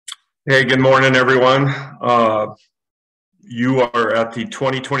Hey, good morning, everyone. You are at the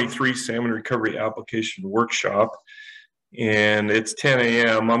 2023 Salmon Recovery Application Workshop, and it's 10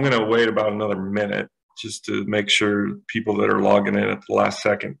 a.m. I'm going to wait about another minute just to make sure people that are logging in at the last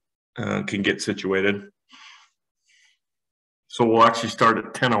second can get situated. So we'll actually start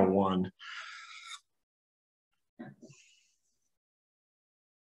at 10:01.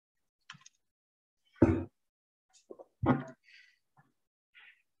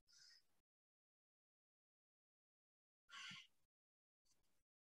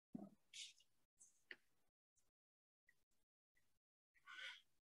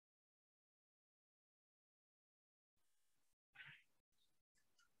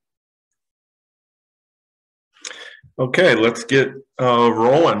 Okay, let's get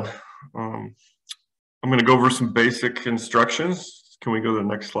rolling. I'm going to go over some basic instructions. Can we go to the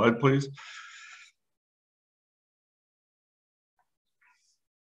next slide, please?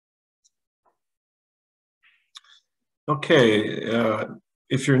 Okay,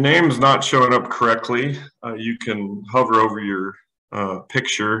 if your name is not showing up correctly, you can hover over your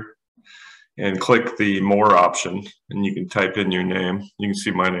picture and click the More option, and you can type in your name. You can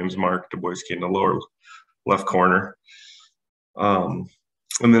see my name's Mark Duboisky in the lower left corner.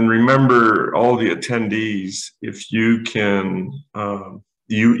 And then remember, all the attendees, if you can,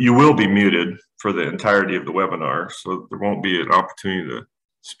 you will be muted for the entirety of the webinar, so there won't be an opportunity to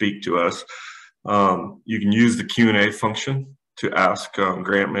speak to us. You can use the Q&A function to ask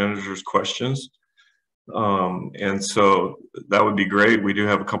grant managers questions. And so that would be great. We do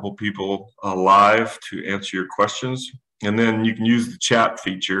have a couple people live to answer your questions. And then you can use the chat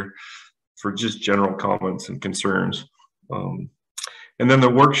feature for just general comments and concerns. And then the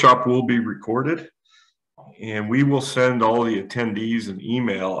workshop will be recorded, and we will send all the attendees an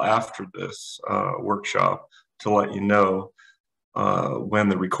email after this workshop to let you know when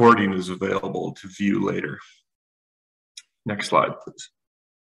the recording is available to view later. Next slide, please.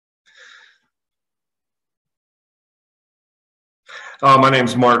 My name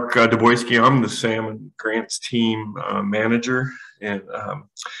is Mark Duboisky. I'm the Salmon Grants Team Manager. And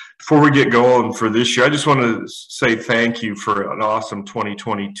before we get going for this year, I just want to say thank you for an awesome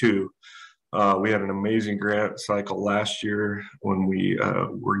 2022. We had an amazing grant cycle last year when we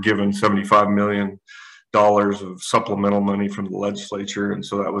were given $75 million of supplemental money from the legislature. And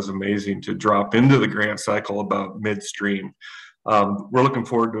so that was amazing to drop into the grant cycle about midstream. We're looking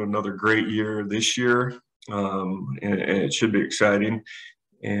forward to another great year this year. And it should be exciting.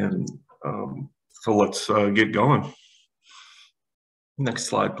 And so let's get going. Next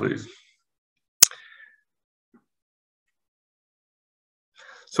slide, please.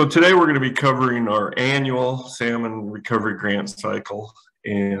 So today we're going to be covering our annual salmon recovery grant cycle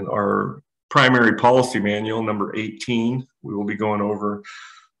and our primary policy manual, number 18. We will be going over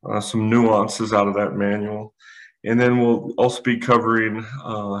some nuances out of that manual. And then we'll also be covering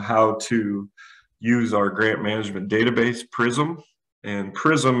how to use our grant management database, PRISM. And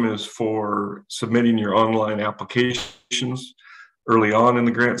PRISM is for submitting your online applications early on in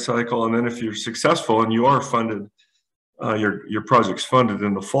the grant cycle. And then if you're successful and you are funded, your project's funded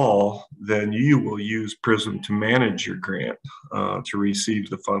in the fall, then you will use PRISM to manage your grant to receive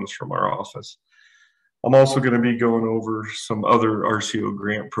the funds from our office. I'm also going to be going over some other RCO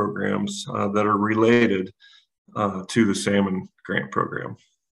grant programs that are related to the salmon grant program.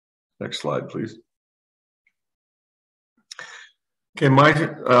 Next slide, please. Okay, my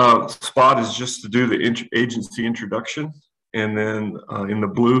spot is just to do the agency introduction, and then in the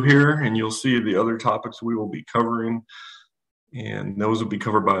blue here, and you'll see the other topics we will be covering, and those will be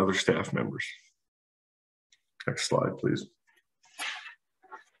covered by other staff members. Next slide, please.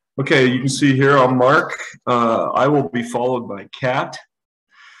 Okay, you can see here I'm Mark. I will be followed by Kat,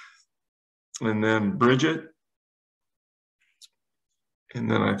 and then Bridget,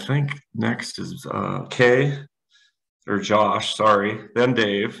 and then I think next is Kay. Or Josh, sorry, then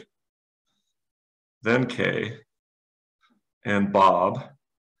Dave, then Kay, and Bob.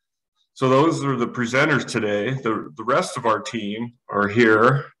 So those are the presenters today. The rest of our team are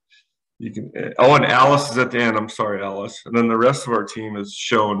here. You can, oh, and Alice is at the end. I'm sorry, Alice. And then the rest of our team is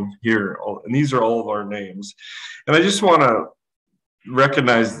shown here. And these are all of our names. And I just want to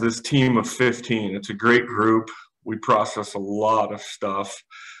recognize this team of 15. It's a great group. We process a lot of stuff.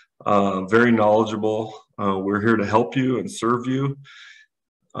 Very knowledgeable. We're here to help you and serve you.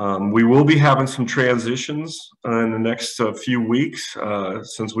 We will be having some transitions in the next few weeks.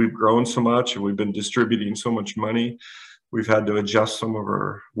 Since we've grown so much and we've been distributing so much money, we've had to adjust some of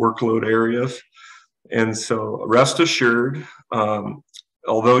our workload areas. And so rest assured,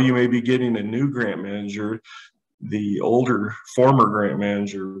 although you may be getting a new grant manager, the older former grant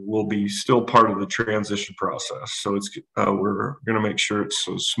manager will be still part of the transition process. So it's we're going to make sure it's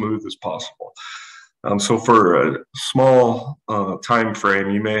so smooth as possible. So for a small time frame,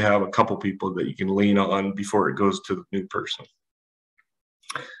 you may have a couple people that you can lean on before it goes to the new person.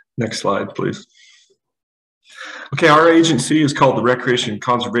 Next slide, please. Okay, our agency is called the Recreation and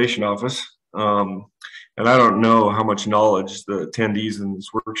Conservation Office. And I don't know how much knowledge the attendees in this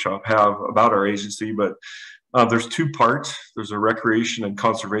workshop have about our agency, but there's two parts. There's a recreation and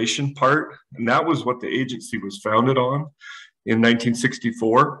conservation part, and that was what the agency was founded on in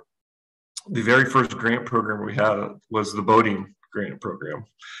 1964. The very first grant program we had was the boating grant program.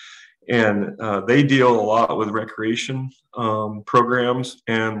 And they deal a lot with recreation programs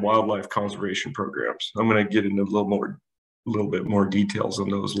and wildlife conservation programs. I'm going to get into a little bit more details on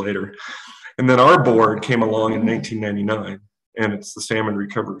those later. And then our board came along in 1999, and it's the Salmon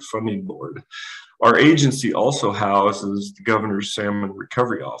Recovery Funding Board. Our agency also houses the Governor's Salmon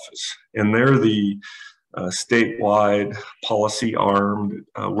Recovery Office, and they're the statewide policy arm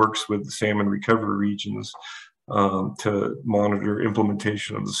that works with the salmon recovery regions to monitor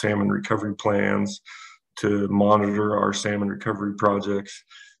implementation of the salmon recovery plans, to monitor our salmon recovery projects,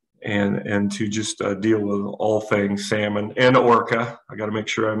 and to just deal with all things salmon and orca. I got to make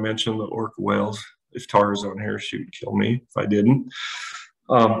sure I mention the orca whales. If Tara's on here, she would kill me if I didn't.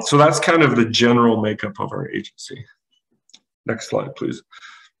 So that's kind of the general makeup of our agency. Next slide, please.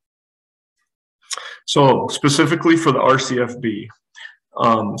 So specifically for the RCFB,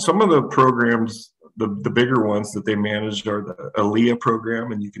 some of the programs, the bigger ones that they manage are the ALEA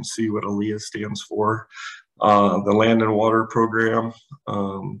program, and you can see what ALEA stands for. The Land and Water program,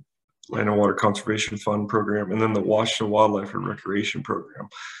 Land and Water Conservation Fund program, and then the Washington Wildlife and Recreation program.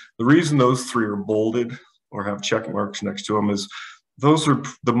 The reason those three are bolded or have check marks next to them is those are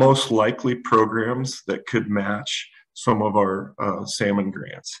the most likely programs that could match some of our salmon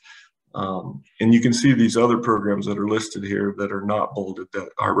grants. And you can see these other programs that are listed here that are not bolded that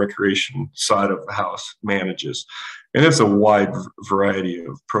our recreation side of the house manages. And it's a wide variety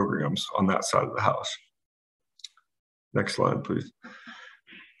of programs on that side of the house. Next slide, please.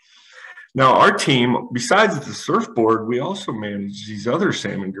 Now, our team, besides the surfboard, we also manage these other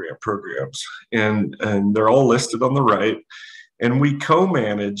salmon grant programs, and they're all listed on the right. And we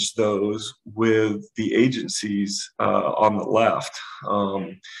co-manage those with the agencies on the left.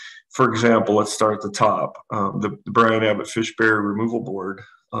 For example, let's start at the top. The Brian Abbott Fish Barrier Removal Board,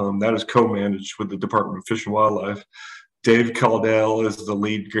 that is co-managed with the Department of Fish and Wildlife. Dave Caldell is the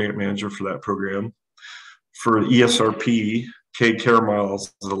lead grant manager for that program. For ESRP, Kay Caramile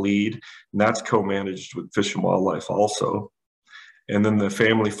is the lead, and that's co-managed with Fish and Wildlife also. And then the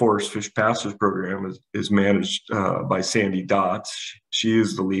Family Forest Fish Passage program is managed by Sandy Dotts. She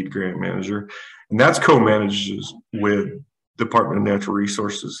is the lead grant manager, and that's co-managed with Department of Natural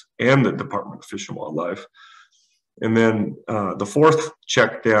Resources and the Department of Fish and Wildlife. And then the fourth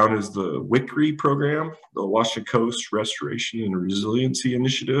check down is the WICRE program, the Washington Coast Restoration and Resiliency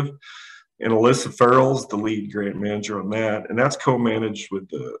Initiative. And Alyssa Farrell's the lead grant manager on that. And that's co-managed with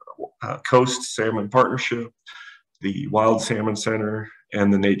the Coast Salmon Partnership, the Wild Salmon Center,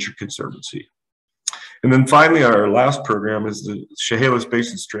 and the Nature Conservancy. And then finally, our last program is the Chehalis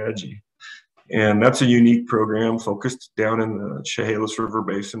Basin Strategy. And that's a unique program focused down in the Chehalis River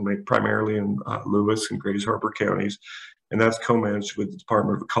Basin, primarily in Lewis and Grays Harbor counties. And that's co-managed with the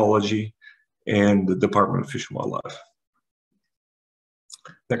Department of Ecology and the Department of Fish and Wildlife.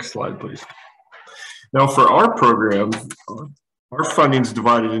 Next slide, please. Now for our program, our funding is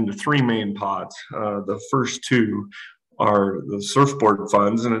divided into three main pots. The first two are the surfboard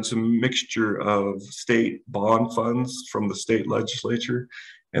funds, and it's a mixture of state bond funds from the state legislature,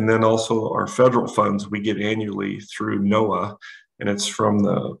 and then also our federal funds we get annually through NOAA, and it's from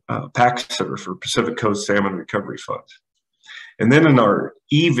the PACSR, for Pacific Coast Salmon Recovery Fund. And then in our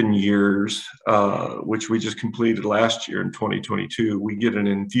even years, which we just completed last year in 2022, we get an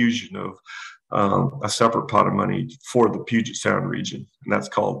infusion of a separate pot of money for the Puget Sound region, and that's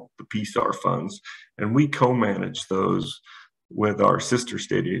called the PSAR funds. And we co-manage those with our sister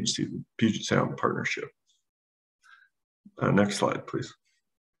state agency, the Puget Sound Partnership. Next slide, please.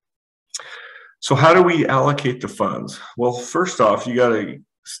 So how do we allocate the funds? Well, first off, you got to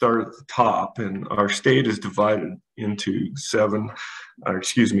start at the top, and our state is divided into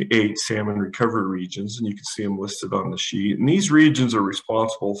 8 salmon recovery regions, and you can see them listed on the sheet. And these regions are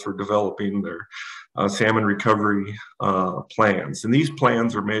responsible for developing their salmon recovery plans. And these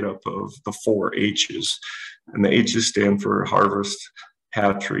plans are made up of the 4 H's, and the H's stand for harvest,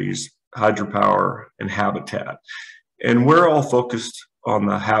 hatcheries, hydropower, and habitat. And we're all focused on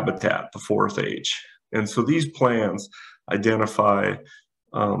the habitat, the 4th H. And so these plans identify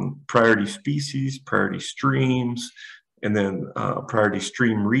priority species, priority streams, and then priority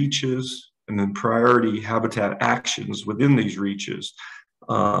stream reaches, and then priority habitat actions within these reaches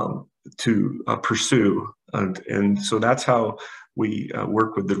to pursue. And so that's how we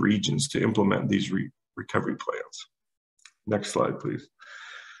work with the regions to implement these recovery plans. Next slide, please.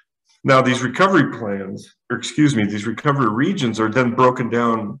 Now, these recovery plans, or excuse me, these recovery regions are then broken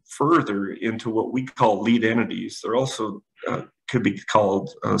down further into what we call lead entities. They're also could be called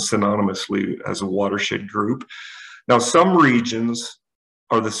synonymously as a watershed group. Now, some regions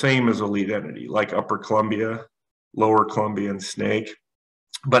are the same as a lead entity, like Upper Columbia, Lower Columbia, and Snake.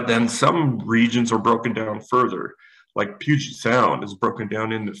 But then some regions are broken down further, like Puget Sound is broken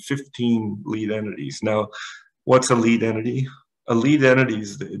down into 15 lead entities. Now, what's a lead entity? A lead entity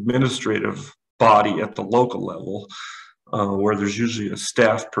is the administrative body at the local level, where there's usually a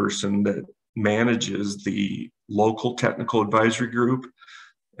staff person that manages the local technical advisory group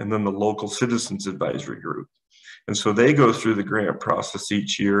and then the local citizens advisory group. And so they go through the grant process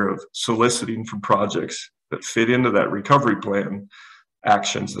each year of soliciting for projects that fit into that recovery plan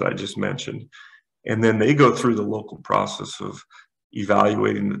actions that I just mentioned. And then they go through the local process of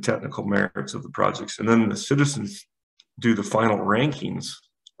evaluating the technical merits of the projects. And then the citizens do the final rankings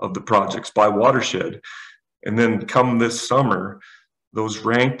of the projects by watershed. And then come this summer, those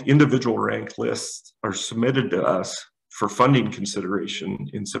individual ranked lists are submitted to us for funding consideration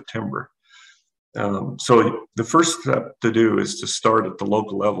in September. So the first step to do is to start at the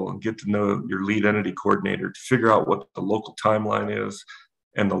local level and get to know your lead entity coordinator to figure out what the local timeline is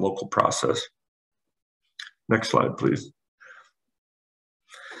and the local process. Next slide, please.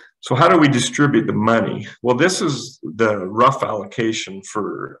 So how do we distribute the money? Well, this is the rough allocation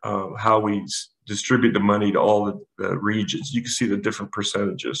for how we distribute the money to all the regions. You can see the different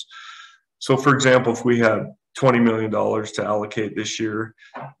percentages. So for example, if we had $20 million to allocate this year,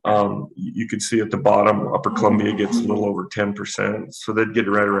 you can see at the bottom, Upper Columbia gets a little over 10%. So they'd get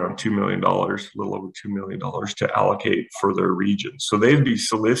right around $2 million, a little over $2 million to allocate for their region. So they'd be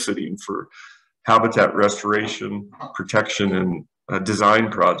soliciting for habitat restoration, protection, and design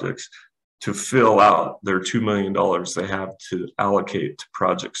projects to fill out their $2 million they have to allocate to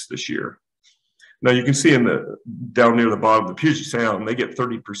projects this year. Now you can see down near the bottom of the Puget Sound, they get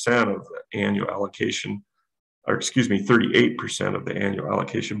 30% of the annual allocation, or excuse me, 38% of the annual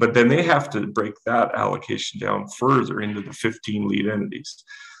allocation, but then they have to break that allocation down further into the 15 lead entities.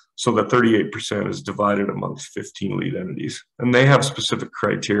 So the 38% is divided amongst 15 lead entities, and they have specific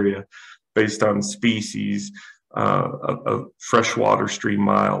criteria based on species, of freshwater stream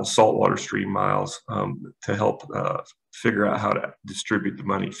miles, saltwater stream miles, to help figure out how to distribute the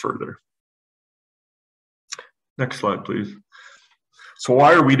money further. Next slide, please. So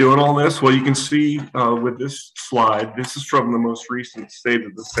why are we doing all this? Well, you can see with this slide, this is from the most recent State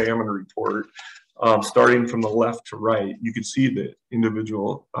of the Salmon report. Starting from the left to right, you can see the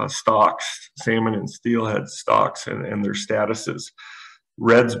individual stocks, salmon and steelhead stocks, and their statuses.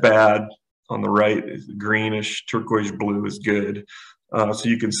 Red's bad. On the right is greenish, turquoise blue is good. So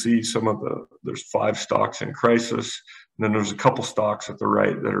you can see there's 5 stocks in crisis. And then there's a couple stocks at the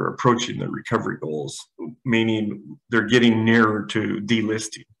right that are approaching the recovery goals, meaning they're getting nearer to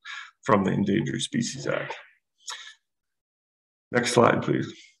delisting from the Endangered Species Act. Next slide,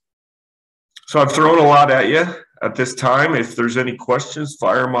 please. So I've thrown a lot at you at this time. If there's any questions,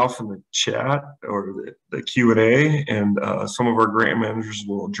 fire them off in the chat or the Q&A, and some of our grant managers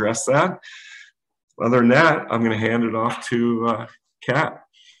will address that. Other than that, I'm going to hand it off to Kat.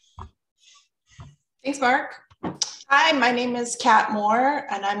 Thanks, Mark. Hi, my name is Kat Moore,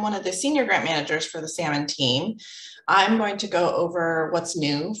 and I'm one of the senior grant managers for the salmon team. I'm going to go over what's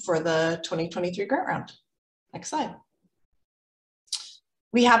new for the 2023 grant round. Next slide.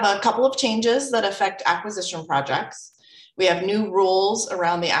 We have a couple of changes that affect acquisition projects. We have new rules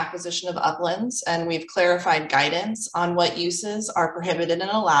around the acquisition of uplands, and we've clarified guidance on what uses are prohibited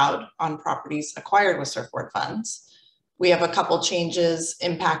and allowed on properties acquired with surfboard funds. We have a couple changes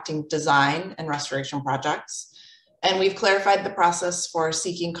impacting design and restoration projects, and we've clarified the process for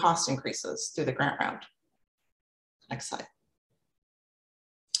seeking cost increases through the grant round. Next slide.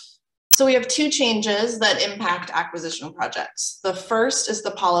 So we have 2 changes that impact acquisition projects. The first is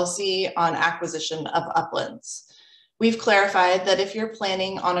the policy on acquisition of uplands. We've clarified that if you're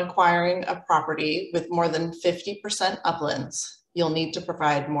planning on acquiring a property with more than 50% uplands, you'll need to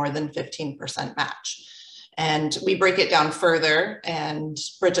provide more than 15% match. And we break it down further, and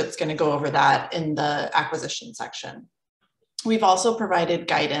Bridget's going to go over that in the acquisition section. We've also provided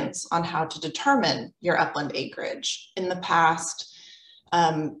guidance on how to determine your upland acreage. In the past,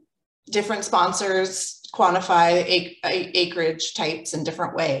 Different sponsors quantify acreage types in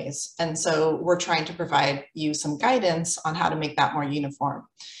different ways. And so we're trying to provide you some guidance on how to make that more uniform.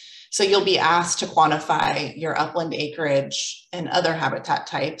 So you'll be asked to quantify your upland acreage and other habitat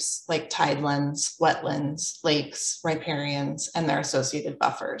types like tidelands, wetlands, lakes, riparians, and their associated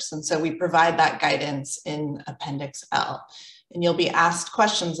buffers. And so we provide that guidance in Appendix L. And you'll be asked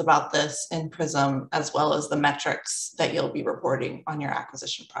questions about this in PRISM, as well as the metrics that you'll be reporting on your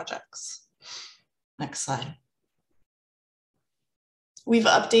acquisition projects. Next slide. We've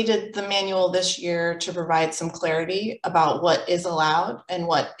updated the manual this year to provide some clarity about what is allowed and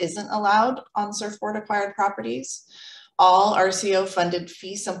what isn't allowed on surfboard acquired properties. All RCO funded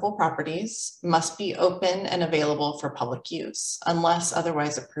fee simple properties must be open and available for public use unless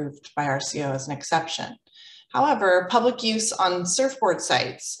otherwise approved by RCO as an exception. However, public use on surfboard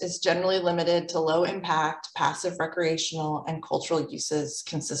sites is generally limited to low impact, passive recreational and cultural uses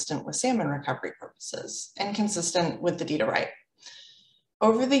consistent with salmon recovery purposes and consistent with the deed of right.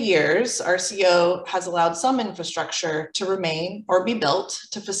 Over the years, RCO has allowed some infrastructure to remain or be built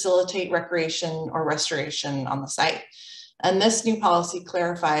to facilitate recreation or restoration on the site. And this new policy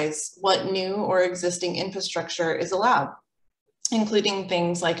clarifies what new or existing infrastructure is allowed, including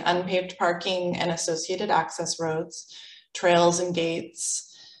things like unpaved parking and associated access roads, trails and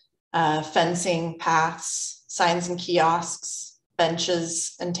gates, fencing, paths, signs and kiosks,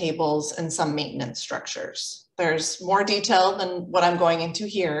 benches and tables, and some maintenance structures. There's more detail than what I'm going into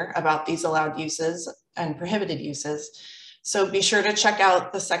here about these allowed uses and prohibited uses. So be sure to check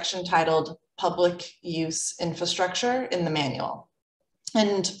out the section titled Public Use Infrastructure in the manual.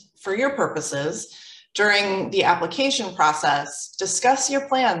 And for your purposes, during the application process, discuss your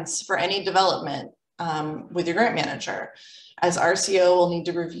plans for any development with your grant manager, as RCO will need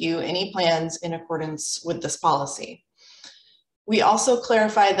to review any plans in accordance with this policy. We also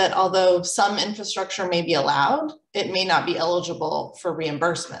clarify that although some infrastructure may be allowed, it may not be eligible for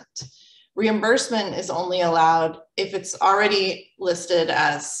reimbursement. Reimbursement is only allowed if it's already listed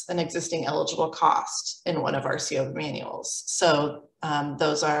as an existing eligible cost in one of our RCO manuals. So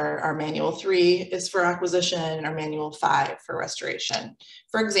those are our manual 3 is for acquisition and our manual 5 for restoration.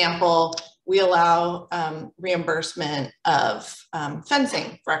 For example, we allow reimbursement of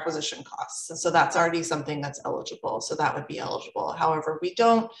fencing for acquisition costs. And so that's already something that's eligible. So that would be eligible. However, we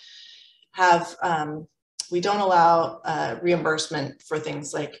don't allow reimbursement for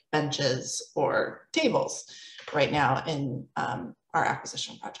things like benches or tables right now in our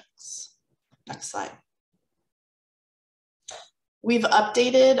acquisition projects. Next slide. We've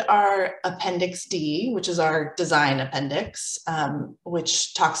updated our Appendix D, which is our design appendix,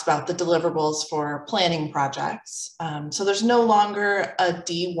 which talks about the deliverables for planning projects. So there's no longer a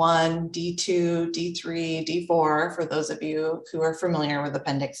D1, D2, D3, D4, for those of you who are familiar with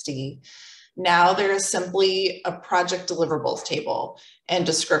Appendix D. Now there is simply a project deliverables table and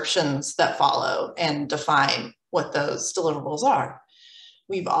descriptions that follow and define what those deliverables are.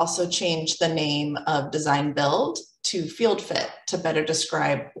 We've also changed the name of design build to field fit to better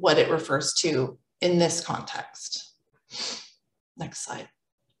describe what it refers to in this context. Next slide.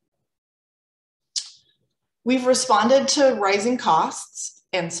 We've responded to rising costs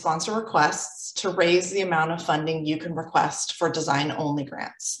and sponsor requests to raise the amount of funding you can request for design-only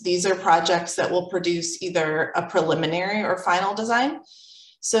grants. These are projects that will produce either a preliminary or final design.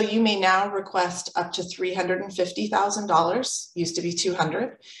 So you may now request up to $350,000, used to be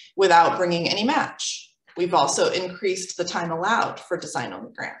 $200,000, without bringing any match. We've also increased the time allowed for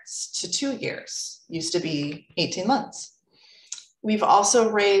design-only grants to 2 years, used to be 18 months. We've also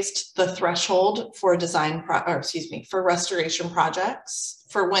raised the threshold for for restoration projects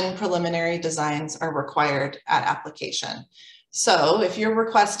for when preliminary designs are required at application. So if you're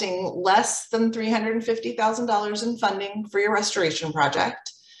requesting less than $350,000 in funding for your restoration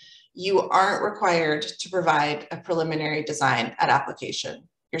project, you aren't required to provide a preliminary design at application.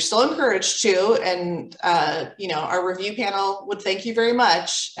 You're still encouraged to, and our review panel would thank you very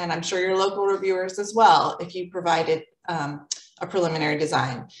much, and I'm sure your local reviewers as well, if you provided a preliminary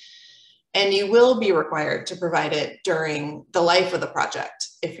design. And you will be required to provide it during the life of the project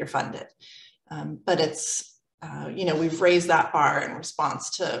if you're funded. But it's, we've raised that bar in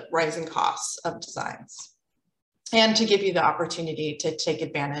response to rising costs of designs and to give you the opportunity to take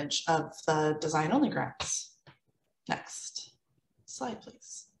advantage of the design-only grants. Next slide,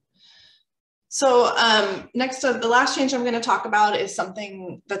 please. So next, the last change I'm going to talk about is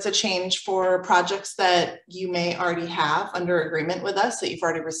something that's a change for projects that you may already have under agreement with us that you've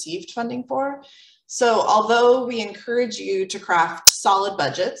already received funding for. So although we encourage you to craft solid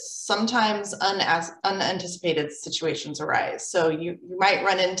budgets, sometimes unanticipated situations arise. So you might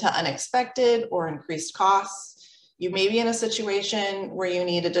run into unexpected or increased costs. You may be in a situation where you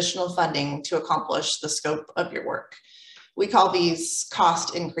need additional funding to accomplish the scope of your work. We call these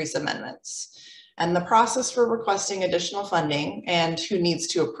cost increase amendments. And the process for requesting additional funding and who needs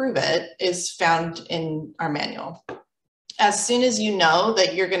to approve it is found in our manual. As soon as you know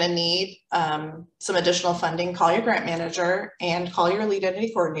that you're going to need some additional funding, call your grant manager and call your lead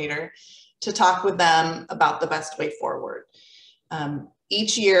entity coordinator to talk with them about the best way forward.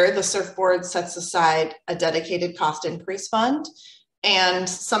 Each year, the SRF board sets aside a dedicated cost increase fund, and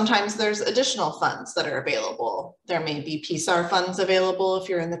sometimes there's additional funds that are available. There may be PSAR funds available if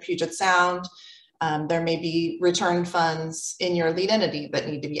you're in the Puget Sound. There may be return funds in your lead entity that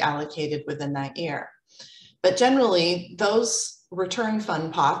need to be allocated within that year. But generally, those return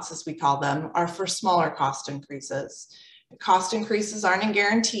fund pots, as we call them, are for smaller cost increases. Cost increases aren't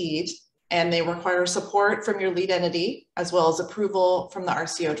guaranteed, and they require support from your lead entity, as well as approval from the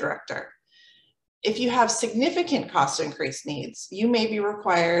RCO director. If you have significant cost increase needs, you may be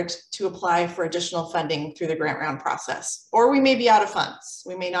required to apply for additional funding through the grant round process, or we may be out of funds.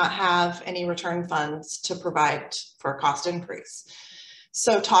 We may not have any return funds to provide for a cost increase.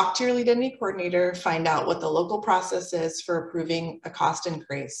 So talk to your lead entity coordinator, find out what the local process is for approving a cost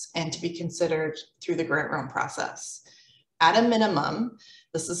increase and to be considered through the grant round process. At a minimum,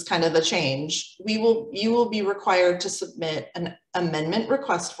 this is kind of the change, you will be required to submit an amendment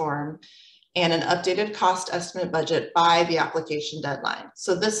request form and an updated cost estimate budget by the application deadline.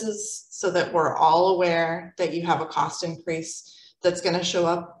 So this is so that we're all aware that you have a cost increase that's going to show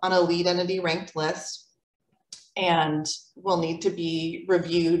up on a lead entity ranked list and will need to be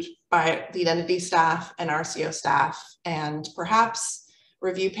reviewed by lead entity staff and RCO staff and perhaps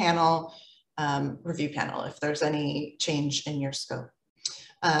review panel if there's any change in your scope.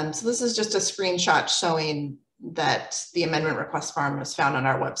 So this is just a screenshot showing that the amendment request form is found on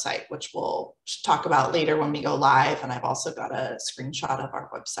our website, which we'll talk about later when we go live. And I've also got a screenshot of our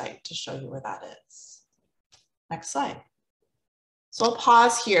website to show you where that is. Next slide. So I'll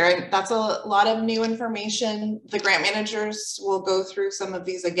pause here. That's a lot of new information. The grant managers will go through some of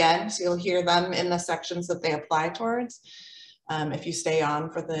these again, so you'll hear them in the sections that they apply towards if you stay on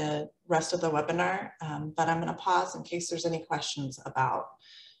for the rest of the webinar. But I'm going to pause in case there's any questions about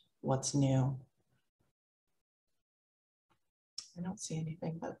what's new. I don't see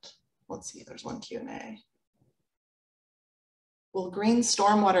anything, but let's see, there's one Q&A. Will green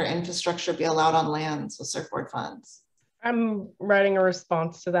stormwater infrastructure be allowed on lands with SRF board funds? I'm writing a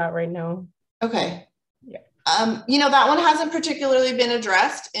response to that right now. Okay. Yeah. You know, that one hasn't particularly been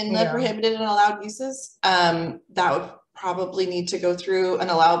addressed in the prohibited and allowed uses. That would probably need to go through an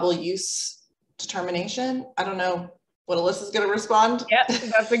allowable use determination. I don't know what Alyssa's going to respond. Yeah,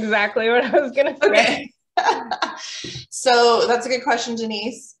 that's exactly what I was going to say. Okay. So that's a good question,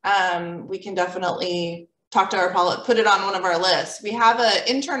 Denise. We can definitely talk to our pilot, put it on one of our lists. We have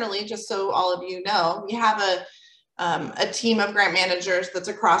internally, just so all of you know, we have a team of grant managers that's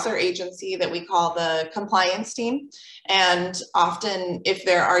across our agency that we call the compliance team. And often if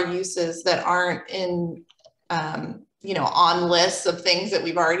there are uses that aren't in, you know, on lists of things that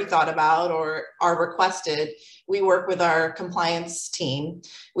we've already thought about or are requested, we work with our compliance team.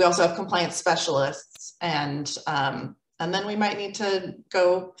 We also have compliance specialists, and then we might need to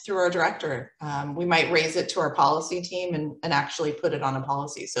go through our director. We might raise it to our policy team and actually put it on a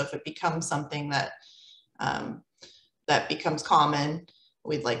policy. So if it becomes something that that becomes common,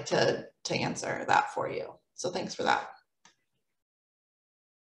 we'd like to answer that for you. So thanks for that.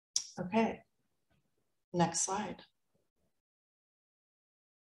 Okay, next slide.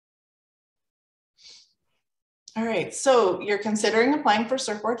 All right, so you're considering applying for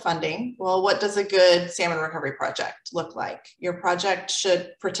SRF board funding. Well, what does a good salmon recovery project look like? Your project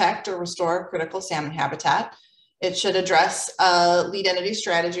should protect or restore critical salmon habitat. It should address a lead entity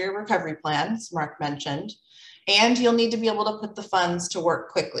strategy or recovery plan, as Mark mentioned, and you'll need to be able to put the funds to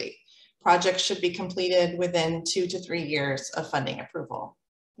work quickly. Projects should be completed within 2 to 3 years of funding approval.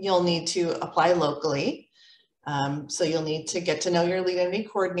 You'll need to apply locally. So you'll need to get to know your lead entity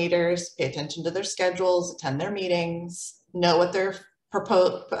coordinators, pay attention to their schedules, attend their meetings, know what their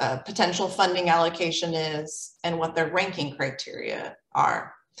potential funding allocation is and what their ranking criteria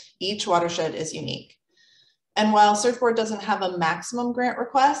are. Each watershed is unique. And while SRF board doesn't have a maximum grant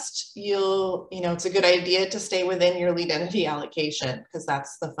request, it's a good idea to stay within your lead entity allocation because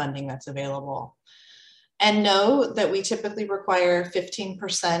that's the funding that's available. And know that we typically require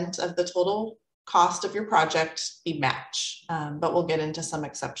 15% of the total cost of your project be matched, but we'll get into some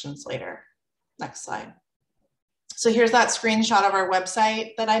exceptions later. Next slide. So here's that screenshot of our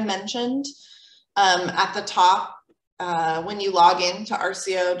website that I mentioned. At the top, when you log in to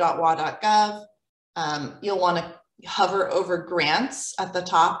rco.wa.gov, you'll want to hover over grants at the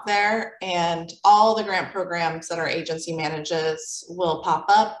top there, and all the grant programs that our agency manages will pop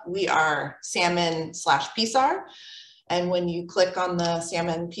up. We are Salmon/PSAR. And when you click on the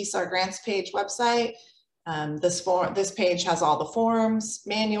Salmon PSAR grants page website, this page has all the forms,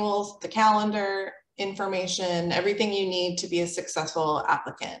 manuals, the calendar, information, everything you need to be a successful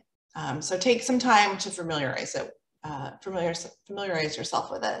applicant. So take some time to familiarize yourself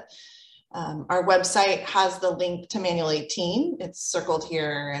with it. Our website has the link to Manual 18. It's circled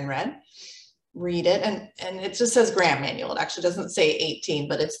here in red. Read it, and it just says grant manual. It actually doesn't say 18,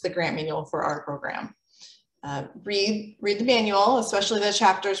 but it's the grant manual for our program. Read the manual, especially the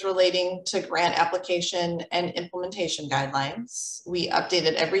chapters relating to grant application and implementation guidelines. We update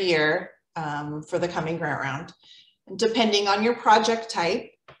it every year for the coming grant round. And depending on your project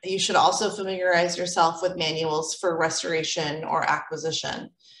type, you should also familiarize yourself with manuals for restoration or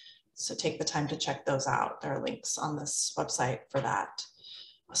acquisition. So take the time to check those out. There are links on this website for that.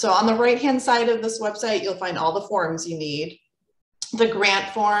 So on the right-hand side of this website, you'll find all the forms you need. The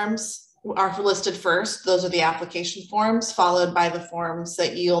grant forms are listed first. Those are the application forms, followed by the forms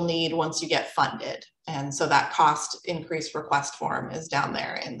that you'll need once you get funded. And so that cost increase request form is down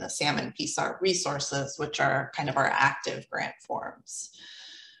there in the Salmon PSAR resources, which are kind of our active grant forms.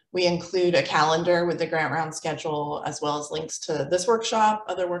 We include a calendar with the grant round schedule, as well as links to this workshop,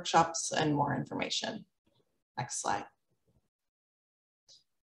 other workshops, and more information. Next slide.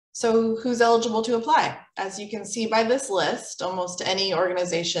 So who's eligible to apply? As you can see by this list, almost any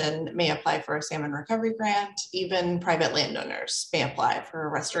organization may apply for a salmon recovery grant. Even private landowners may apply for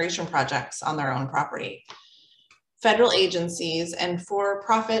restoration projects on their own property. Federal agencies and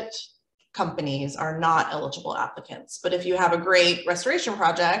for-profit companies are not eligible applicants. But if you have a great restoration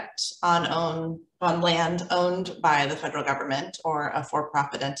project on land owned by the federal government or a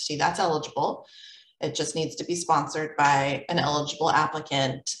for-profit entity, that's eligible. It just needs to be sponsored by an eligible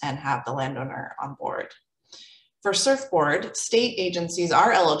applicant and have the landowner on board. For Surfboard, state agencies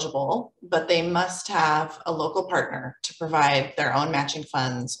are eligible, but they must have a local partner to provide their own matching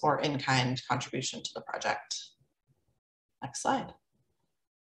funds or in-kind contribution to the project. Next slide.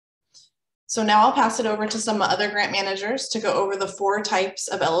 So now I'll pass it over to some other grant managers to go over the 4 types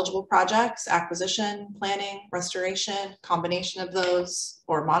of eligible projects: acquisition, planning, restoration, combination of those,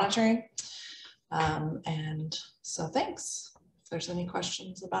 or monitoring. And so thanks. If there's any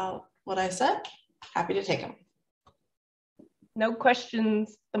questions about what I said, happy to take them. No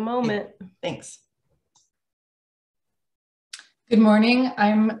questions at the moment. Thanks. Good morning.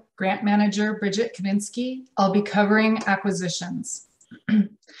 I'm Grant Manager Bridget Kavinsky. I'll be covering acquisitions.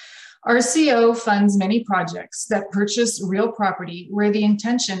 RCO funds many projects that purchase real property where the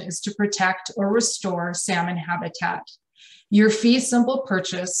intention is to protect or restore salmon habitat. Your fee simple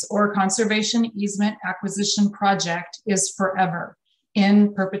purchase or conservation easement acquisition project is forever,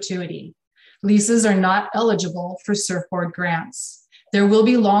 in perpetuity. Leases are not eligible for surfboard grants. There will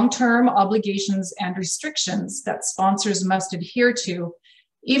be long-term obligations and restrictions that sponsors must adhere to,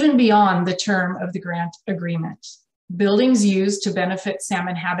 even beyond the term of the grant agreement. Buildings used to benefit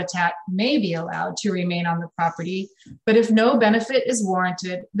salmon habitat may be allowed to remain on the property, but if no benefit is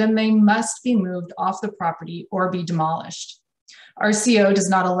warranted, then they must be moved off the property or be demolished. RCO does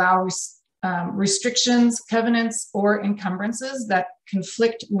not allow restrictions, covenants, or encumbrances that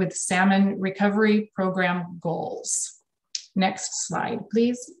conflict with salmon recovery program goals. Next slide,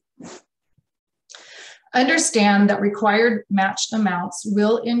 please. Understand that required matched amounts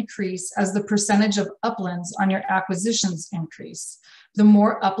will increase as the percentage of uplands on your acquisitions increase. The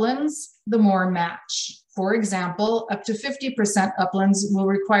more uplands, the more match. For example, up to 50% uplands will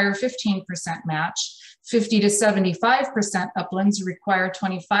require 15% match, 50 to 75% uplands require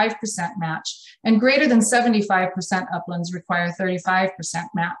 25% match, and greater than 75% uplands require 35%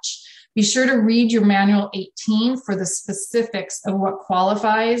 match. Be sure to read your Manual 18 for the specifics of what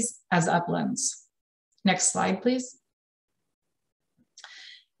qualifies as uplands. Next slide, please.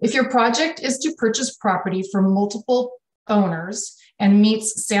 If your project is to purchase property from multiple owners and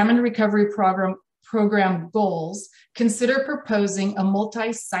meets salmon recovery program goals, consider proposing a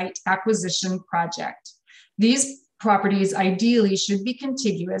multi-site acquisition project. These properties ideally should be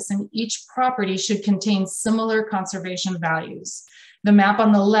contiguous, and each property should contain similar conservation values. The map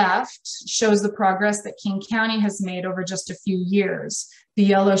on the left shows the progress that King County has made over just a few years. The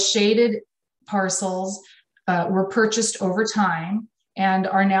yellow shaded parcels were purchased over time and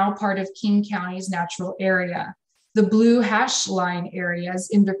are now part of King County's natural area. The blue hash line areas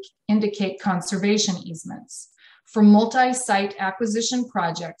indicate conservation easements. For multi-site acquisition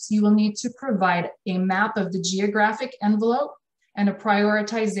projects, you will need to provide a map of the geographic envelope and a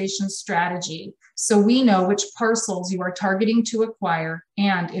prioritization strategy, so we know which parcels you are targeting to acquire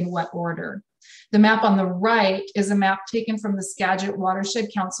and in what order. The map on the right is a map taken from the Skagit Watershed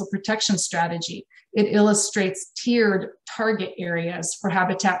Council Protection Strategy. It illustrates tiered target areas for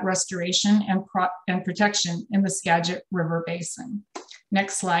habitat restoration and protection in the Skagit River Basin.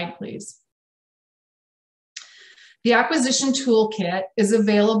 Next slide, please. The acquisition toolkit is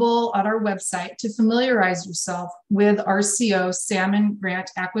available on our website to familiarize yourself with RCO salmon grant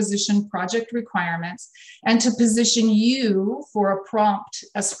acquisition project requirements and to position you for a prompt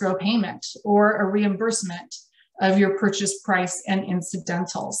escrow payment or a reimbursement of your purchase price and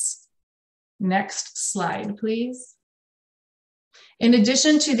incidentals. Next slide, please. In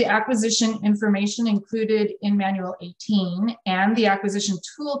addition to the acquisition information included in Manual 18 and the acquisition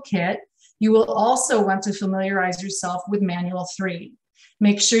toolkit, you will also want to familiarize yourself with Manual 3.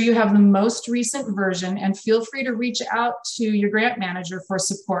 Make sure you have the most recent version and feel free to reach out to your grant manager for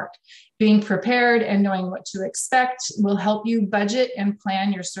support. Being prepared and knowing what to expect will help you budget and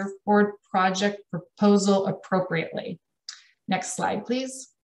plan your surfboard project proposal appropriately. Next slide, please.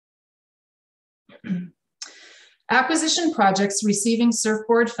 Acquisition projects receiving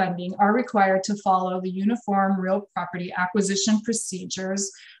surfboard funding are required to follow the uniform real property acquisition procedures,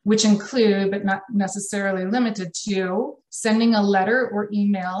 which include, but not necessarily limited to, sending a letter or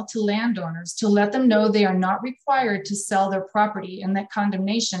email to landowners to let them know they are not required to sell their property and that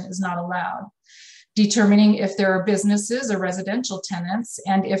condemnation is not allowed. Determining if there are businesses or residential tenants,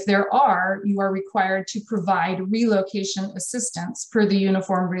 and if there are, you are required to provide relocation assistance per the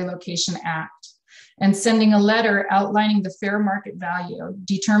Uniform Relocation Act. And sending a letter outlining the fair market value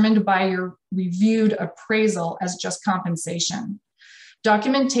determined by your reviewed appraisal as just compensation.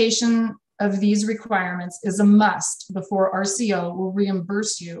 Documentation of these requirements is a must before RCO will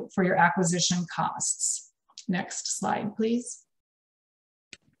reimburse you for your acquisition costs. Next slide, please.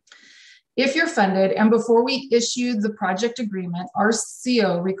 If you're funded and before we issue the project agreement,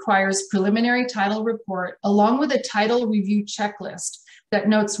 RCO requires preliminary title report along with a title review checklist that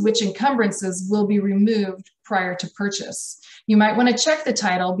notes which encumbrances will be removed prior to purchase. You might want to check the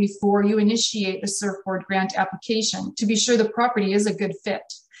title before you initiate the surfboard grant application to be sure the property is a good fit.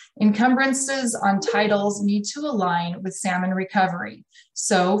 Encumbrances on titles need to align with salmon recovery.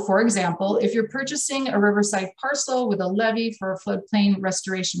 So, for example, if you're purchasing a riverside parcel with a levee for a floodplain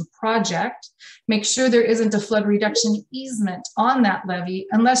restoration project, make sure there isn't a flood reduction easement on that levee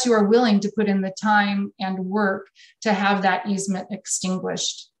unless you are willing to put in the time and work to have that easement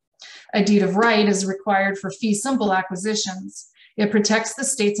extinguished. A deed of right is required for fee simple acquisitions. It protects the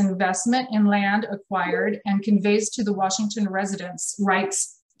state's investment in land acquired and conveys to the Washington residents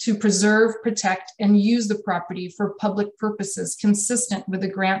rights to preserve, protect, and use the property for public purposes consistent with the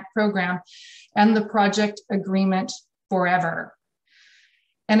grant program and the project agreement forever.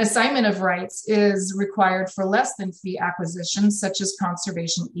 An assignment of rights is required for less than fee acquisitions, such as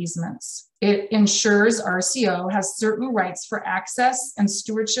conservation easements. It ensures RCO has certain rights for access and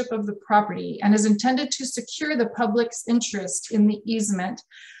stewardship of the property and is intended to secure the public's interest in the easement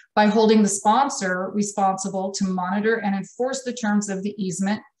by holding the sponsor responsible to monitor and enforce the terms of the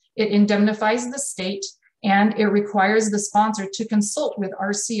easement. It indemnifies the state, and it requires the sponsor to consult with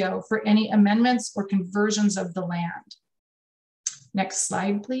RCO for any amendments or conversions of the land. Next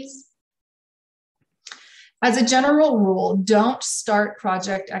slide, please. As a general rule, don't start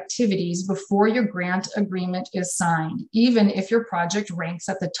project activities before your grant agreement is signed, even if your project ranks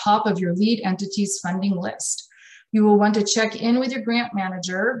at the top of your lead entity's funding list. You will want to check in with your grant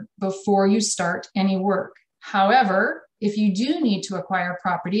manager before you start any work. However, if you do need to acquire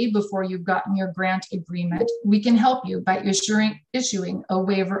property before you've gotten your grant agreement, we can help you by issuing a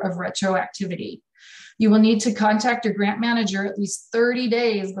waiver of retroactivity. You will need to contact your grant manager at least 30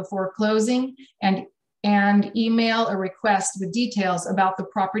 days before closing and email a request with details about the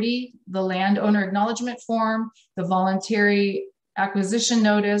property, the landowner acknowledgement form, the voluntary acquisition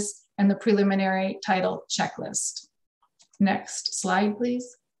notice, and the preliminary title checklist. Next slide,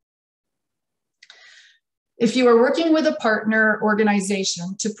 please. If you are working with a partner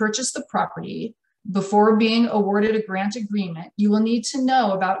organization to purchase the property before being awarded a grant agreement, you will need to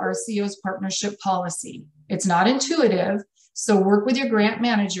know about RCO's partnership policy. It's not intuitive, so work with your grant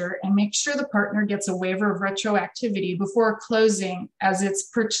manager and make sure the partner gets a waiver of retroactivity before closing, as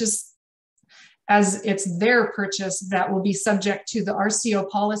it's their purchase that will be subject to the RCO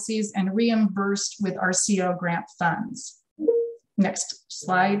policies and reimbursed with RCO grant funds. Next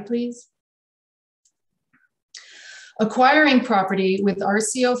slide, please. Acquiring property with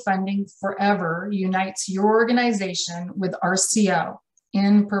RCO funding forever unites your organization with RCO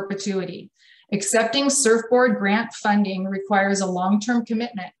in perpetuity. Accepting surfboard grant funding requires a long-term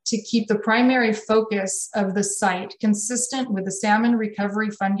commitment to keep the primary focus of the site consistent with the salmon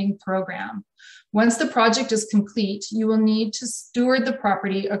recovery funding program. Once the project is complete, you will need to steward the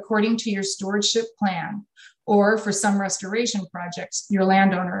property according to your stewardship plan, or for some restoration projects, your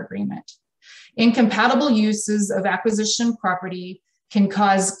landowner agreement. Incompatible uses of acquisition property can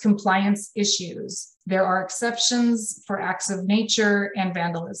cause compliance issues. There are exceptions for acts of nature and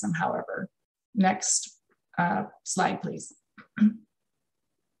vandalism, however. Next slide, please.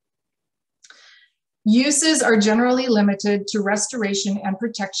 Uses are generally limited to restoration and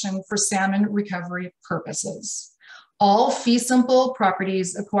protection for salmon recovery purposes. All fee simple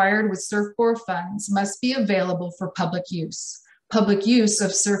properties acquired with surfboard funds must be available for public use. Public use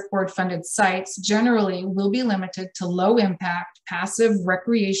of surfboard funded sites generally will be limited to low impact, passive,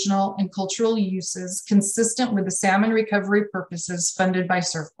 recreational, and cultural uses consistent with the salmon recovery purposes funded by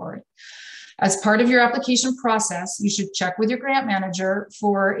surfboard. As part of your application process, you should check with your grant manager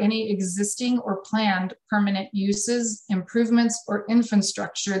for any existing or planned permanent uses, improvements, or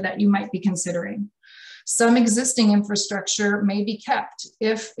infrastructure that you might be considering. Some existing infrastructure may be kept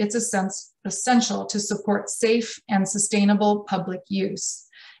if it's essential to support safe and sustainable public use.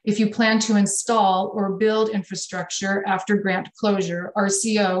 If you plan to install or build infrastructure after grant closure,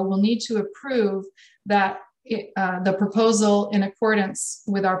 RCO will need to approve that the proposal in accordance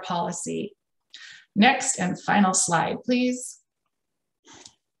with our policy. Next and final slide, please.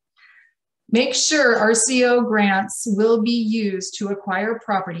 Make sure RCO grants will be used to acquire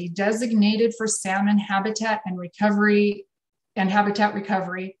property designated for salmon habitat and recovery and habitat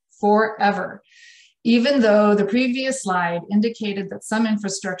recovery forever. Even though the previous slide indicated that some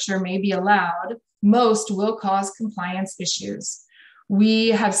infrastructure may be allowed, most will cause compliance issues. We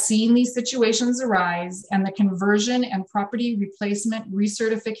have seen these situations arise, and the conversion and property replacement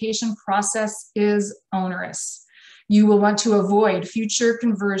recertification process is onerous. You will want to avoid future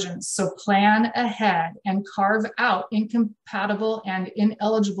conversions, so plan ahead and carve out incompatible and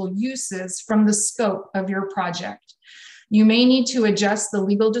ineligible uses from the scope of your project. You may need to adjust the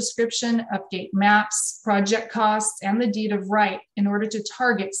legal description, update maps, project costs, and the deed of right in order to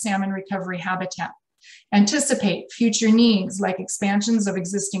target salmon recovery habitat. Anticipate future needs like expansions of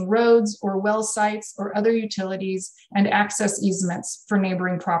existing roads or well sites or other utilities and access easements for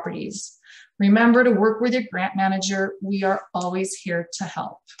neighboring properties. Remember to work with your grant manager. We are always here to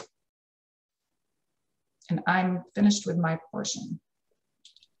help. And I'm finished with my portion.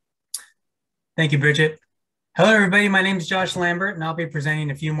 Thank you, Bridget. Hello, everybody. My name is Josh Lambert, and I'll be presenting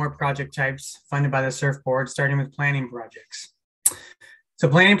a few more project types funded by the Surfboard, starting with planning projects. So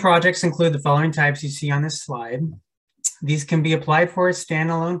planning projects include the following types you see on this slide. These can be applied for as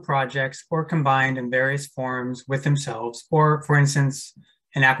standalone projects or combined in various forms with themselves, or for instance,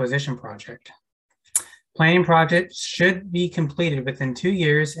 an acquisition project. Planning projects should be completed within 2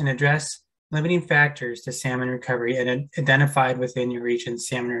 years and address limiting factors to salmon recovery and identified within your region's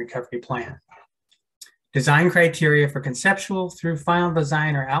salmon recovery plan. Design criteria for conceptual through final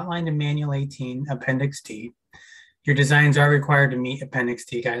design are outlined in Manual 18, Appendix D. Your designs are required to meet Appendix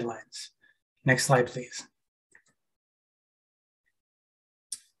D guidelines. Next slide, please.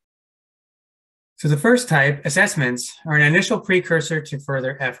 So the first type, assessments, are an initial precursor to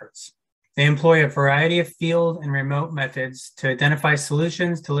further efforts. They employ a variety of field and remote methods to identify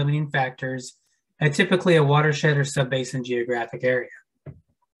solutions to limiting factors at typically a watershed or subbasin geographic area.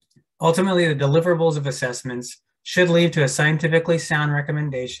 Ultimately, the deliverables of assessments should lead to a scientifically sound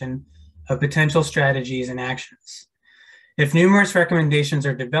recommendation of potential strategies and actions. If numerous recommendations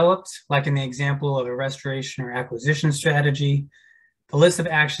are developed, like in the example of a restoration or acquisition strategy, the list of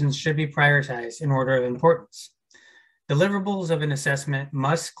actions should be prioritized in order of importance. Deliverables of an assessment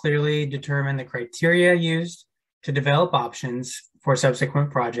must clearly determine the criteria used to develop options for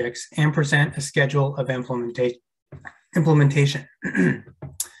subsequent projects and present a schedule of implementation.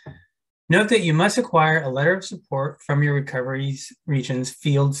 Note that you must acquire a letter of support from your recoveries region's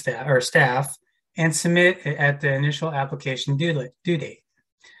field staff and submit it at the initial application due date.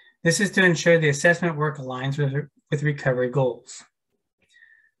 This is to ensure the assessment work aligns with recovery goals.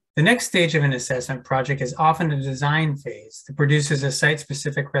 The next stage of an assessment project is often a design phase that produces a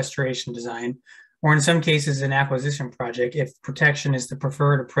site-specific restoration design, or in some cases an acquisition project if protection is the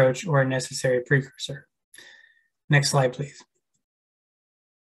preferred approach or a necessary precursor. Next slide, please.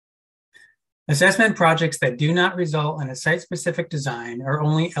 Assessment projects that do not result in a site-specific design are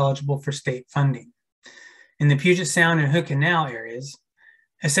only eligible for state funding. In the Puget Sound and Hood Canal areas,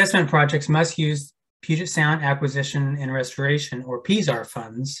 assessment projects must use Puget Sound Acquisition and Restoration, or PSAR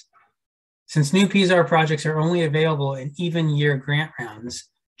funds. Since new PSAR projects are only available in even year grant rounds,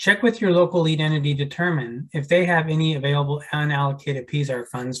 check with your local lead entity to determine if they have any available unallocated PSAR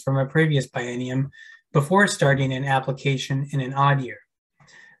funds from a previous biennium before starting an application in an odd year.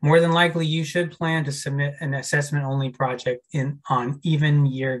 More than likely, you should plan to submit an assessment-only project on even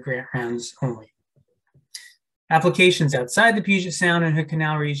year grant rounds only. Applications outside the Puget Sound and Hood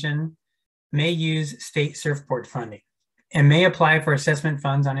Canal region may use state surfboard funding and may apply for assessment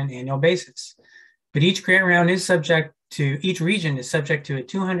funds on an annual basis. But each grant round is each region is subject to a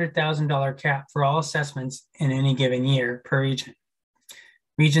 $200,000 cap for all assessments in any given year per region.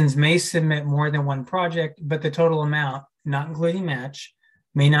 Regions may submit more than one project, but the total amount, not including match,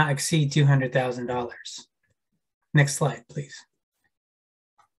 may not exceed $200,000. Next slide, please.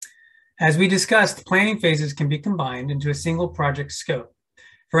 As we discussed, planning phases can be combined into a single project scope.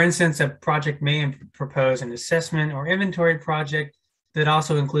 For instance, a project may propose an assessment or inventory project that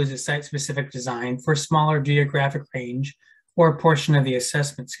also includes a site-specific design for a smaller geographic range or a portion of the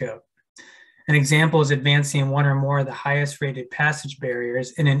assessment scope. An example is advancing one or more of the highest rated passage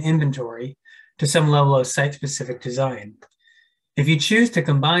barriers in an inventory to some level of site-specific design. If you choose to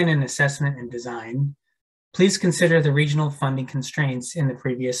combine an assessment and design, please consider the regional funding constraints in the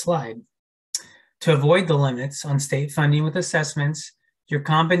previous slide. To avoid the limits on state funding with assessments, your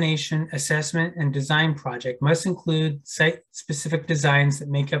combination assessment and design project must include site-specific designs that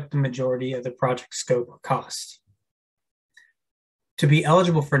make up the majority of the project scope or cost. To be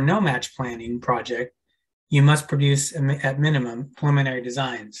eligible for no match planning project, you must produce at minimum preliminary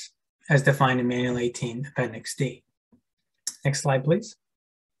designs as defined in Manual 18, Appendix D. Next slide, please.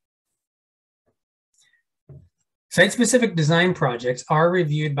 Site-specific design projects are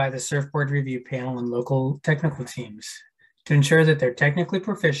reviewed by the Surfboard Review Panel and local technical teams. To ensure that they're technically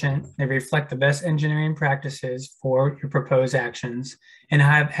proficient, they reflect the best engineering practices for your proposed actions, and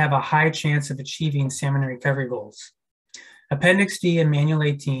have a high chance of achieving salmon recovery goals. Appendix D in Manual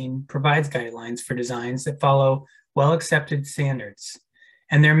 18 provides guidelines for designs that follow well-accepted standards,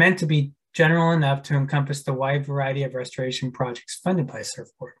 and they're meant to be general enough to encompass the wide variety of restoration projects funded by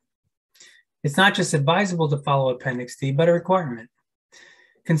Surfboard. It's not just advisable to follow Appendix D, but a requirement.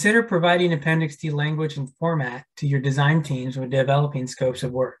 Consider providing Appendix D language and format to your design teams when developing scopes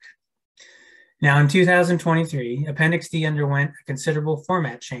of work. Now in 2023, Appendix D underwent a considerable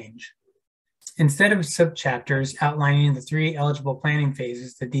format change. Instead of subchapters outlining the 3 eligible planning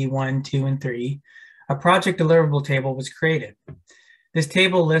phases, the D1, 2, and 3, a project deliverable table was created. This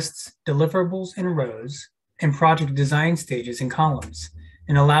table lists deliverables in rows and project design stages in columns,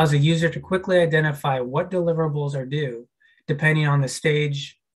 and allows a user to quickly identify what deliverables are due depending on the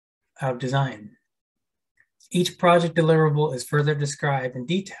stage of design. Each project deliverable is further described in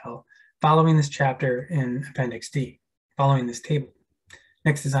detail following this chapter in Appendix D, following this table.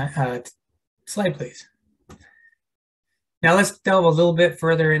 Next slide, please. Now let's delve a little bit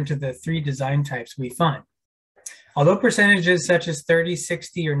further into the 3 design types we fund. Although percentages such as 30,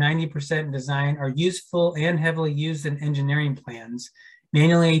 60, or 90% design are useful and heavily used in engineering plans,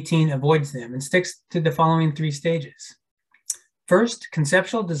 Manual 18 avoids them and sticks to the following 3 stages. First,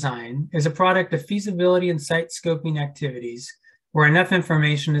 conceptual design is a product of feasibility and site scoping activities where enough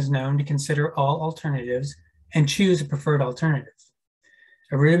information is known to consider all alternatives and choose a preferred alternative.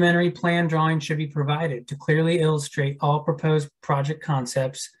 A rudimentary plan drawing should be provided to clearly illustrate all proposed project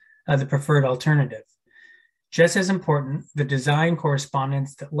concepts of the preferred alternative. Just as important, the design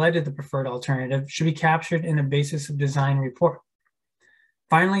correspondence that led to the preferred alternative should be captured in a basis of design report.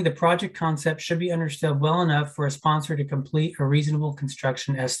 Finally, the project concept should be understood well enough for a sponsor to complete a reasonable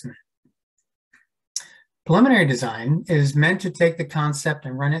construction estimate. Preliminary design is meant to take the concept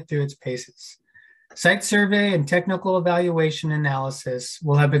and run it through its paces. Site survey and technical evaluation analysis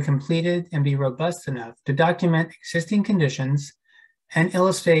will have been completed and be robust enough to document existing conditions and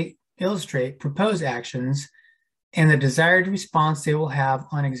illustrate proposed actions and the desired response they will have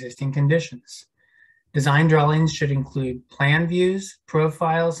on existing conditions. Design drawings should include plan views,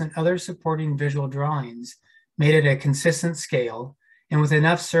 profiles, and other supporting visual drawings made at a consistent scale and with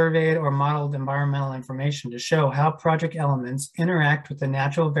enough surveyed or modeled environmental information to show how project elements interact with the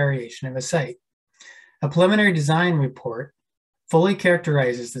natural variation of a site. A preliminary design report fully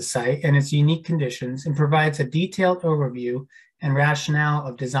characterizes the site and its unique conditions and provides a detailed overview and rationale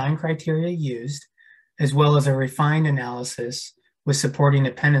of design criteria used, as well as a refined analysis with supporting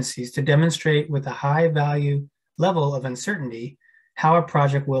appendices to demonstrate with a high value level of uncertainty how a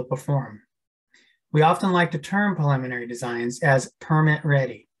project will perform. We often like to term preliminary designs as permit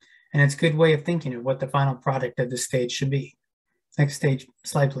ready, and it's a good way of thinking of what the final product of this stage should be. Next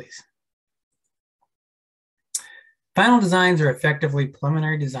slide, please. Final designs are effectively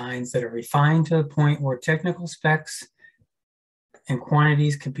preliminary designs that are refined to the point where technical specs and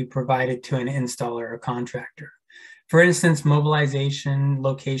quantities could be provided to an installer or contractor. For instance, mobilization,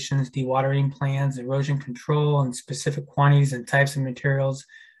 locations, dewatering plans, erosion control, and specific quantities and types of materials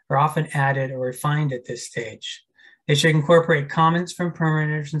are often added or refined at this stage. They should incorporate comments from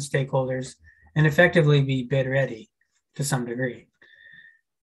permitters and stakeholders and effectively be bid ready to some degree.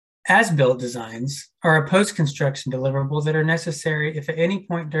 As-built designs are a post-construction deliverable that are necessary if at any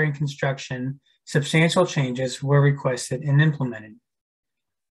point during construction, substantial changes were requested and implemented.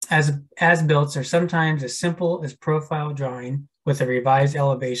 As-builts are sometimes as simple as profile drawing with a revised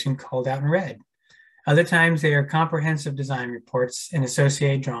elevation called out in red. Other times they are comprehensive design reports and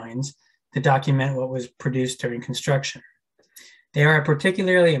associated drawings that document what was produced during construction. They are a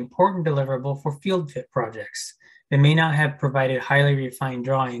particularly important deliverable for field fit projects that may not have provided highly refined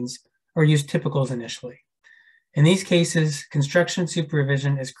drawings or used typicals initially. In these cases, construction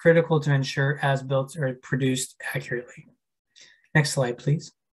supervision is critical to ensure as-builts are produced accurately. Next slide,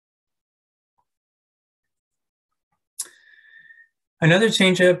 please. Another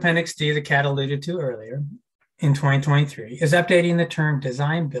change of Appendix D that Kat alluded to earlier in 2023 is updating the term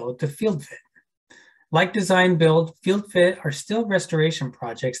design build to field fit. Like design build, field fit are still restoration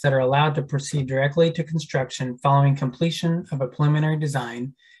projects that are allowed to proceed directly to construction following completion of a preliminary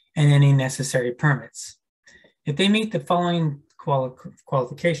design and any necessary permits, if they meet the following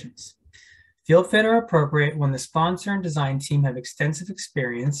qualifications. Field fit are appropriate when the sponsor and design team have extensive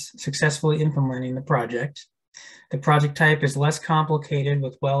experience successfully implementing the project type is less complicated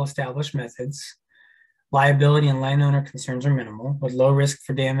with well-established methods, liability and landowner concerns are minimal, with low risk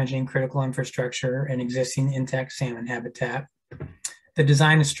for damaging critical infrastructure and existing intact salmon habitat. The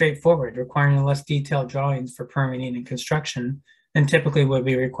design is straightforward, requiring less detailed drawings for permitting and construction than typically would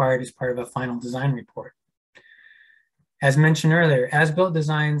be required as part of a final design report. As mentioned earlier, as-built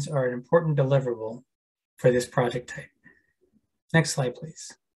designs are an important deliverable for this project type. Next slide,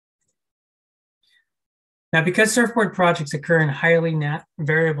 please. Now, because surfboard projects occur in highly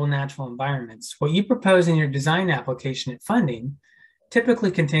variable natural environments, what you propose in your design application at funding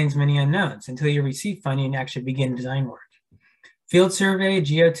typically contains many unknowns until you receive funding and actually begin design work. Field survey,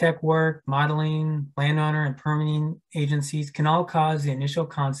 geotech work, modeling, landowner and permitting agencies can all cause the initial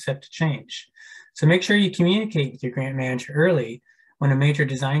concept to change. So make sure you communicate with your grant manager early when a major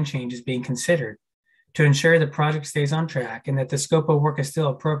design change is being considered to ensure the project stays on track and that the scope of work is still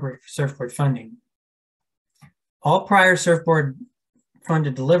appropriate for surfboard funding. All prior surfboard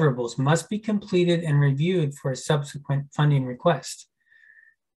funded deliverables must be completed and reviewed for a subsequent funding request.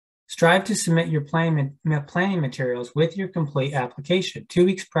 Strive to submit your planning materials with your complete application 2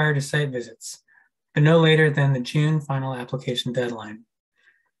 weeks prior to site visits, but no later than the June final application deadline.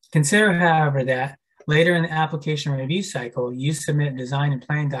 Consider, however, that later in the application review cycle, you submit design and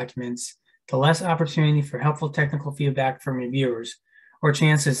planning documents, the less opportunity for helpful technical feedback from reviewers or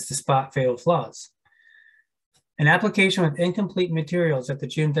chances to spot fatal flaws. An application with incomplete materials at the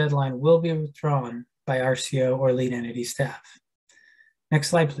June deadline will be withdrawn by RCO or lead entity staff. Next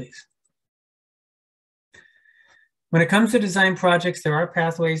slide, please. When it comes to design projects, there are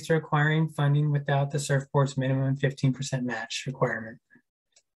pathways to acquiring funding without the surfboard's minimum 15% match requirement.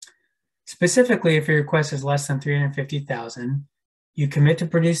 Specifically, if your request is less than $350,000, you commit to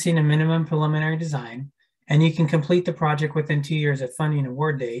producing a minimum preliminary design, and you can complete the project within 2 years of funding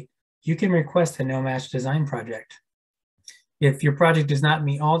award date, you can request a no-match design project. If your project does not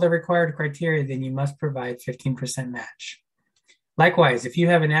meet all the required criteria, then you must provide 15% match. Likewise, if you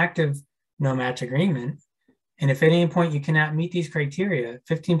have an active no-match agreement, and if at any point you cannot meet these criteria,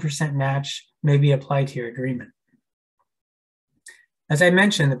 15% match may be applied to your agreement. As I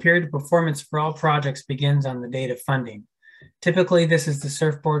mentioned, the period of performance for all projects begins on the date of funding. Typically, this is the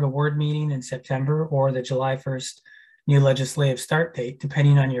surfboard award meeting in September or the July 1st new legislative start date,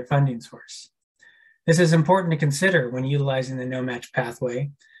 depending on your funding source. This is important to consider when utilizing the no-match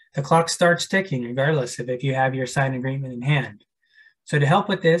pathway. The clock starts ticking regardless of if you have your signed agreement in hand. So to help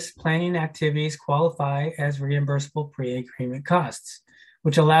with this, planning activities qualify as reimbursable pre-agreement costs,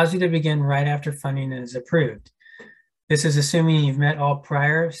 which allows you to begin right after funding is approved. This is assuming you've met all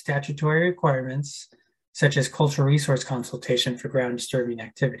prior statutory requirements, such as cultural resource consultation for ground disturbing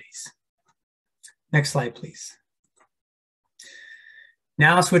activities. Next slide, please.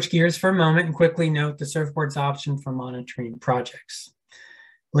 Now I'll switch gears for a moment and quickly note the surfboard's option for monitoring projects.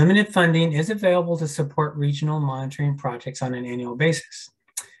 Limited funding is available to support regional monitoring projects on an annual basis.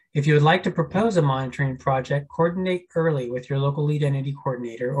 If you would like to propose a monitoring project, coordinate early with your local lead entity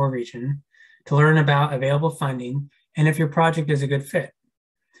coordinator or region to learn about available funding and if your project is a good fit.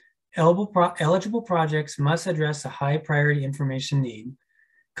 Eligible projects must address a high priority information need,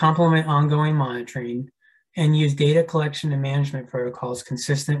 complement ongoing monitoring, and use data collection and management protocols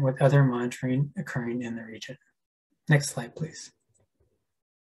consistent with other monitoring occurring in the region. Next slide, please.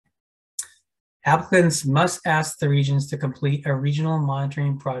 Applicants must ask the regions to complete a regional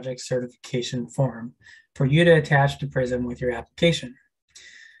monitoring project certification form for you to attach to PRISM with your application.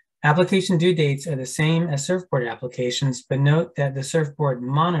 Application due dates are the same as surfboard applications, but note that the surfboard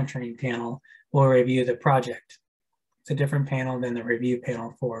monitoring panel will review the project. It's a different panel than the review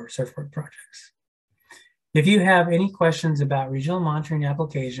panel for surfboard projects. If you have any questions about regional monitoring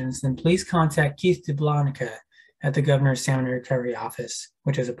applications, then please contact Keith DeBlonica at the Governor's Salmon Recovery Office,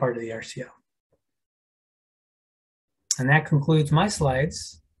 which is a part of the RCO. And that concludes my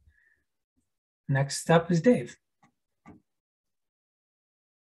slides. Next up is Dave.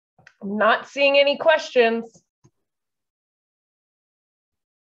 I'm not seeing any questions.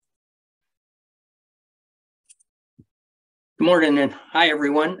 Good morning and hi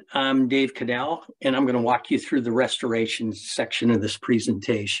everyone. I'm Dave Cadell and I'm going to walk you through the restoration section of this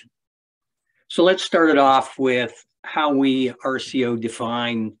presentation. So let's start it off with how we RCO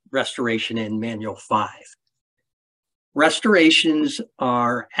define restoration in Manual 5. Restorations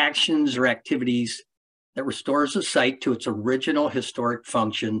are actions or activities that restores a site to its original historic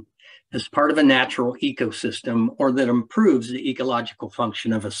function as part of a natural ecosystem or that improves the ecological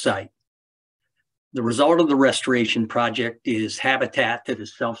function of a site. The result of the restoration project is habitat that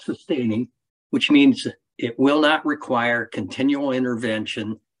is self-sustaining, which means it will not require continual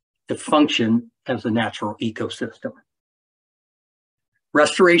intervention to function as a natural ecosystem.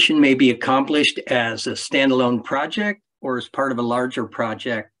 Restoration may be accomplished as a standalone project or as part of a larger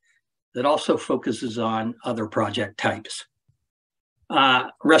project that also focuses on other project types.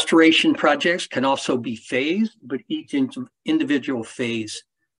 Restoration projects can also be phased, but each individual phase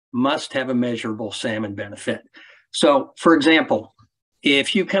must have a measurable salmon benefit. So, for example,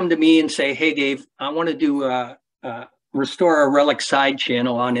 if you come to me and say, hey, Dave, I want to do restore a relic side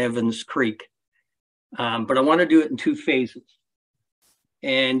channel on Evans Creek, but I want to do it in 2 phases.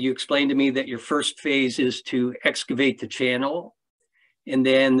 And you explain to me that your first phase is to excavate the channel, and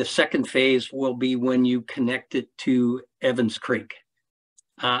then the second phase will be when you connect it to Evans Creek.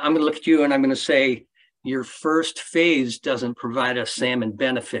 I'm going to look at you and I'm going to say, your first phase doesn't provide a salmon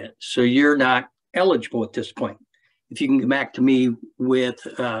benefit, so you're not eligible at this point. If you can come back to me with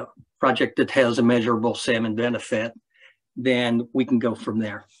a project that has a measurable salmon benefit, then we can go from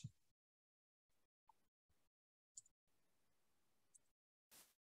there.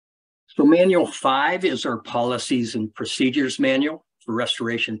 So Manual 5 is our policies and procedures manual for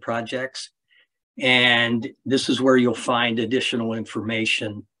restoration projects. And this is where you'll find additional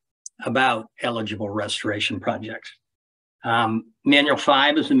information about eligible restoration projects. Manual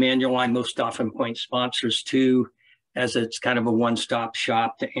 5 is the manual I most often point sponsors to, as it's kind of a one-stop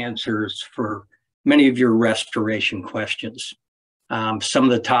shop to answers for many of your restoration questions. Some of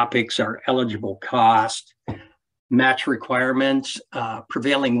the topics are eligible cost, match requirements,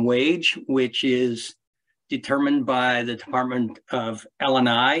 prevailing wage, which is determined by the Department of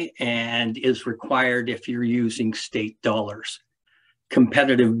L&I and is required if you're using state dollars.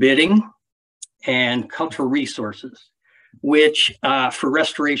 Competitive bidding, and cultural resources, which for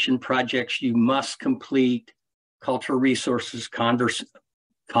restoration projects, you must complete cultural resources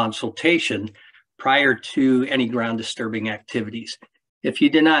consultation prior to any ground disturbing activities. If you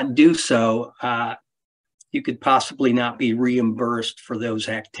do not do so, you could possibly not be reimbursed for those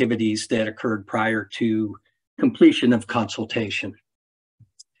activities that occurred prior to completion of consultation.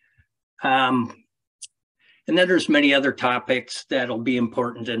 And then there's many other topics that'll be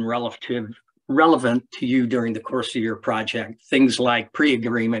important and relevant to you during the course of your project. Things like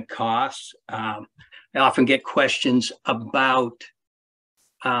pre-agreement costs. I often get questions about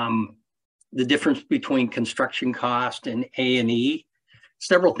the difference between construction cost and A&E,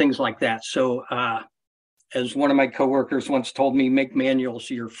 several things like that. So as one of my coworkers once told me, make manuals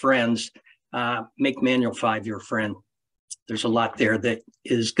your friends, make Manual 5 your friend. There's a lot there that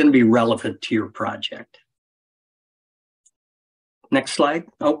is going to be relevant to your project. Next slide.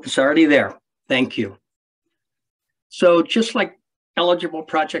 Oh, it's already there. Thank you. So just like eligible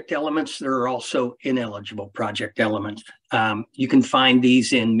project elements, there are also ineligible project elements. You can find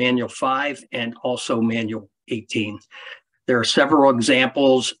these in Manual 5 and also Manual 18. There are several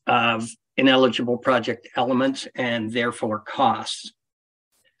examples of ineligible project elements and therefore costs.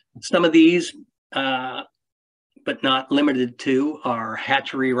 Some of these, but not limited to, are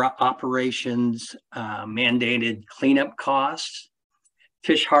hatchery operations, mandated cleanup costs,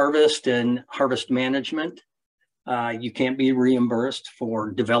 fish harvest and harvest management, You can't be reimbursed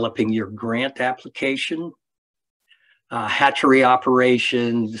for developing your grant application. Hatchery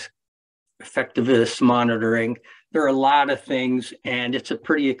operations, effectiveness monitoring. There are a lot of things, and it's a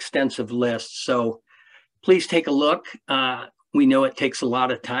pretty extensive list. So please take a look. We know it takes a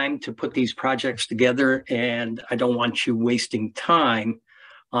lot of time to put these projects together, and I don't want you wasting time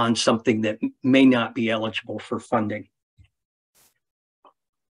on something that may not be eligible for funding.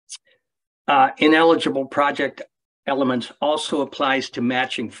 Ineligible project elements also applies to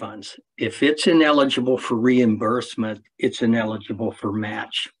matching funds. If it's ineligible for reimbursement, it's ineligible for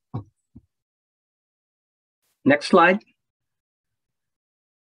match. Next slide.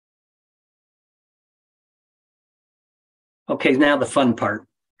 Okay, now the fun part.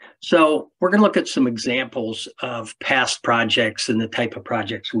 So we're going to look at some examples of past projects and the type of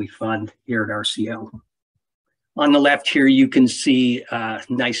projects we fund here at RCO. On the left here, you can see a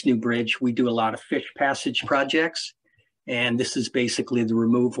nice new bridge. We do a lot of fish passage projects, and this is basically the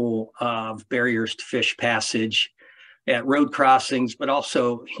removal of barriers to fish passage at road crossings, but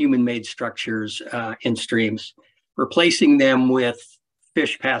also human-made structures in streams, replacing them with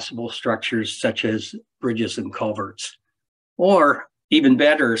fish passable structures such as bridges and culverts. Or even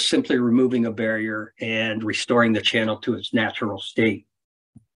better, simply removing a barrier and restoring the channel to its natural state.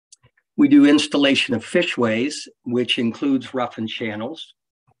 We do installation of fishways, which includes roughened channels.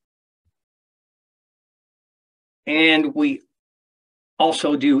 And we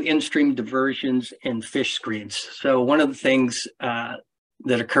also do in-stream diversions and fish screens. So one of the things that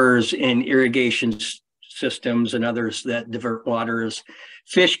occurs in irrigation systems and others that divert water is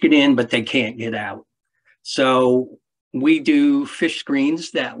fish get in, but they can't get out. So we do fish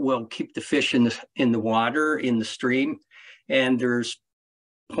screens that will keep the fish in the water, in the stream. And there's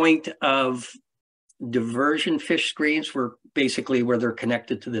point of diversion fish screens where basically where they're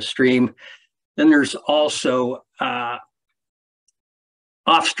connected to the stream. Then there's also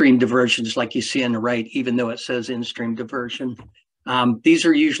off-stream diversions like you see on the right, even though it says in-stream diversion. These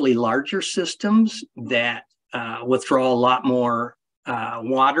are usually larger systems that withdraw a lot more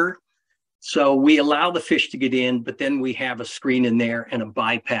water. So we allow the fish to get in, but then we have a screen in there and a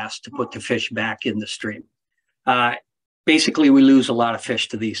bypass to put the fish back in the stream. Basically, we lose a lot of fish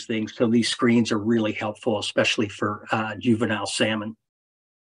to these things. So these screens are really helpful, especially for juvenile salmon.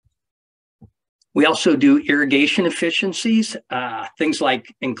 We also do irrigation efficiencies, things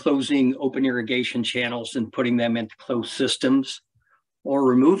like enclosing open irrigation channels and putting them into closed systems, or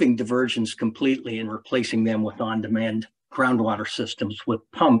removing diversions completely and replacing them with on-demand groundwater systems with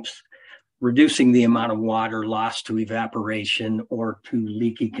pumps, reducing the amount of water lost to evaporation or to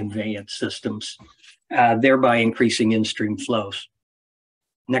leaky conveyance systems, thereby increasing in-stream flows.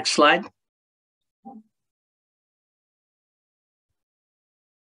 Next slide.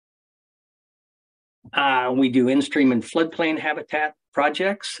 We do in-stream and floodplain habitat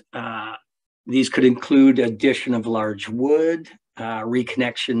projects. These could include addition of large wood,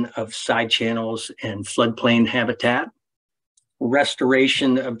 reconnection of side channels and floodplain habitat,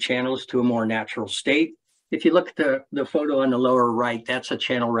 restoration of channels to a more natural state. If you look at the photo on the lower right, that's a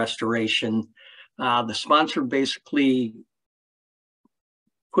channel restoration. The sponsor basically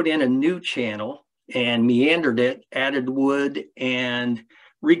put in a new channel and meandered it, added wood, and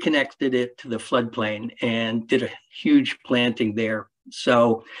reconnected it to the floodplain and did a huge planting there.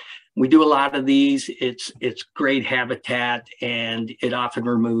 So we do a lot of these. It's great habitat, and it often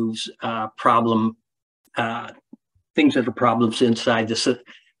removes things that are problems inside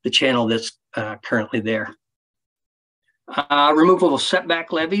the channel that's currently there. Removal of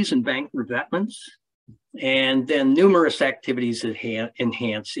setback levees and bank revetments, and then numerous activities that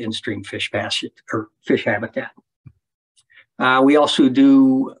enhance in-stream fish passage or fish habitat. We also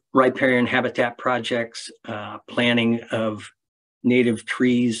do riparian habitat projects, planting of native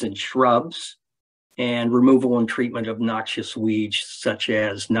trees and shrubs, and removal and treatment of noxious weeds such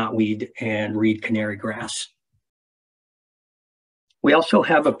as knotweed and reed canary grass. We also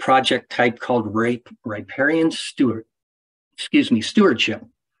have a project type called riparian stewardship.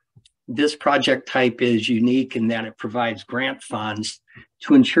 This project type is unique in that it provides grant funds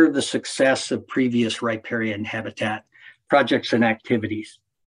to ensure the success of previous riparian habitat projects and activities.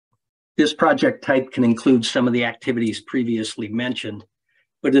 This project type can include some of the activities previously mentioned,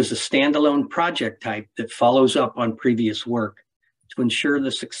 but is a standalone project type that follows up on previous work to ensure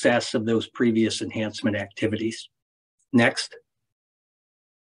the success of those previous enhancement activities. Next.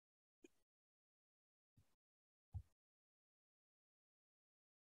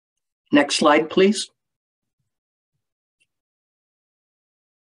 Next slide, please.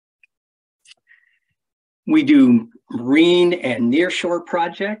 We do marine and nearshore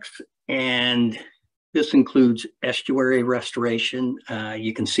projects, and This includes estuary restoration.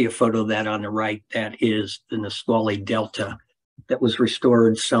 You can see a photo of that on the right. That is the Nisqually Delta that was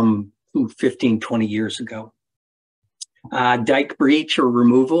restored some 15, 20 years ago. Dike breach or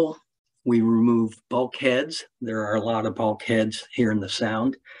removal. We remove bulkheads. There are a lot of bulkheads here in the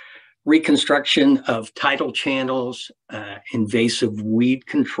Sound. Reconstruction of tidal channels, invasive weed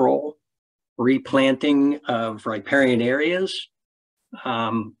control, replanting of riparian areas.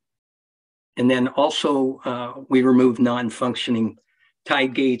 And then also we remove non-functioning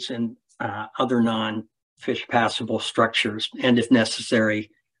tide gates and other non-fish passable structures, and if necessary,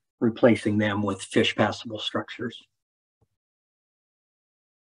 replacing them with fish passable structures.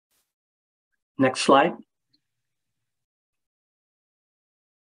 Next slide.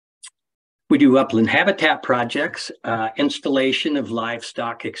 We do upland habitat projects, installation of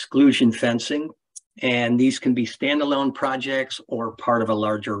livestock exclusion fencing, and these can be standalone projects or part of a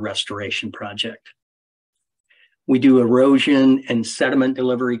larger restoration project. We do erosion and sediment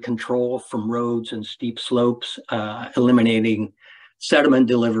delivery control from roads and steep slopes, eliminating sediment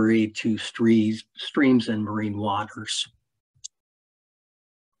delivery to streams and marine waters.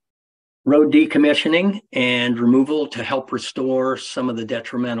 Road decommissioning and removal to help restore some of the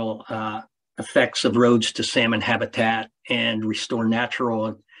detrimental effects of roads to salmon habitat and restore natural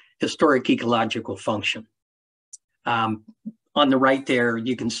and historic ecological function. On the right there,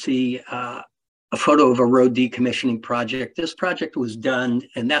 you can see a photo of a road decommissioning project. This project was done,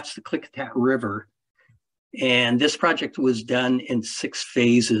 and that's the Klickitat River. And this project was done in 6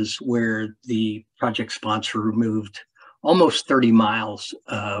 phases where the project sponsor removed almost 30 miles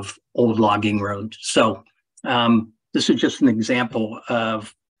of old logging road. So this is just an example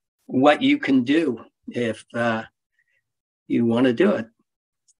of what you can do if you want to do it.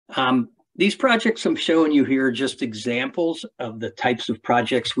 These projects I'm showing you here are just examples of the types of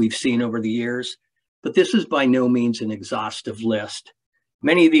projects we've seen over the years, but this is by no means an exhaustive list.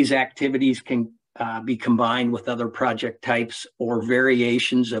 Many of these activities can be combined with other project types, or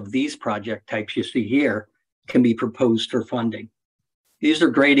variations of these project types you see here can be proposed for funding. These are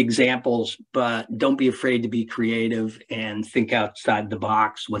great examples, but don't be afraid to be creative and think outside the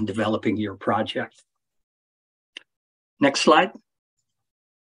box when developing your project. Next slide.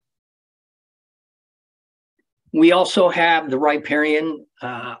 We also have the riparian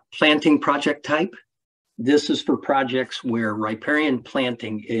planting project type. This is for projects where riparian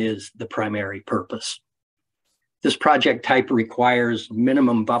planting is the primary purpose. This project type requires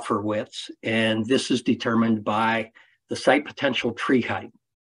minimum buffer widths, and this is determined by the site potential tree height.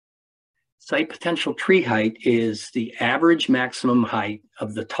 Site potential tree height is the average maximum height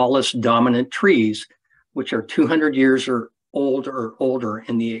of the tallest dominant trees, which are 200 years or older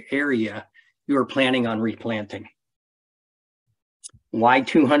in the area you are planning on replanting. Why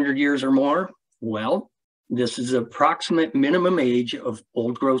 200 years or more? Well, this is the approximate minimum age of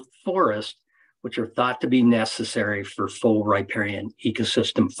old growth forest, which are thought to be necessary for full riparian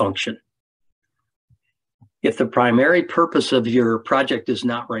ecosystem function. If the primary purpose of your project is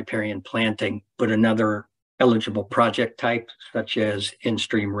not riparian planting, but another eligible project type, such as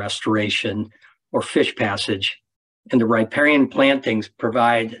in-stream restoration or fish passage, and the riparian plantings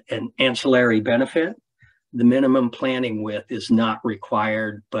provide an ancillary benefit, the minimum planting width is not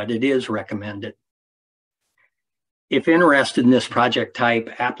required, but it is recommended. If interested in this project type,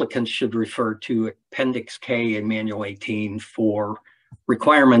 applicants should refer to Appendix K in Manual 18 for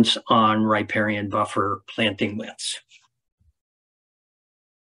requirements on riparian buffer planting widths.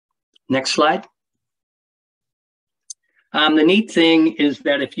 Next slide. The neat thing is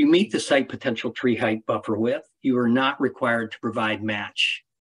that if you meet the site potential tree height buffer width, you are not required to provide match.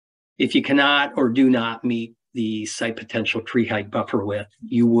 If you cannot or do not meet the site potential tree height buffer width,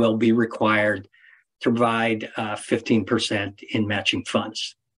 you will be required to provide 15% in matching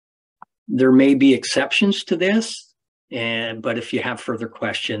funds. There may be exceptions to this, but if you have further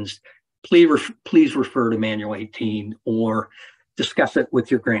questions, please refer to Manual 18 or discuss it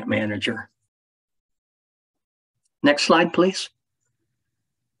with your grant manager. Next slide, please.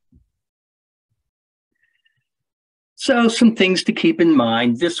 So some things to keep in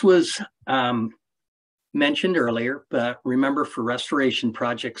mind. This was mentioned earlier, but remember, for restoration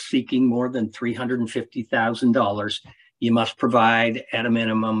projects seeking more than $350,000, you must provide at a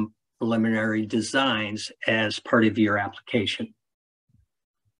minimum preliminary designs as part of your application.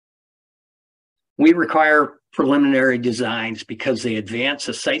 We require preliminary designs because they advance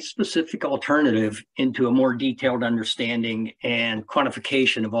a site-specific alternative into a more detailed understanding and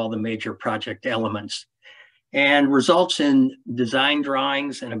quantification of all the major project elements, and results in design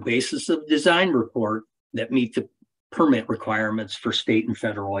drawings and a basis of design report that meet the permit requirements for state and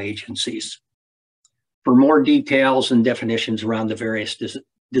federal agencies. For more details and definitions around the various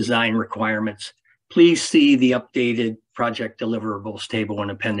design requirements, please see the updated project deliverables table in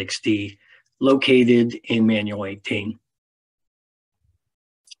Appendix D, located in Manual 18.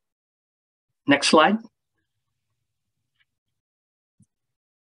 Next slide.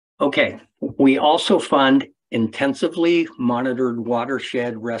 Okay, we also fund intensively monitored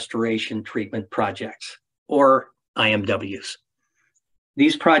watershed restoration treatment projects, or IMWs.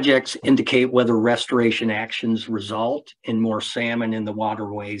 These projects indicate whether restoration actions result in more salmon in the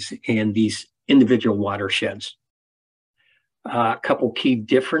waterways in these individual watersheds. A couple key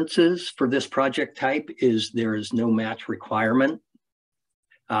differences for this project type is there is no match requirement.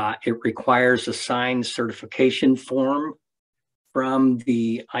 It requires a signed certification form from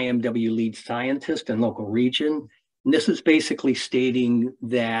the IMW lead scientist and local region. And this is basically stating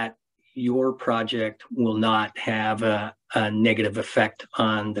that your project will not have a negative effect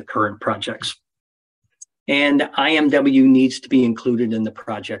on the current projects. And IMW needs to be included in the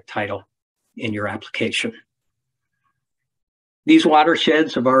project title in your application. These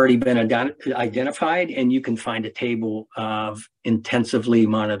watersheds have already been identified, and you can find a table of intensively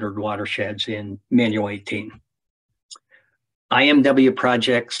monitored watersheds in Manual 18. IMW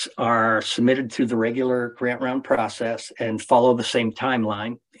projects are submitted through the regular grant round process and follow the same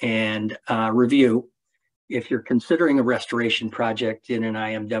timeline and review. If you're considering a restoration project in an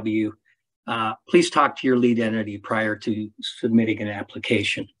IMW, please talk to your lead entity prior to submitting an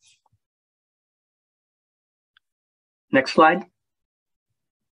application. Next slide.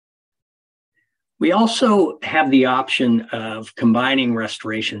 We also have the option of combining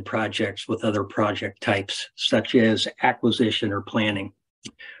restoration projects with other project types, such as acquisition or planning.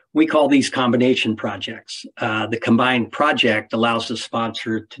 We call these combination projects. The combined project allows the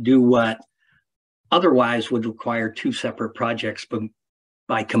sponsor to do what otherwise would require two separate projects, but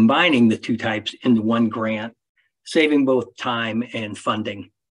by combining the two types into one grant, saving both time and funding.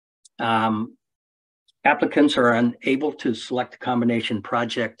 Applicants are unable to select a combination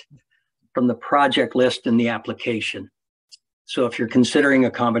project from the project list in the application. So if you're considering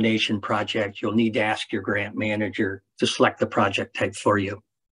a combination project, you'll need to ask your grant manager to select the project type for you.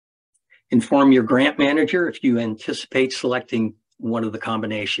 Inform your grant manager if you anticipate selecting one of the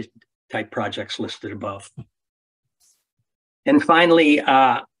combination type projects listed above. And finally,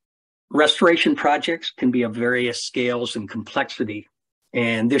 restoration projects can be of various scales and complexity,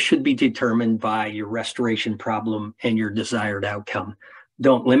 and this should be determined by your restoration problem and your desired outcome.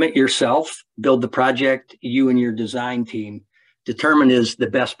 Don't limit yourself. Build the project you and your design team determine is the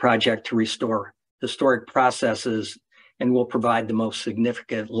best project to restore historic processes and will provide the most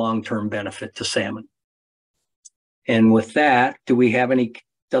significant long-term benefit to salmon. And with that, do we have any,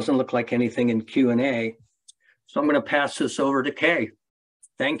 doesn't look like anything in Q&A. So I'm going to pass this over to Kay.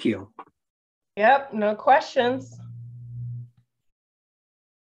 Thank you. Yep, no questions.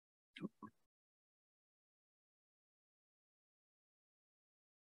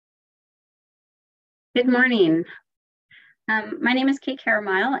 Good morning. My name is Kate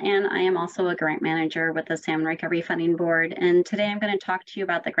Caramile, and I am also a grant manager with the Salmon Recovery Funding Board. And today I'm going to talk to you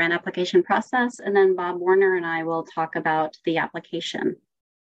about the grant application process, and then Bob Warner and I will talk about the application.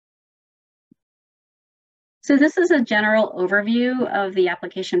 So this is a general overview of the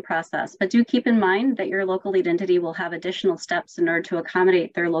application process, but do keep in mind that your local lead entity will have additional steps in order to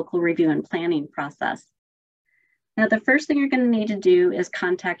accommodate their local review and planning process. Now, the first thing you're going to need to do is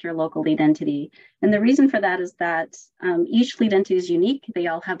contact your local lead entity. And the reason for that is that each lead entity is unique. They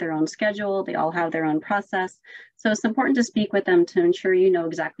all have their own schedule. They all have their own process. So it's important to speak with them to ensure you know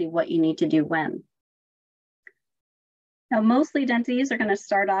exactly what you need to do when. Now, most lead entities are going to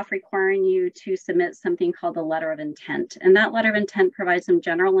start off requiring you to submit something called the letter of intent. And that letter of intent provides some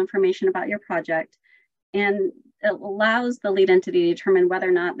general information about your project, and it allows the lead entity to determine whether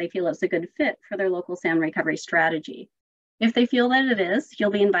or not they feel it's a good fit for their local salmon recovery strategy. If they feel that it is,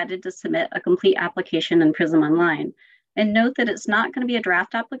 you'll be invited to submit a complete application in PRISM Online. And note that it's not going to be a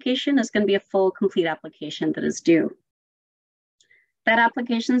draft application, it's going to be a full, complete application that is due. That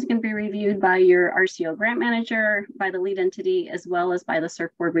application is going to be reviewed by your RCO grant manager, by the lead entity, as well as by the SRF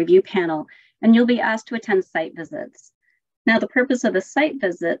board review panel, and you'll be asked to attend site visits. Now, the purpose of the site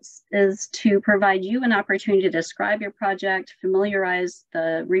visits is to provide you an opportunity to describe your project, familiarize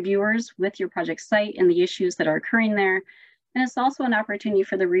the reviewers with your project site and the issues that are occurring there. And it's also an opportunity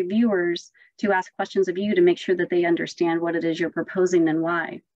for the reviewers to ask questions of you to make sure that they understand what it is you're proposing and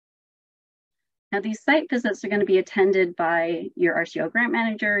why. Now, these site visits are going to be attended by your RCO grant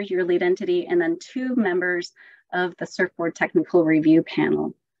manager, your lead entity, and then 2 members of the SRF board technical review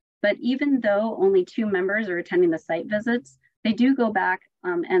panel. But even though only 2 members are attending the site visits, they do go back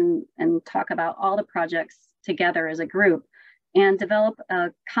and talk about all the projects together as a group and develop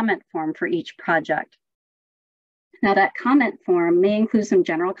a comment form for each project. Now that comment form may include some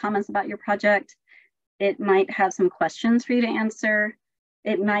general comments about your project. It might have some questions for you to answer.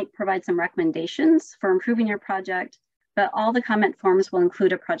 It might provide some recommendations for improving your project, but all the comment forms will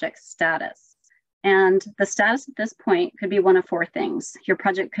include a project status. And the status at this point could be one of four things. Your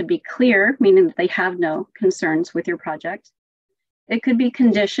project could be clear, meaning that they have no concerns with your project. It could be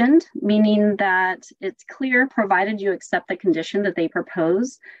conditioned, meaning that it's clear provided you accept the condition that they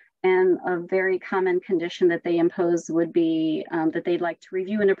propose. And a very common condition that they impose would be that they'd like to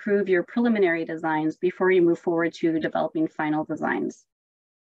review and approve your preliminary designs before you move forward to developing final designs.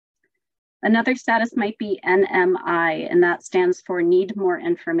 Another status might be NMI, and that stands for need more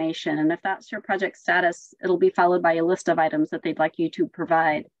information. And if that's your project status, it'll be followed by a list of items that they'd like you to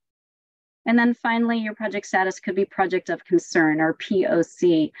provide. And then finally, your project status could be project of concern, or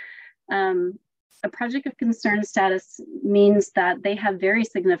POC. A project of concern status means that they have very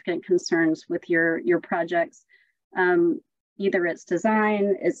significant concerns with your projects, either its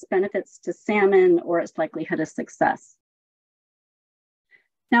design, its benefits to salmon, or its likelihood of success.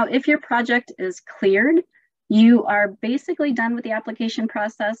 Now, if your project is cleared, you are basically done with the application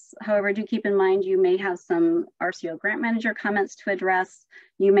process. However, do keep in mind you may have some RCO grant manager comments to address.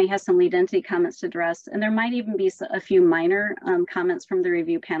 You may have some lead entity comments to address, and there might even be a few minor comments from the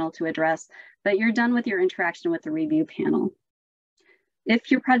review panel to address, but you're done with your interaction with the review panel.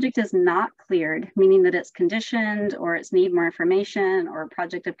 If your project is not cleared, meaning that it's conditioned or it's need more information or a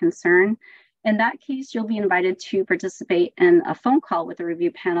project of concern, in that case, you'll be invited to participate in a phone call with the review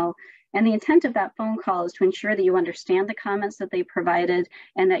panel. And the intent of that phone call is to ensure that you understand the comments that they provided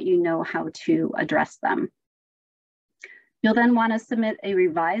and that you know how to address them. You'll then want to submit a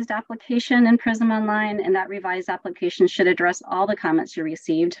revised application in PRISM Online, and that revised application should address all the comments you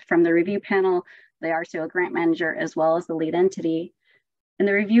received from the review panel, the RCO grant manager, as well as the lead entity. And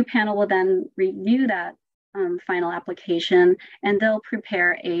the review panel will then review that final application, and they'll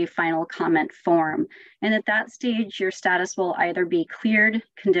prepare a final comment form. And at that stage, your status will either be cleared,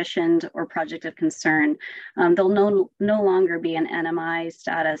 conditioned, or project of concern. There'll no longer be an NMI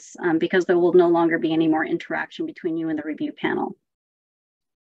status because there will no longer be any more interaction between you and the review panel.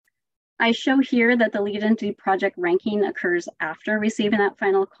 I show here that the lead entity project ranking occurs after receiving that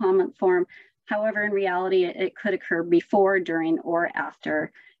final comment form. However, in reality, it could occur before, during, or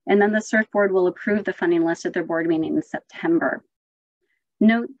after. And then the SURF board will approve the funding list at their board meeting in September.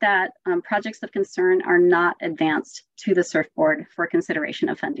 Note that projects of concern are not advanced to the SURF board for consideration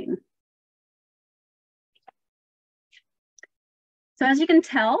of funding. So as you can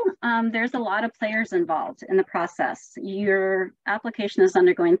tell, there's a lot of players involved in the process. Your application is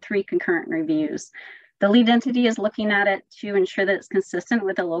undergoing 3 concurrent reviews. The lead entity is looking at it to ensure that it's consistent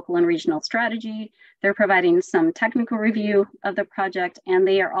with the local and regional strategy. They're providing some technical review of the project, and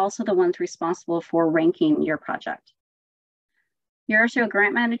they are also the ones responsible for ranking your project. Your RCO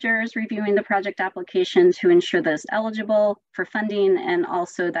grant manager is reviewing the project application to ensure that it's eligible for funding and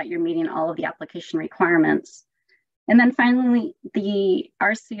also that you're meeting all of the application requirements. And then finally, the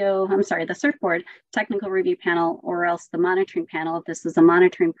SURF board technical review panel, or else the monitoring panel, if this is a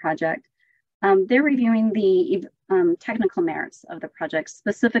monitoring project, they're reviewing the technical merits of the project,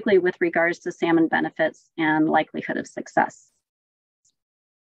 specifically with regards to salmon benefits and likelihood of success.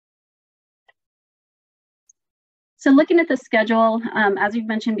 So looking at the schedule, as we've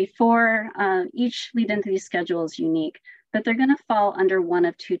mentioned before, each lead entity schedule is unique, but they're going to fall under one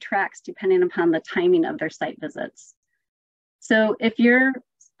of 2 tracks depending upon the timing of their site visits. So if your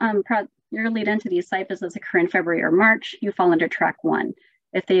lead entity site visits occur in February or March, you fall under track 1.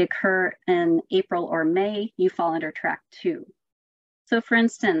 If they occur in April or May, you fall under track 2. So for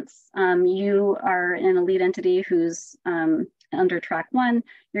instance, you are in a lead entity who's under track 1,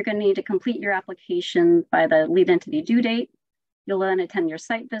 you're going to need to complete your application by the lead entity due date. You'll then attend your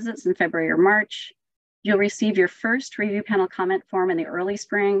site visits in February or March. You'll receive your first review panel comment form in the early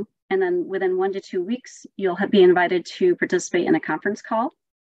spring, and then within 1 to 2 weeks, you'll be invited to participate in a conference call.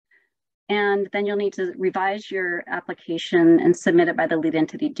 And then you'll need to revise your application and submit it by the lead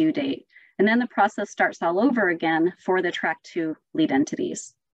entity due date. And then the process starts all over again for the track 2 lead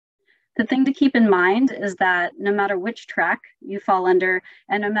entities. The thing to keep in mind is that no matter which track you fall under,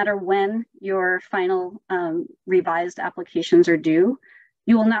 and no matter when your final revised applications are due,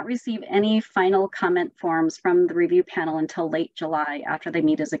 you will not receive any final comment forms from the review panel until late July after they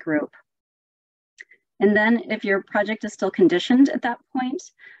meet as a group. And then if your project is still conditioned at that point,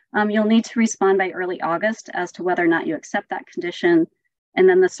 you'll need to respond by early August as to whether or not you accept that condition, and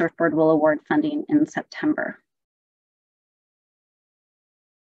then the SURF board will award funding in September.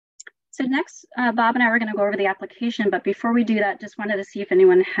 So next, Bob and I were going to go over the application, but before we do that, just wanted to see if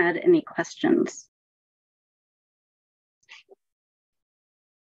anyone had any questions.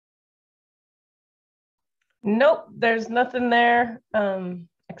 Nope, there's nothing there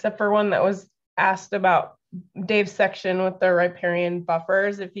except for one that was asked about Dave's section with the riparian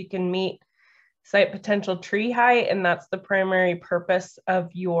buffers. If you can meet site potential tree height, and that's the primary purpose of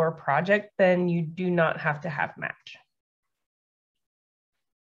your project, then you do not have to have match.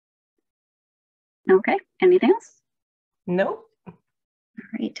 Okay, anything else? Nope. All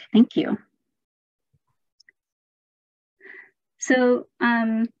right, thank you. So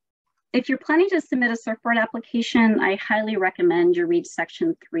if you're planning to submit a surfboard application, I highly recommend you read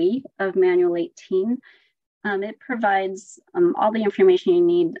section 3 of Manual 18. It provides all the information you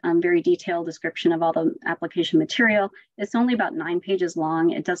need, very detailed description of all the application material. It's only about 9 pages long.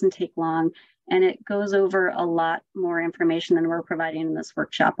 It doesn't take long, and it goes over a lot more information than we're providing in this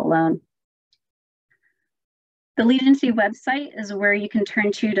workshop alone. The lead entity website is where you can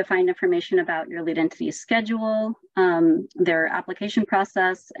turn to find information about your lead entity's schedule, their application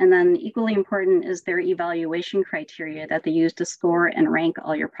process, and then equally important is their evaluation criteria that they use to score and rank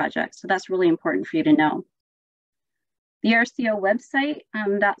all your projects. So that's really important for you to know. The RCO website,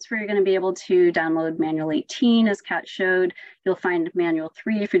 that's where you're going to be able to download Manual 18, as Kat showed. You'll find Manual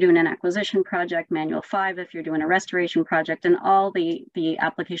 3 if you're doing an acquisition project, Manual 5 if you're doing a restoration project, and all the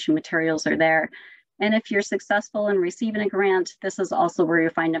application materials are there. And if you're successful in receiving a grant, this is also where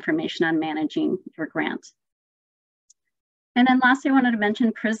you'll find information on managing your grant. And then lastly, I wanted to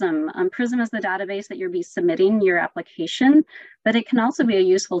mention PRISM. PRISM is the database that you'll be submitting your application, but it can also be a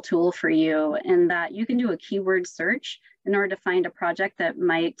useful tool for you in that you can do a keyword search in order to find a project that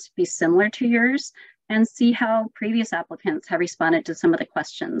might be similar to yours and see how previous applicants have responded to some of the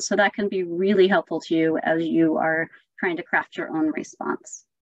questions. So that can be really helpful to you as you are trying to craft your own response.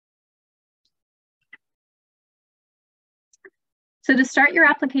 So to start your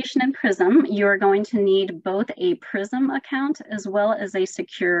application in PRISM, you're going to need both a PRISM account as well as a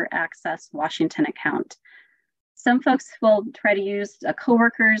Secure Access Washington account. Some folks will try to use a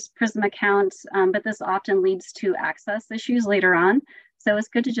coworker's PRISM account, but this often leads to access issues later on. So it's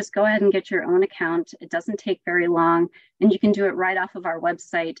good to just go ahead and get your own account. It doesn't take very long, and you can do it right off of our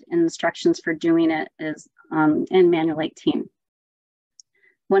website. And instructions for doing it is in Manual 18.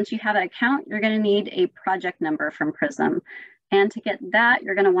 Once you have an account, you're going to need a project number from PRISM. And to get that,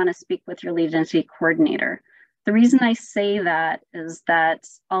 you're going to want to speak with your lead entity coordinator. The reason I say that is that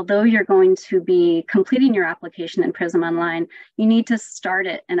although you're going to be completing your application in PRISM Online, you need to start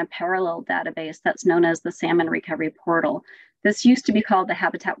it in a parallel database that's known as the Salmon Recovery Portal. This used to be called the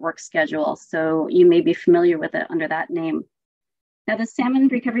Habitat Work Schedule, so you may be familiar with it under that name. Now, the Salmon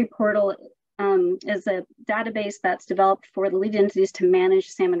Recovery Portal is a database that's developed for the lead entities to manage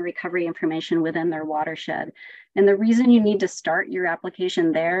salmon recovery information within their watershed. And the reason you need to start your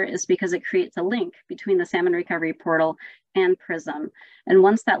application there is because it creates a link between the Salmon Recovery Portal and PRISM. And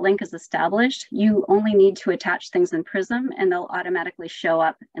once that link is established, you only need to attach things in PRISM and they'll automatically show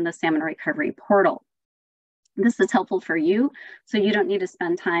up in the Salmon Recovery Portal. This is helpful for you, so you don't need to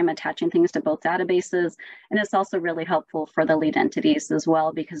spend time attaching things to both databases. And it's also really helpful for the lead entities as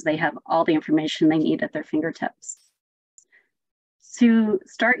well because they have all the information they need at their fingertips. To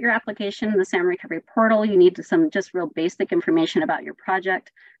start your application in the Salmon Recovery Portal, you need some just real basic information about your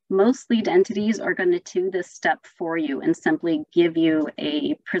project. Most lead entities are going to do this step for you and simply give you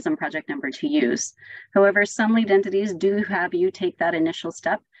a PRISM project number to use. However, some lead entities do have you take that initial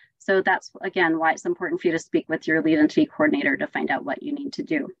step. So that's, again, why it's important for you to speak with your lead entity coordinator to find out what you need to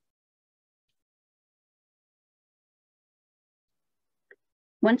do.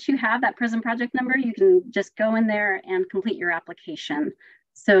 Once you have that PRISM project number, you can just go in there and complete your application.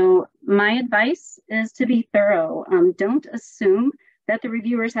 So my advice is to be thorough. Don't assume that the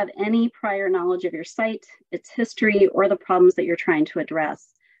reviewers have any prior knowledge of your site, its history, or the problems that you're trying to address.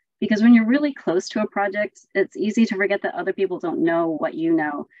 Because when you're really close to a project, it's easy to forget that other people don't know what you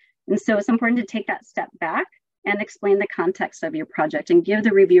know. And so it's important to take that step back and explain the context of your project and give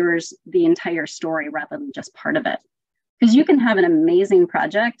the reviewers the entire story rather than just part of it. Because you can have an amazing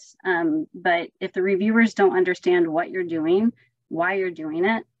project, but if the reviewers don't understand what you're doing, why you're doing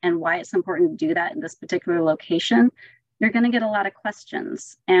it, and why it's important to do that in this particular location, you're going to get a lot of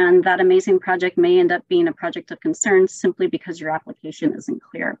questions. And that amazing project may end up being a project of concern simply because your application isn't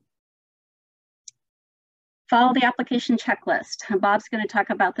clear. Follow the application checklist. Bob's going to talk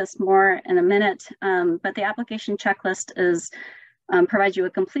about this more in a minute, but the application checklist is provides you a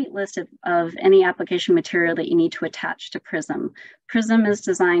complete list of any application material that you need to attach to PRISM. PRISM is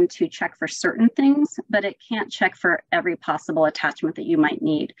designed to check for certain things, but it can't check for every possible attachment that you might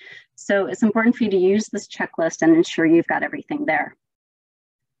need. So it's important for you to use this checklist and ensure you've got everything there.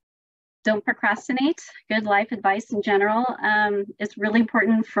 Don't procrastinate. Good life advice in general. It's really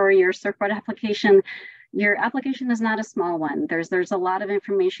important for your surfboard application. Your application is not a small one. There's a lot of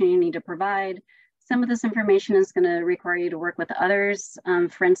information you need to provide. Some of this information is going to require you to work with others.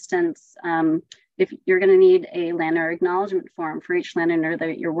 For instance, if you're going to need a landowner acknowledgement form for each landowner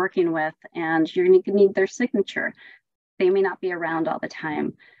that you're working with, and you're going to need their signature. They may not be around all the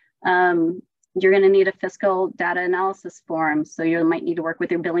time. You're going to need a fiscal data analysis form, so you might need to work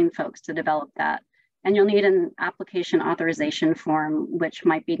with your billing folks to develop that. And you'll need an application authorization form, which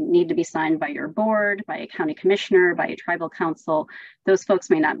might need to be signed by your board, by a county commissioner, by a tribal council. Those folks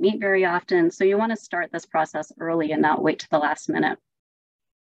may not meet very often, so you want to start this process early and not wait to the last minute.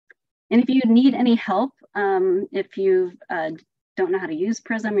 And if you need any help, if you don't know how to use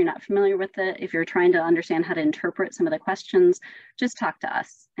PRISM, you're not familiar with it, if you're trying to understand how to interpret some of the questions, just talk to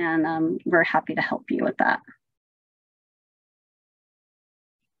us, and we're happy to help you with that.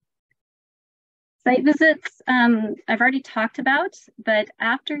 Site visits, I've already talked about, but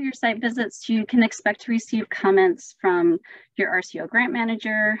after your site visits, you can expect to receive comments from your RCO grant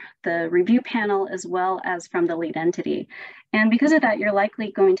manager, the review panel, as well as from the lead entity. And because of that, you're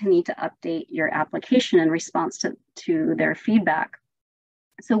likely going to need to update your application in response to their feedback.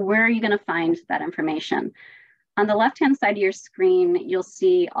 So where are you going to find that information? On the left-hand side of your screen, you'll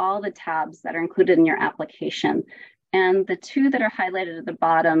see all the tabs that are included in your application. And the two that are highlighted at the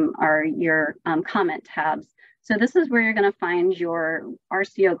bottom are your comment tabs. So this is where you're going to find your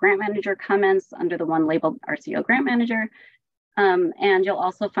RCO grant manager comments under the one labeled RCO grant manager. And you'll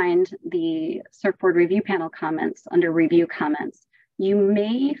also find the surfboard review panel comments under review comments. You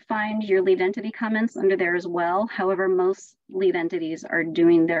may find your lead entity comments under there as well. However, most lead entities are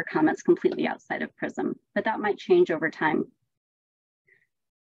doing their comments completely outside of PRISM, but that might change over time.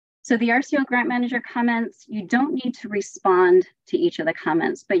 So the RCO grant manager comments, you don't need to respond to each of the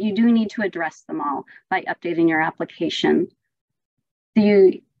comments, but you do need to address them all by updating your application.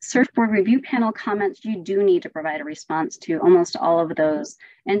 The surfboard review panel comments, you do need to provide a response to almost all of those.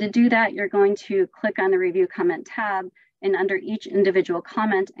 And to do that, you're going to click on the review comment tab, and under each individual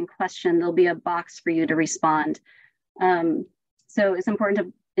comment and question, there'll be a box for you to respond. So it's important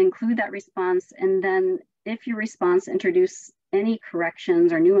to include that response. And then if your response introduces any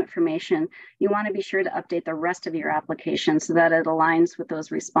corrections or new information, you want to be sure to update the rest of your application so that it aligns with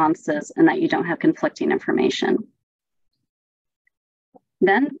those responses and that you don't have conflicting information.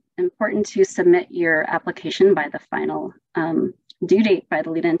 Then, important to submit your application by the final due date by the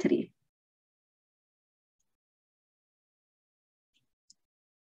lead entity.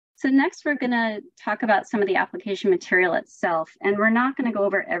 So next, we're going to talk about some of the application material itself, and we're not going to go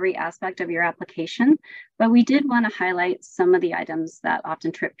over every aspect of your application, but we did want to highlight some of the items that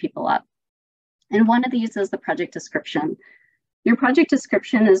often trip people up. And one of these is the project description. Your project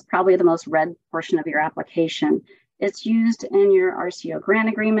description is probably the most read portion of your application. It's used in your RCO grant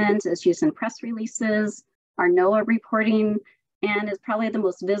agreement, it's used in press releases, our NOAA reporting, and is probably the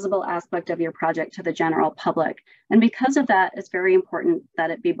most visible aspect of your project to the general public. And because of that, it's very important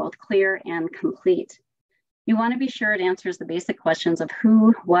that it be both clear and complete. You want to be sure it answers the basic questions of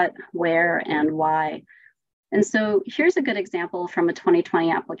who, what, where, and why. And so here's a good example from a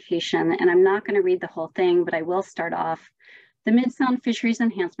 2020 application, and I'm not going to read the whole thing, but I will start off. The Mid-Sound Fisheries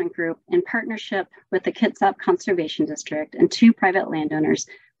Enhancement Group, in partnership with the Kitsap Conservation District and 2 private landowners,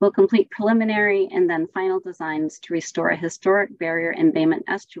 will complete preliminary and then final designs to restore a historic barrier embayment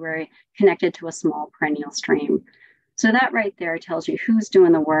estuary connected to a small perennial stream. So that right there tells you who's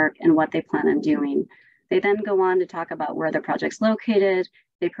doing the work and what they plan on doing. They then go on to talk about where the project's located.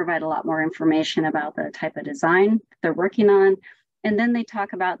 They provide a lot more information about the type of design they're working on. And then they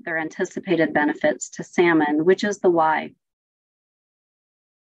talk about their anticipated benefits to salmon, which is the why.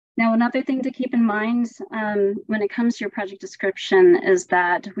 Now, another thing to keep in mind when it comes to your project description is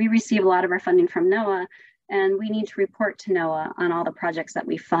that we receive a lot of our funding from NOAA, and we need to report to NOAA on all the projects that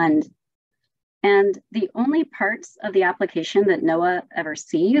we fund. And the only parts of the application that NOAA ever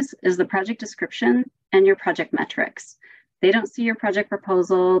sees is the project description and your project metrics. They don't see your project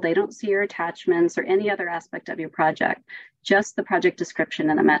proposal, they don't see your attachments or any other aspect of your project, just the project description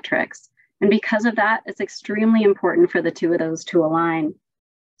and the metrics. And because of that, it's extremely important for the two of those to align.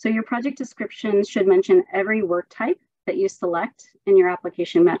 So your project description should mention every work type that you select in your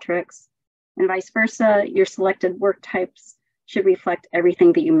application metrics, and vice versa. Your selected work types should reflect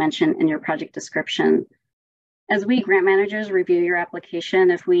everything that you mention in your project description. As we grant managers review your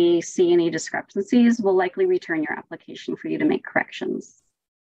application, if we see any discrepancies, we'll likely return your application for you to make corrections.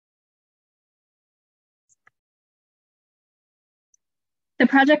 The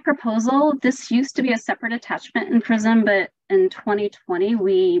project proposal, this used to be a separate attachment in PRISM, but in 2020,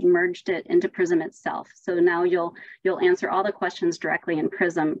 we merged it into PRISM itself. So now you'll answer all the questions directly in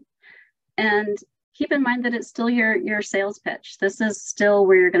PRISM. And keep in mind that it's still your sales pitch. This is still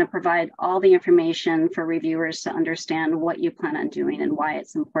where you're going to provide all the information for reviewers to understand what you plan on doing and why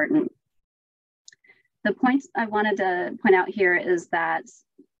it's important. The points I wanted to point out here is that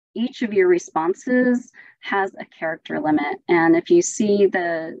each of your responses has a character limit. And if you see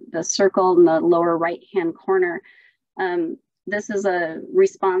the circle in the lower right-hand corner, this is a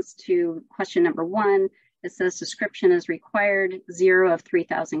response to question number 1. It says description is required, 0 of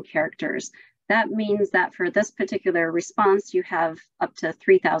 3,000 characters. That means that for this particular response, you have up to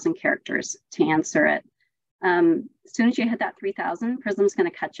 3,000 characters to answer it. As soon as you hit that 3,000, PRISM's going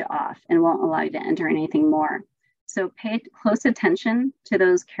to cut you off and won't allow you to enter anything more. So pay close attention to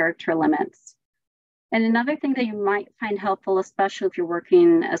those character limits. And another thing that you might find helpful, especially if you're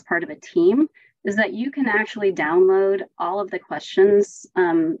working as part of a team, is that you can actually download all of the questions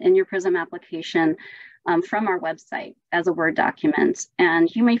in your PRISM application from our website as a Word document. And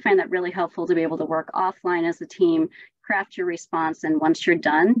you may find that really helpful to be able to work offline as a team, craft your response, and once you're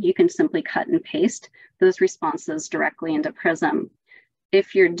done, you can simply cut and paste those responses directly into PRISM.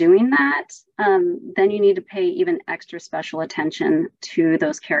 If you're doing that, then you need to pay even extra special attention to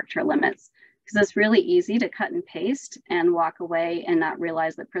those character limits, because it's really easy to cut and paste and walk away and not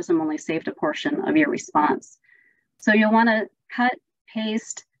realize that PRISM only saved a portion of your response. So you'll want to cut,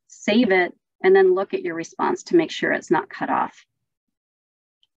 paste, save it, and then look at your response to make sure it's not cut off.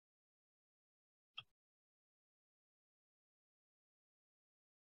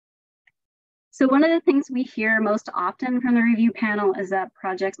 So one of the things we hear most often from the review panel is that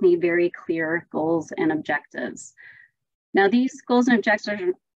projects need very clear goals and objectives. Now, these goals and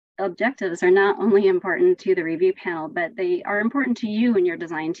objectives are not only important to the review panel, but they are important to you and your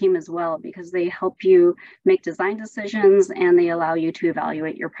design team as well, because they help you make design decisions and they allow you to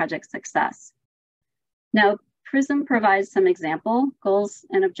evaluate your project success. Now, PRISM provides some example goals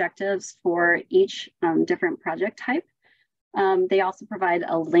and objectives for each different project type. They also provide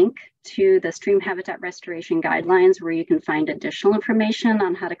a link to the stream habitat restoration guidelines where you can find additional information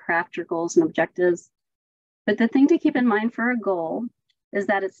on how to craft your goals and objectives. But the thing to keep in mind for a goal is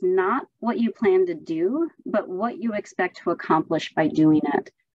that it's not what you plan to do, but what you expect to accomplish by doing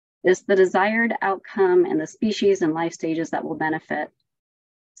it. It's the desired outcome and the species and life stages that will benefit.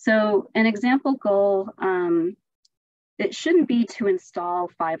 So an example goal, it shouldn't be to install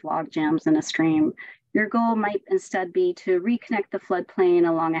 5 log jams in a stream. Your goal might instead be to reconnect the floodplain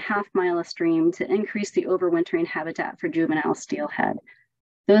along a half-mile of stream to increase the overwintering habitat for juvenile steelhead.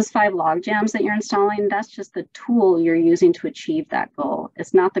 Those 5 log jams that you're installing, that's just the tool you're using to achieve that goal.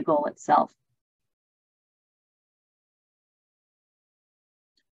 It's not the goal itself.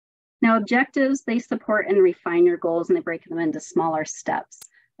 Now, objectives, they support and refine your goals and they break them into smaller steps.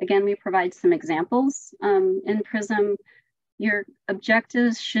 Again, we provide some examples in PRISM. Your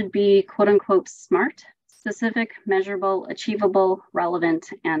objectives should be quote unquote SMART, specific, measurable, achievable, relevant,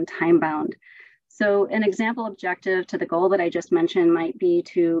 and time-bound. So an example objective to the goal that I just mentioned might be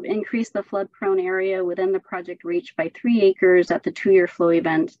to increase the flood-prone area within the project reach by 3 acres at the 2-year flow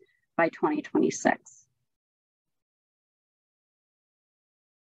event by 2026.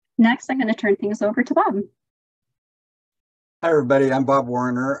 Next, I'm going to turn things over to Bob. Hi, everybody. I'm Bob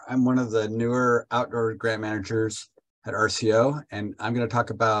Warner. I'm one of the newer outdoor grant managers at RCO, and I'm going to talk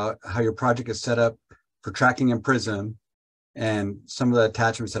about how your project is set up for tracking in PRISM and some of the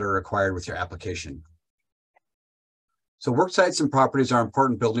attachments that are required with your application. So work sites and properties are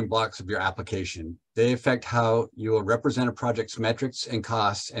important building blocks of your application. They affect how you will represent a project's metrics and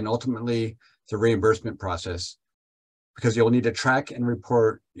costs and ultimately the reimbursement process, because you'll need to track and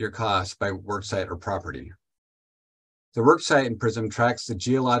report your costs by work site or property. The work site in PRISM tracks the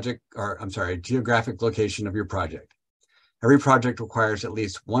geographic location of your project. Every project requires at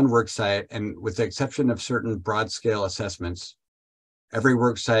least one work site, and with the exception of certain broad scale assessments, every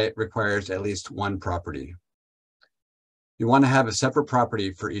work site requires at least one property. You want to have a separate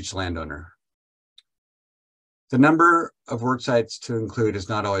property for each landowner. The number of work sites to include is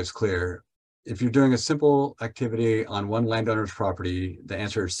not always clear. If you're doing a simple activity on one landowner's property, the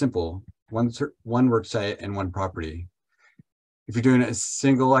answer is simple, one work site and one property. If you're doing a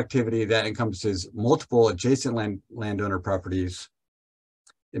single activity that encompasses multiple adjacent landowner properties,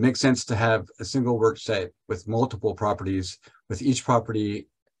 it makes sense to have a single work site with multiple properties, with each property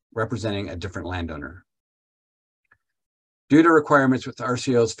representing a different landowner. Due to requirements with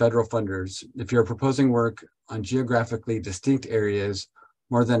RCO's federal funders, if you're proposing work on geographically distinct areas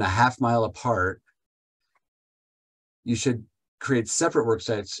more than a half-mile apart, you should create separate work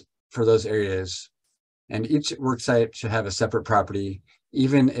sites for those areas, and each work site should have a separate property,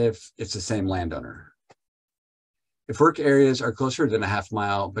 even if it's the same landowner. If work areas are closer than a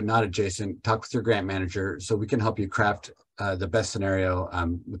half-mile but not adjacent, talk with your grant manager so we can help you craft the best scenario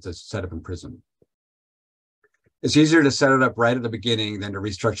with the setup in PRISM. It's easier to set it up right at the beginning than to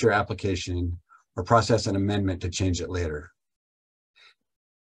restructure your application or process an amendment to change it later.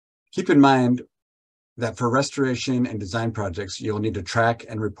 Keep in mind that for restoration and design projects, you'll need to track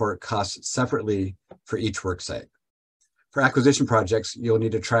and report costs separately for each work site. For acquisition projects, you'll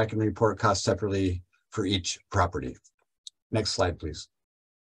need to track and report costs separately for each property. Next slide, please.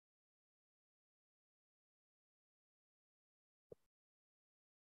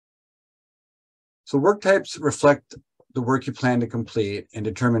 So work types reflect the work you plan to complete and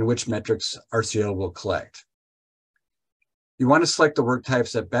determine which metrics RCO will collect. You want to select the work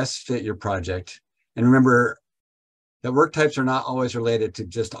types that best fit your project. And remember that work types are not always related to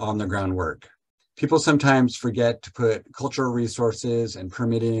just on-the-ground work. People sometimes forget to put cultural resources and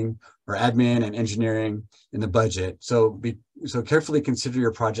permitting or admin and engineering in the budget. So carefully consider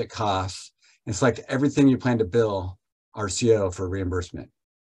your project costs and select everything you plan to bill RCO for reimbursement.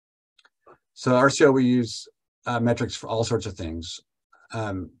 So RCO, we use metrics for all sorts of things.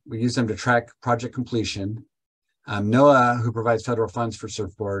 We use them to track project completion. NOAA, who provides federal funds for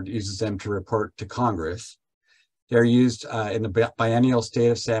Surfboard, uses them to report to Congress. They're used in the biennial State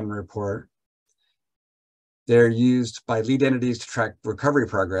of Salmon report. They're used by lead entities to track recovery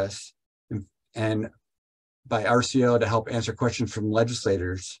progress and by RCO to help answer questions from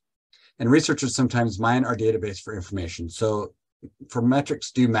legislators. And researchers sometimes mine our database for information. So for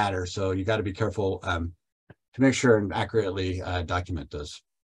metrics do matter. So you got to be careful to make sure and accurately document those.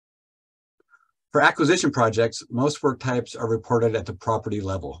 For acquisition projects, most work types are reported at the property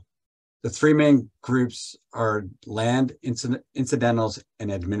level. The three main groups are land, incidentals,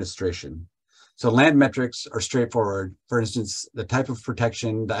 and administration. So land metrics are straightforward. For instance, the type of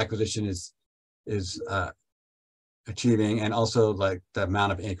protection the acquisition is achieving, and also like the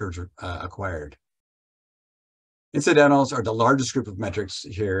amount of acres acquired. Incidentals are the largest group of metrics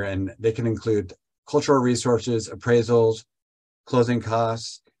here, and they can include cultural resources, appraisals, closing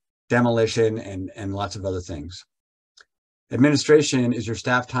costs, demolition, and lots of other things. Administration is your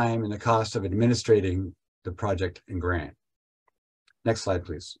staff time and the cost of administrating the project and grant. Next slide,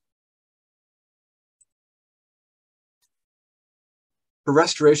 please. For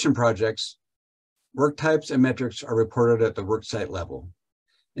restoration projects, work types and metrics are reported at the work site level.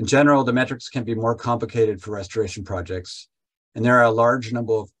 In general, the metrics can be more complicated for restoration projects, and there are a large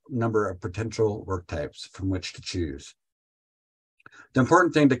number of potential work types from which to choose. The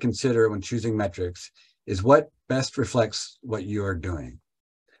important thing to consider when choosing metrics is what best reflects what you are doing.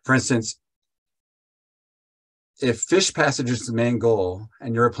 For instance, if fish passage is the main goal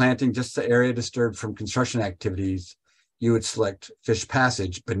and you're planting just the area disturbed from construction activities, you would select fish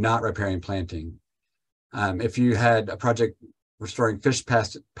passage, but not riparian planting. If you had a project restoring fish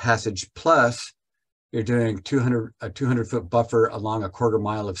passage plus you're doing a 200-foot buffer along a quarter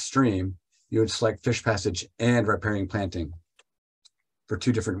mile of stream, you would select fish passage and riparian planting for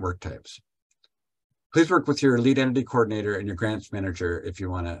two different work types. Please work with your lead entity coordinator and your grants manager if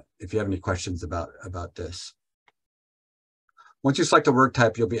you have any questions about this. Once you select a work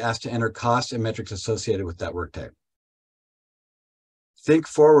type, you'll be asked to enter costs and metrics associated with that work type. Think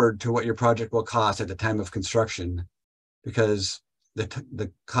forward to what your project will cost at the time of construction, because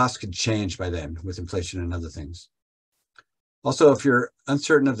the cost could change by then with inflation and other things. Also, if you're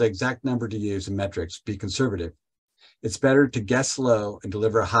uncertain of the exact number to use in metrics, be conservative. It's better to guess low and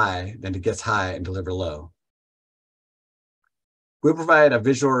deliver high than to guess high and deliver low. We'll provide a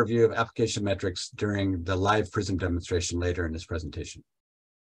visual review of application metrics during the live PRISM demonstration later in this presentation.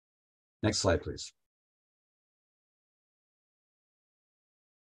 Next slide, please.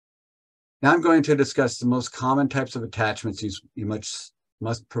 Now I'm going to discuss the most common types of attachments you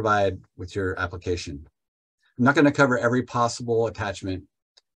must provide with your application. I'm not going to cover every possible attachment,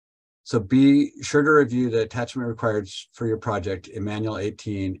 so be sure to review the attachment required for your project in Manual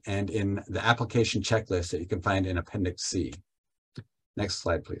 18 and in the application checklist that you can find in Appendix C. Next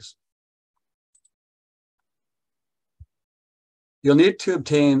slide, please. You'll need to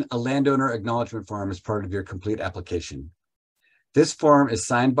obtain a landowner acknowledgement form as part of your complete application. This form is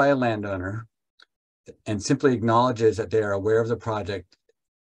signed by a landowner and simply acknowledges that they are aware of the project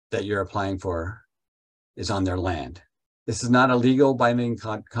that you're applying for is on their land. This is not a legal binding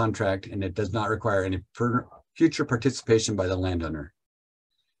contract, and it does not require any future participation by the landowner.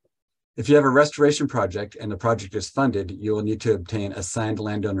 If you have a restoration project and the project is funded, you will need to obtain a signed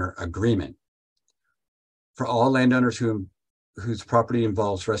landowner agreement. For all landowners whose property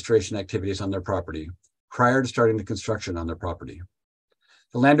involves restoration activities on their property prior to starting the construction on their property.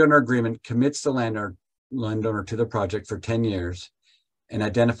 The landowner agreement commits the landowner to the project for 10 years and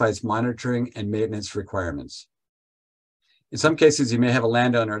identifies monitoring and maintenance requirements. In some cases, you may have a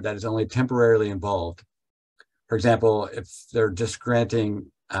landowner that is only temporarily involved. For example, if they're just granting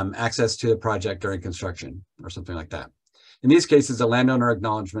access to the project during construction or something like that. In these cases, a landowner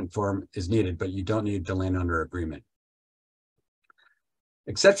acknowledgement form is needed, but you don't need the landowner agreement.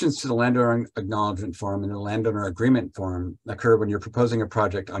 Exceptions to the landowner acknowledgement form and the landowner agreement form occur when you're proposing a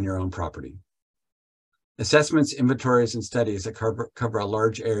project on your own property. Assessments, inventories, and studies that cover a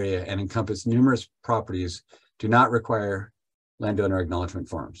large area and encompass numerous properties do not require landowner acknowledgement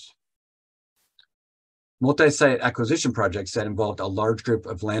forms. Multi-site acquisition projects that involved a large group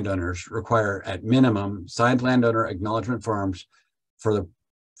of landowners require, at minimum, signed landowner acknowledgement forms for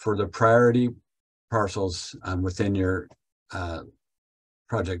the priority parcels within your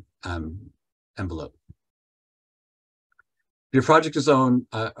project envelope. If your project is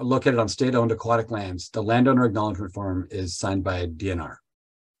located on state-owned aquatic lands, the landowner acknowledgement form is signed by a DNR.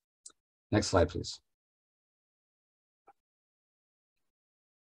 Next slide, please.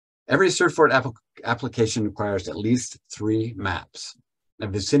 Every CertFort application requires at least 3 maps: a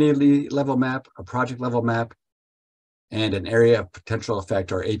vicinity level map, a project level map, and an area of potential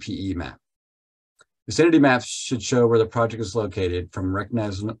effect or APE map. Vicinity maps should show where the project is located from a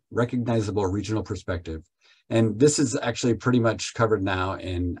recognizable regional perspective. And this is actually pretty much covered now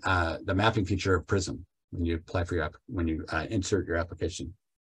in the mapping feature of PRISM when you apply for insert your application.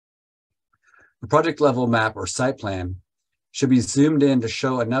 The project level map or site plan should be zoomed in to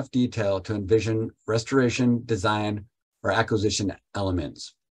show enough detail to envision restoration, design, or acquisition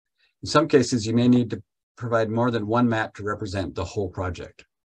elements. In some cases, you may need to provide more than one map to represent the whole project.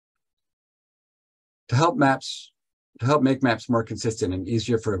 To help make maps more consistent and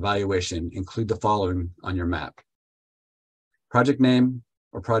easier for evaluation, include the following on your map: project name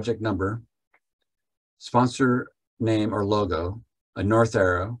or project number, sponsor name or logo, a north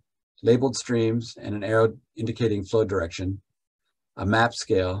arrow, labeled streams and an arrow indicating flow direction, a map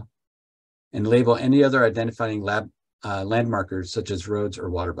scale, and label any other identifying landmarkers such as roads or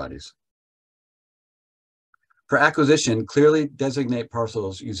water bodies. For acquisition, clearly designate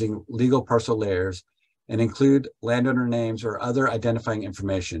parcels using legal parcel layers and include landowner names or other identifying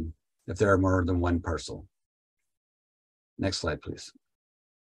information if there are more than one parcel. Next slide, please.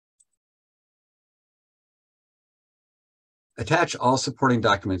 Attach all supporting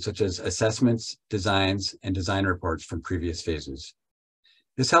documents such as assessments, designs, and design reports from previous phases.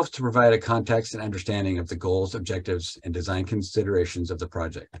 This helps to provide a context and understanding of the goals, objectives, and design considerations of the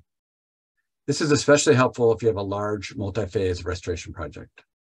project. This is especially helpful if you have a large multi-phase restoration project.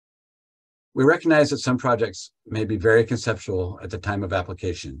 We recognize that some projects may be very conceptual at the time of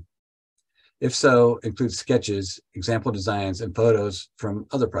application. If so, include sketches, example designs, and photos from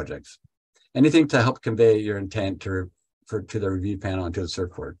other projects. Anything to help convey your intent to the review panel and to the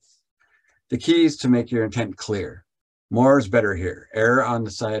CertFort. The key is to make your intent clear. More is better here. Err on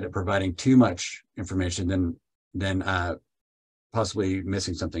the side of providing too much information than possibly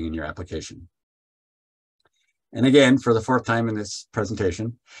missing something in your application. And again, for the 4th time in this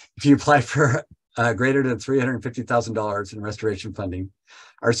presentation, if you apply for greater than $350,000 in restoration funding,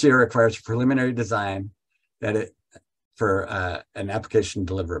 RCO requires a preliminary design for an application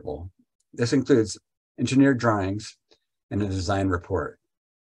deliverable. This includes engineered drawings and a design report.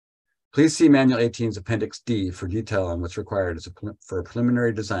 Please see Manual 18's Appendix D for detail on what's required for a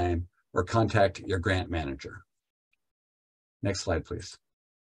preliminary design, or contact your grant manager. Next slide, please.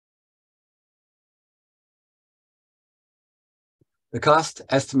 The cost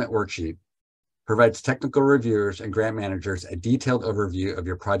estimate worksheet provides technical reviewers and grant managers a detailed overview of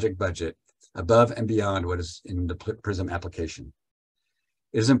your project budget above and beyond what is in the PRISM application.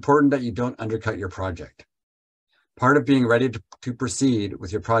 It is important that you don't undercut your project. Part of being ready to proceed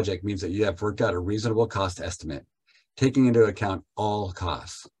with your project means that you have worked out a reasonable cost estimate, taking into account all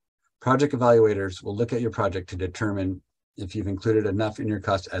costs. Project evaluators will look at your project to determine if you've included enough in your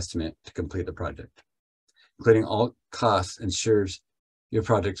cost estimate to complete the project. Including all costs ensures your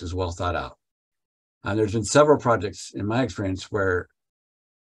project is well thought out. There's been several projects in my experience where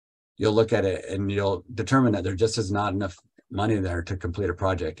you'll look at it and you'll determine that there just is not enough money there to complete a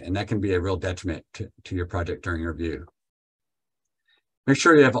project, and that can be a real detriment to your project during review. Make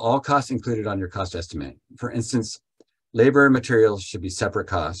sure you have all costs included on your cost estimate. For instance, labor and materials should be separate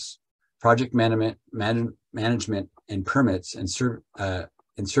costs. Project management management, and permits and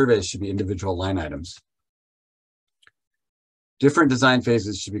surveys should be individual line items. Different design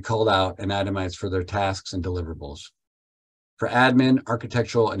phases should be called out and itemized for their tasks and deliverables. For admin,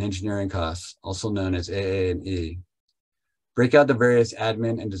 architectural, and engineering costs, also known as AA and E, break out the various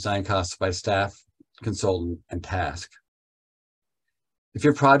admin and design costs by staff, consultant, and task. If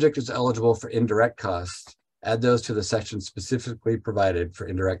your project is eligible for indirect costs, add those to the section specifically provided for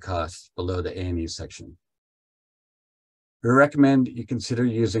indirect costs below the A&E section. We recommend you consider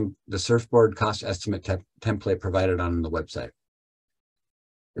using the Surfboard cost estimate template provided on the website.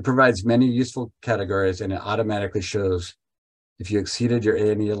 It provides many useful categories and it automatically shows if you exceeded your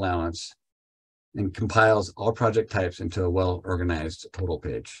A&E allowance and compiles all project types into a well-organized total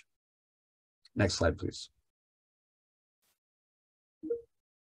page. Next slide, please.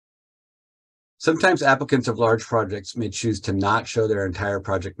 Sometimes applicants of large projects may choose to not show their entire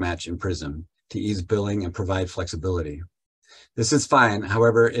project match in PRISM to ease billing and provide flexibility. This is fine.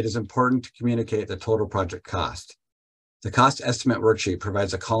 However, it is important to communicate the total project cost. The cost estimate worksheet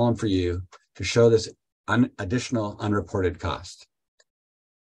provides a column for you to show this additional unreported cost.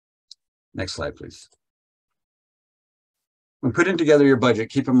 Next slide, please. When putting together your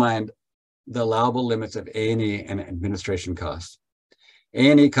budget, keep in mind the allowable limits of A&E and administration costs.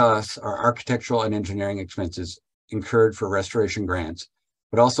 A&E costs are architectural and engineering expenses incurred for restoration grants,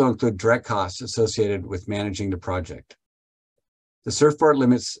 but also include direct costs associated with managing the project. The Surfboard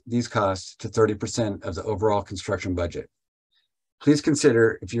limits these costs to 30% of the overall construction budget. Please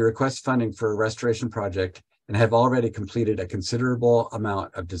consider if you request funding for a restoration project and have already completed a considerable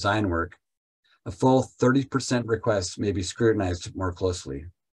amount of design work, a full 30% request may be scrutinized more closely.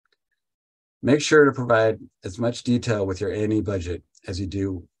 Make sure to provide as much detail with your A&E budget as you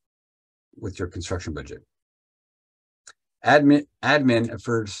do with your construction budget. Admin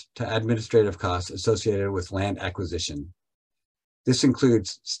refers to administrative costs associated with land acquisition. This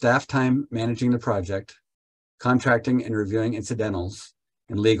includes staff time managing the project, contracting and reviewing incidentals,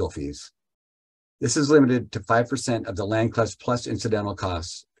 and legal fees. This is limited to 5% of the land cost plus incidental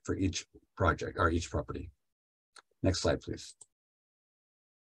costs for each project or each property. Next slide, please.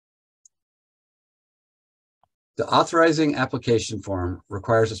 The authorizing application form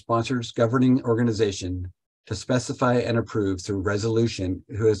requires a sponsor's governing organization to specify and approve through resolution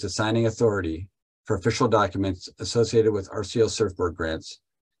who is the signing authority for official documents associated with RCO Surfboard grants,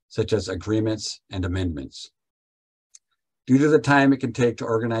 such as agreements and amendments. Due to the time it can take to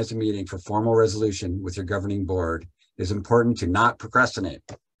organize a meeting for formal resolution with your governing board, it is important to not procrastinate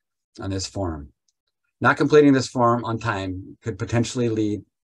on this form. Not completing this form on time could potentially lead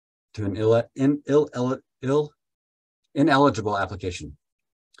to an ineligible application.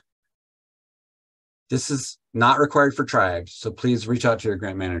 This is not required for tribes, so please reach out to your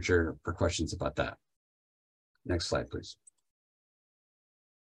grant manager for questions about that. Next slide, please.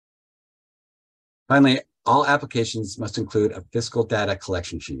 Finally, all applications must include a fiscal data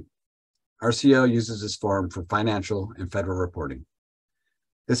collection sheet. RCO uses this form for financial and federal reporting.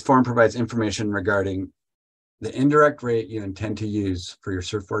 This form provides information regarding the indirect rate you intend to use for your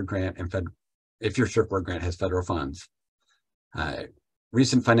Surfboard grant and if your Surfboard grant has federal funds,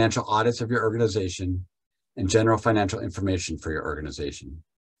 recent financial audits of your organization, and general financial information for your organization.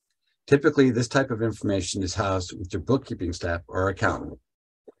 Typically, this type of information is housed with your bookkeeping staff or accountant.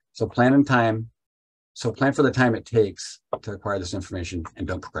 So plan for the time it takes to acquire this information and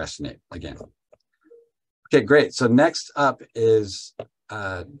don't procrastinate again. Okay, great. So next up is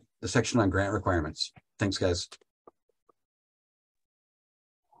the section on grant requirements. Thanks, guys.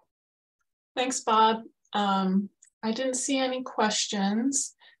 Thanks, Bob. I didn't see any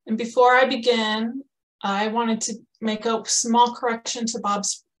questions. And before I begin, I wanted to make a small correction to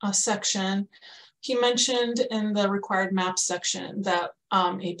Bob's section. He mentioned in the required maps section that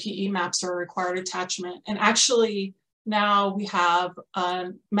APE maps are a required attachment. And actually, now we have a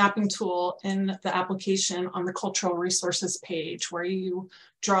mapping tool in the application on the cultural resources page where you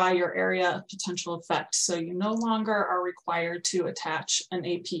draw your area of potential effect. So you no longer are required to attach an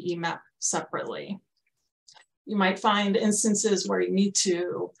APE map separately. You might find instances where you need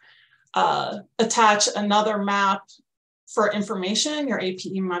to attach another map for information. Your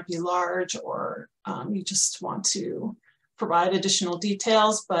APE might be large, or you just want to provide additional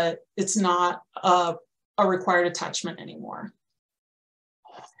details, but it's not a required attachment anymore.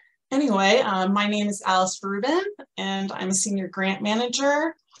 Anyway, my name is Alice Rubin, and I'm a senior grant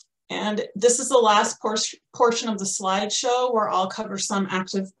manager. And this is the last portion of the slideshow where I'll cover some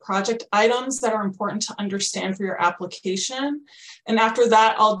active project items that are important to understand for your application. And after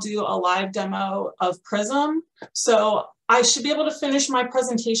that, I'll do a live demo of PRISM. So I should be able to finish my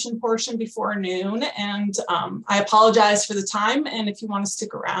presentation portion before noon, and I apologize for the time. And if you want to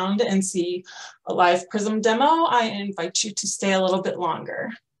stick around and see a live PRISM demo, I invite you to stay a little bit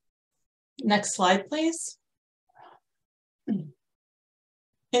longer. Next slide, please.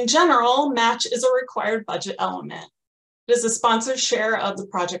 In general, match is a required budget element. It is a sponsor's share of the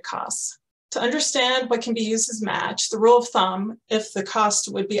project costs. To understand what can be used as match, the rule of thumb, if the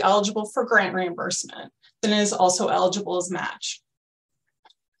cost would be eligible for grant reimbursement, then it is also eligible as match.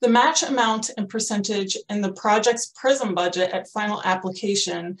 The match amount and percentage in the project's PRISM budget at final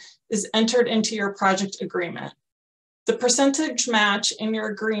application is entered into your project agreement. The percentage match in your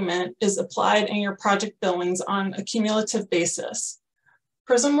agreement is applied in your project billings on a cumulative basis.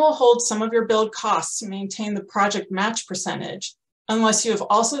 PRISM will hold some of your billed costs to maintain the project match percentage, unless you have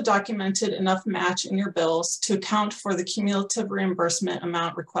also documented enough match in your bills to account for the cumulative reimbursement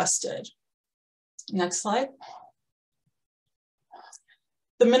amount requested. Next slide.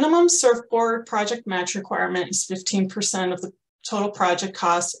 The minimum surfboard project match requirement is 15% of the total project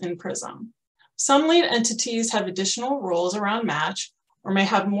costs in PRISM. Some lead entities have additional rules around match or may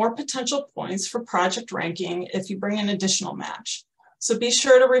have more potential points for project ranking if you bring in additional match. So be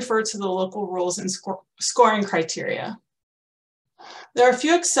sure to refer to the local rules and scoring criteria. There are a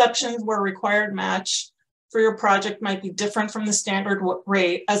few exceptions where required match for your project might be different from the standard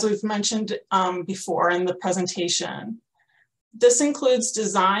rate, as we've mentioned before in the presentation. This includes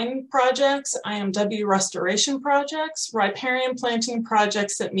design projects, IMW restoration projects, riparian planting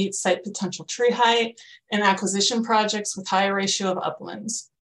projects that meet site potential tree height, and acquisition projects with high ratio of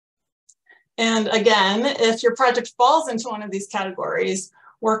uplands. And again, if your project falls into one of these categories,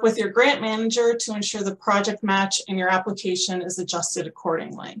 work with your grant manager to ensure the project match in your application is adjusted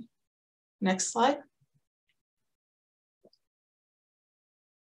accordingly. Next slide.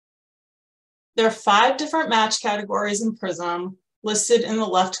 There are 5 different match categories in PRISM listed in the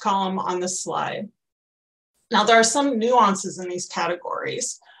left column on this slide. Now, there are some nuances in these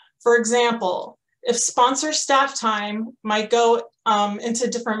categories. For example, if sponsor staff time might go into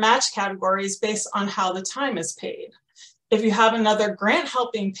different match categories based on how the time is paid. If you have another grant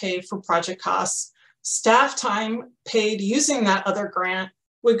helping pay for project costs, staff time paid using that other grant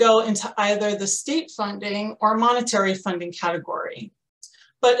would go into either the state funding or monetary funding category.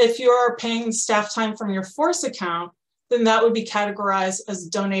 But if you're paying staff time from your force account, then that would be categorized as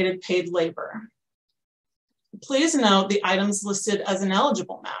donated paid labor. Please note the items listed as an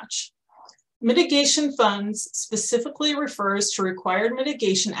eligible match. Mitigation funds specifically refers to required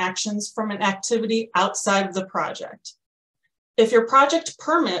mitigation actions from an activity outside of the project. If your project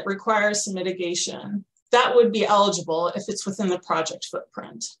permit requires some mitigation, that would be eligible if it's within the project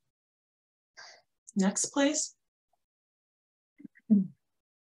footprint. Next, please.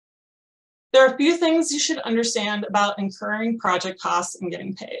 There are a few things you should understand about incurring project costs and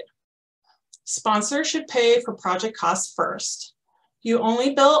getting paid. Sponsors should pay for project costs first. You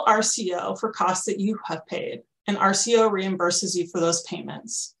only bill RCO for costs that you have paid, and RCO reimburses you for those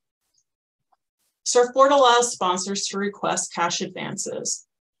payments. Surfboard allows sponsors to request cash advances.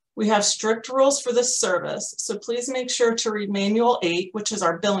 We have strict rules for this service, so please make sure to read Manual 8, which is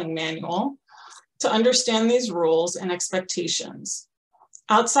our billing manual, to understand these rules and expectations.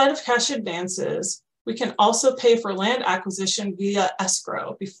 Outside of cash advances, we can also pay for land acquisition via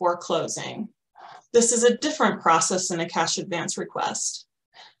escrow before closing. This is a different process than a cash advance request.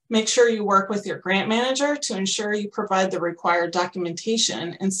 Make sure you work with your grant manager to ensure you provide the required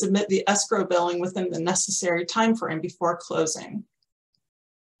documentation and submit the escrow billing within the necessary timeframe before closing.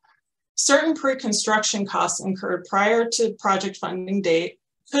 Certain pre-construction costs incurred prior to project funding date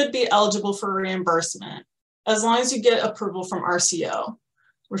could be eligible for reimbursement, as long as you get approval from RCO.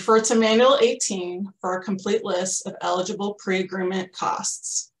 Refer to Manual 18 for a complete list of eligible pre-agreement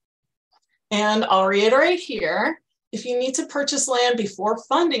costs. And I'll reiterate here, if you need to purchase land before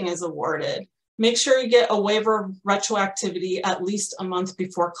funding is awarded, make sure you get a waiver of retroactivity at least a month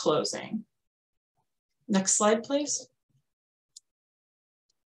before closing. Next slide, please.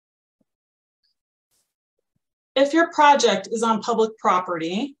 If your project is on public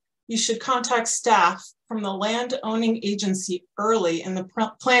property, you should contact staff from the land owning agency early in the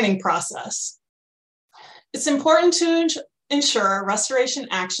planning process. It's important to ensure restoration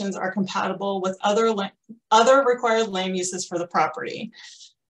actions are compatible with other required land uses for the property,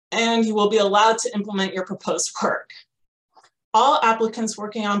 and you will be allowed to implement your proposed work. All applicants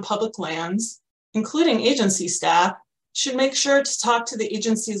working on public lands, including agency staff, should make sure to talk to the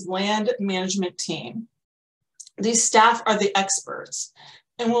agency's land management team. These staff are the experts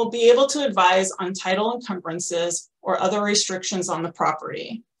and will be able to advise on title encumbrances or other restrictions on the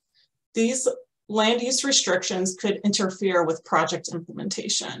property. These land use restrictions could interfere with project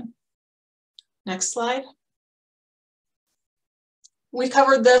implementation. Next slide. We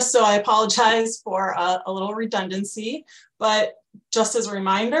covered this, so I apologize for a little redundancy, but just as a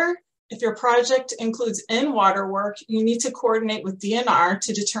reminder, if your project includes in-water work, you need to coordinate with DNR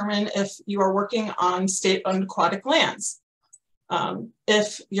to determine if you are working on state-owned aquatic lands.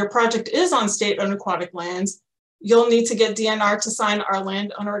 If your project is on state-owned aquatic lands, you'll need to get DNR to sign our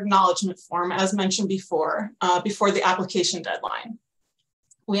landowner acknowledgement form, as mentioned before the application deadline.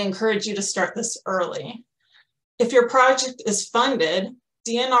 We encourage you to start this early. If your project is funded,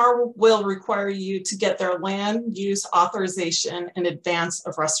 DNR will require you to get their land use authorization in advance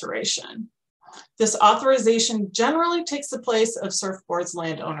of restoration. This authorization generally takes the place of Surfboard's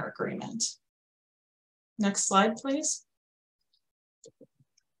landowner agreement. Next slide, please.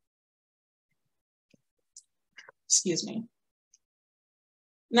 Excuse me.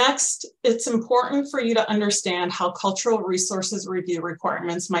 Next, it's important for you to understand how cultural resources review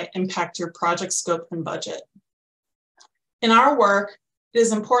requirements might impact your project scope and budget. In our work, it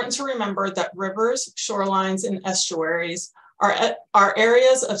is important to remember that rivers, shorelines, and estuaries are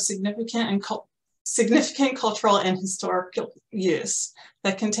areas of significant cultural and historical use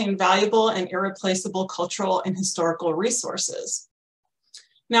that contain valuable and irreplaceable cultural and historical resources.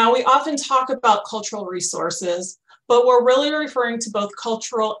 Now, we often talk about cultural resources, but we're really referring to both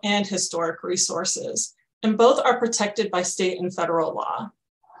cultural and historic resources, and both are protected by state and federal law.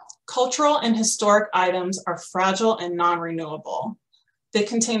 Cultural and historic items are fragile and non-renewable. They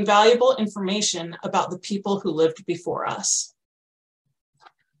contain valuable information about the people who lived before us.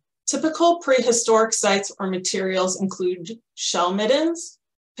 Typical prehistoric sites or materials include shell middens,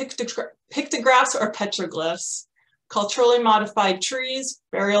 pictographs or petroglyphs, culturally modified trees,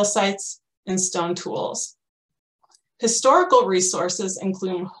 burial sites, and stone tools. Historical resources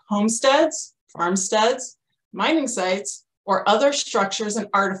include homesteads, farmsteads, mining sites, or other structures and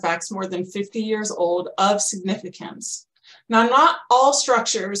artifacts more than 50 years old of significance. Now, not all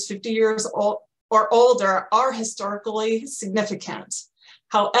structures 50 years old or older are historically significant.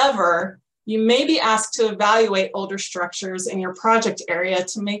 However, you may be asked to evaluate older structures in your project area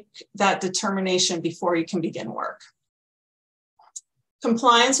to make that determination before you can begin work.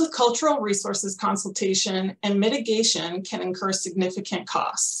 Compliance with cultural resources consultation and mitigation can incur significant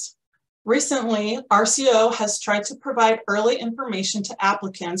costs. Recently, RCO has tried to provide early information to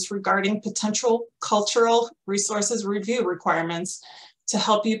applicants regarding potential cultural resources review requirements to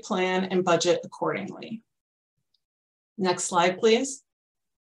help you plan and budget accordingly. Next slide, please.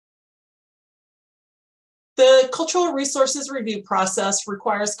 The cultural resources review process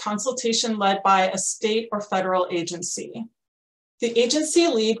requires consultation led by a state or federal agency. The agency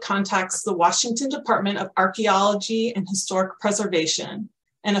lead contacts the Washington Department of Archaeology and Historic Preservation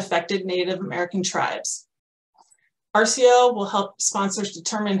and affected Native American tribes. RCO will help sponsors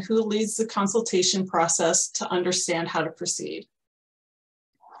determine who leads the consultation process to understand how to proceed.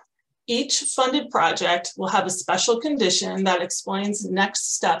 Each funded project will have a special condition that explains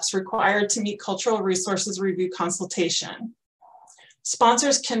next steps required to meet cultural resources review consultation.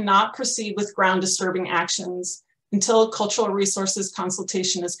 Sponsors cannot proceed with ground disturbing actions until cultural resources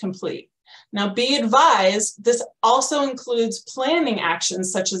consultation is complete. Now, be advised, this also includes planning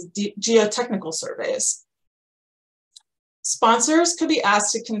actions such as geotechnical surveys. Sponsors could be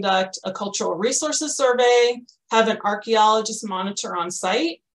asked to conduct a cultural resources survey, have an archaeologist monitor on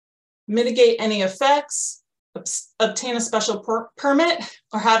site, mitigate any effects, obtain a special permit,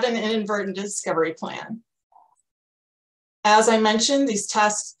 or have an inadvertent discovery plan. As I mentioned, these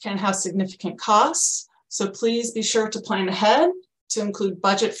tasks can have significant costs, so please be sure to plan ahead to include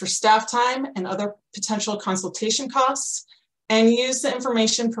budget for staff time and other potential consultation costs, and use the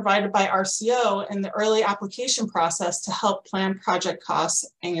information provided by RCO in the early application process to help plan project costs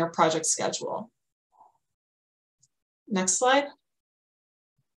and your project schedule. Next slide.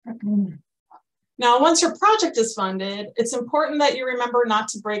 Now, once your project is funded, it's important that you remember not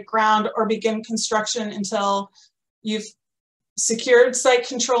to break ground or begin construction until you've secured site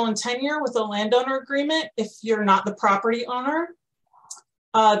control and tenure with a landowner agreement if you're not the property owner,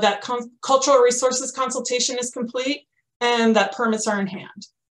 that cultural resources consultation is complete, and that permits are in hand.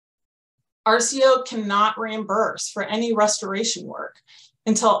 RCO cannot reimburse for any restoration work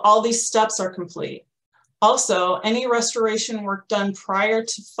until all these steps are complete. Also, any restoration work done prior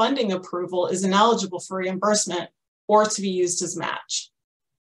to funding approval is ineligible for reimbursement or to be used as match.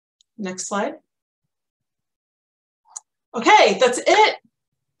 Next slide. Okay, that's it.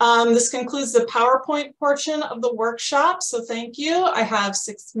 This concludes the PowerPoint portion of the workshop, so thank you. I have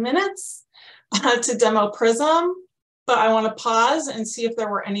 6 minutes to demo PRISM, but I want to pause and see if there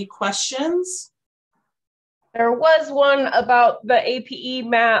were any questions. There was one about the APE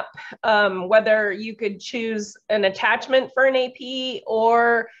map, whether you could choose an attachment for an APE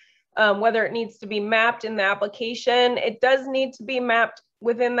or whether it needs to be mapped in the application. It does need to be mapped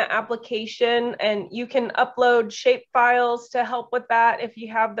within the application, and you can upload shape files to help with that if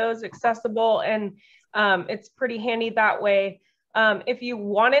you have those accessible, and it's pretty handy that way. If you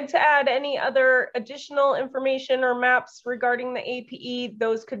wanted to add any other additional information or maps regarding the APE,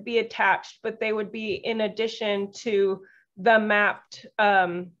 those could be attached, but they would be in addition to the mapped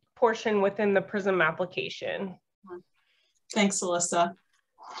portion within the PRISM application. Thanks, Alyssa.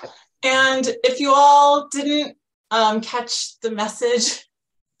 And if you all didn't catch the message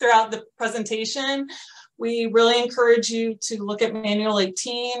throughout the presentation, we really encourage you to look at Manual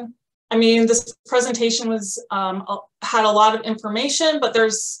 18. I mean, this presentation was had a lot of information, but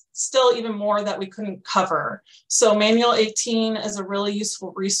there's still even more that we couldn't cover. So Manual 18 is a really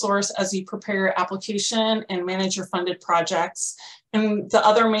useful resource as you prepare your application and manage your funded projects. And the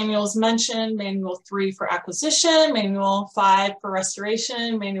other manuals mentioned, Manual 3 for acquisition, Manual 5 for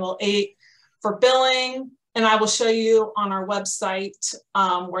restoration, Manual 8 for billing. And I will show you on our website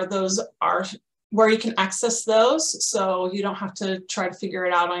where those are, where you can access those, so you don't have to try to figure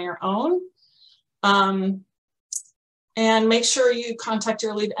it out on your own. And make sure you contact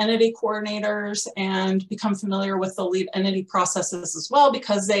your lead entity coordinators and become familiar with the lead entity processes as well,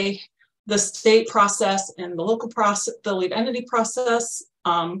 because the state process and the local process, the lead entity process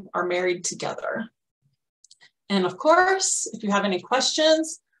are married together. And of course, if you have any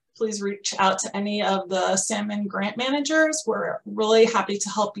questions, please reach out to any of the Salmon grant managers. We're really happy to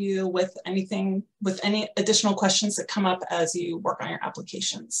help you with anything, with any additional questions that come up as you work on your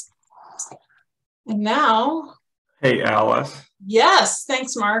applications. And now. Hey, Alice. Yes,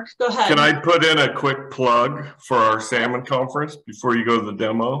 thanks, Mark. Go ahead. Can I put in a quick plug for our Salmon conference before you go to the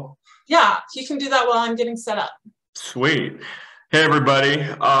demo? Yeah, you can do that while I'm getting set up. Sweet. Hey, everybody.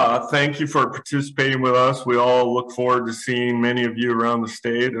 Thank you for participating with us. We all look forward to seeing many of you around the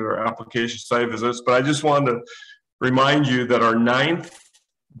state at our application site visits. But I just wanted to remind you that our 9th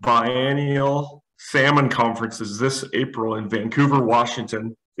biennial Salmon conference is this April in Vancouver,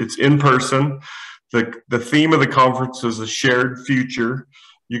 Washington. It's in person. The theme of the conference is a shared future.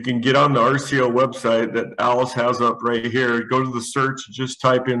 You can get on the RCO website that Alice has up right here. Go to the search, just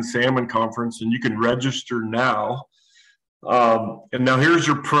type in Salmon Conference, and you can register now. And now here's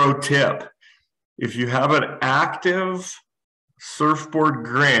your pro tip. If you have an active surfboard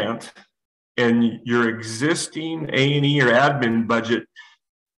grant and your existing A&E or admin budget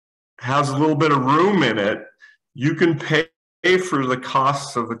has a little bit of room in it, you can pay for the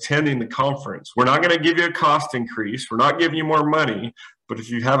costs of attending the conference. We're not going to give you a cost increase. We're not giving you more money, but if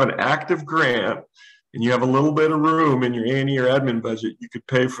you have an active grant and you have a little bit of room in your A&E or admin budget, you could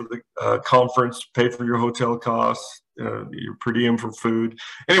pay for the conference, pay for your hotel costs, your per diem for food.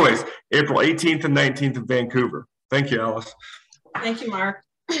 Anyways, April 18th and 19th in Vancouver. Thank you, Alice. Thank you, Mark.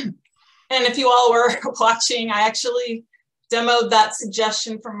 And if you all were watching, I actually demoed that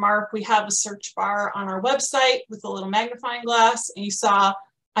suggestion from Mark. We have a search bar on our website with a little magnifying glass, and you saw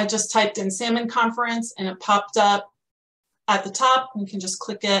I just typed in Salmon Conference and it popped up at the top. You can just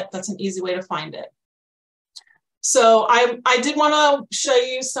click it. That's an easy way to find it. So I did want to show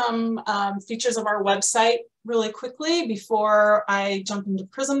you some features of our website really quickly before I jump into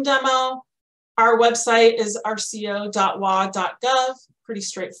PRISM Demo. Our website is rco.wa.gov, pretty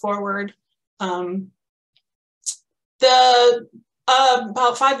straightforward. About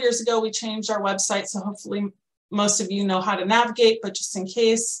 5 years ago, we changed our website, so hopefully most of you know how to navigate, but just in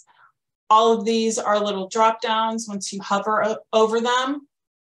case, all of these are little drop downs once you hover over them.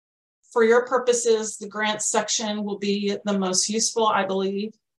 For your purposes, the grants section will be the most useful, I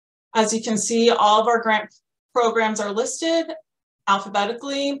believe. As you can see, all of our grant programs are listed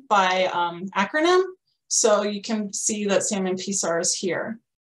alphabetically by acronym, so you can see that Salmon PSAR is here.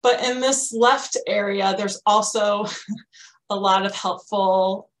 But in this left area, there's also a lot of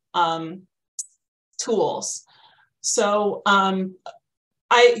helpful tools. So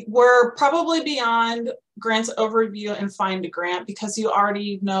we're probably beyond grants overview and find a grant because you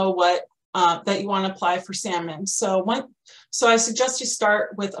already know what that you want to apply for salmon. So I suggest you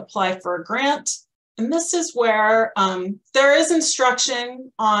start with apply for a grant. And this is where there is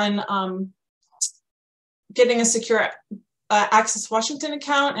instruction on getting a secure Access Washington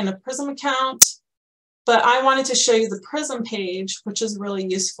account and a PRISM account. But I wanted to show you the PRISM page, which is really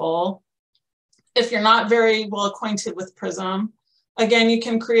useful. If you're not very well acquainted with PRISM, again, you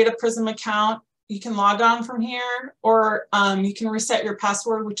can create a PRISM account. You can log on from here, or you can reset your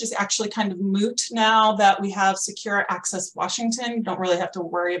password, which is actually kind of moot now that we have Secure Access Washington. You don't really have to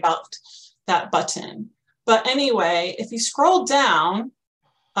worry about that button. But anyway, if you scroll down,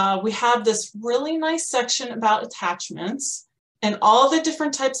 we have this really nice section about attachments and all the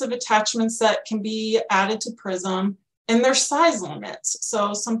different types of attachments that can be added to PRISM and their size limits.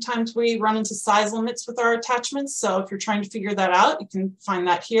 So sometimes we run into size limits with our attachments. So if you're trying to figure that out, you can find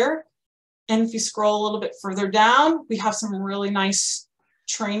that here. And if you scroll a little bit further down, we have some really nice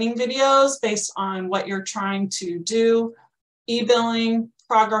training videos based on what you're trying to do, e-billing,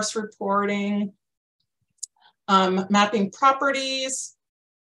 progress reporting, mapping properties,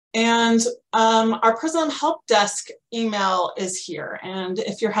 and our PRISM help desk email is here. And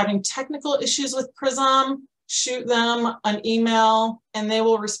if you're having technical issues with PRISM, shoot them an email and they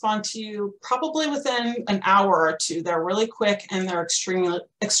will respond to you probably within an hour or two. They're really quick and they're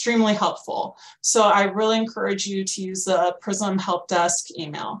extremely helpful. So I really encourage you to use the PRISM help desk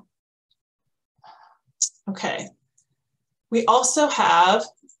email. Okay. We also have,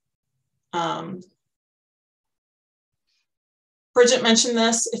 Bridget mentioned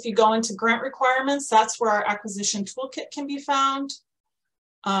this, if you go into grant requirements, that's where our acquisition toolkit can be found.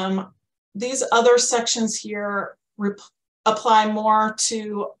 These other sections here apply more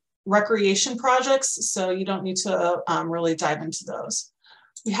to recreation projects, so you don't need to really dive into those.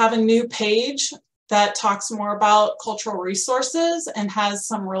 We have a new page that talks more about cultural resources and has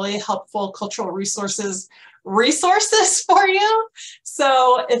some really helpful cultural resources for you.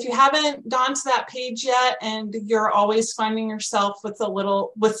 So if you haven't gone to that page yet and you're always finding yourself with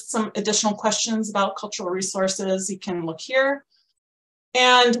some additional questions about cultural resources, you can look here.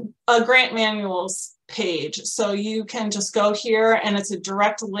 And a grant manuals page. So you can just go here and it's a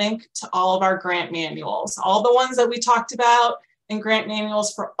direct link to all of our grant manuals, all the ones that we talked about, and grant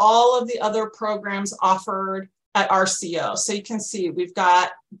manuals for all of the other programs offered at RCO. So you can see we've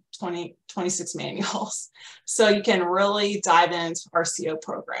got 26 manuals. So you can really dive into RCO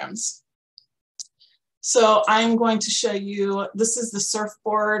programs. So I'm going to show you, this is the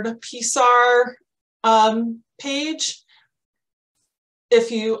Surfboard PSAR page.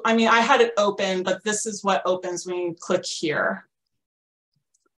 I had it open, but this is what opens when you click here.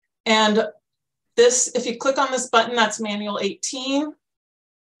 And this, if you click on this button, that's Manual 18.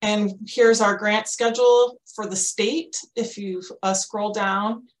 And here's our grant schedule for the state, if you scroll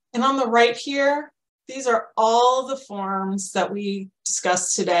down. And on the right here, these are all the forms that we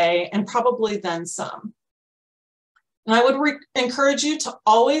discussed today, and probably then some. And I would encourage you to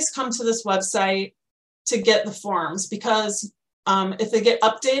always come to this website to get the forms, because if they get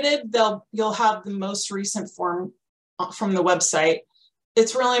updated, you'll have the most recent form from the website.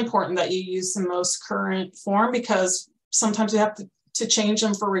 It's really important that you use the most current form, because sometimes we have to change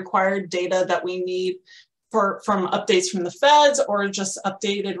them for required data that we need from updates from the feds, or just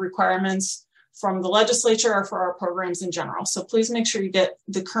updated requirements from the legislature or for our programs in general. So please make sure you get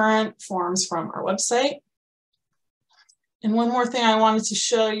the current forms from our website. And one more thing I wanted to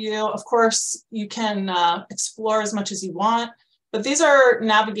show you, of course, you can explore as much as you want, but these are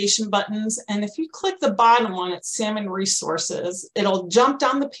navigation buttons. And if you click the bottom one, it's Salmon Resources, it'll jump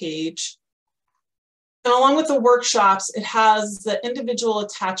down the page. And along with the workshops, it has the individual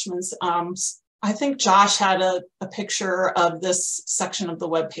attachments. I think Josh had a picture of this section of the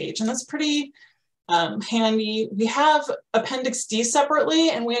web page, and that's pretty handy. We have Appendix D separately,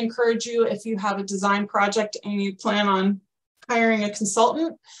 and we encourage you, if you have a design project and you plan on hiring a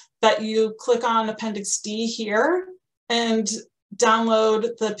consultant, that you click on Appendix D here and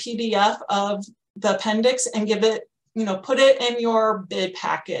download the PDF of the appendix and give it, put it in your bid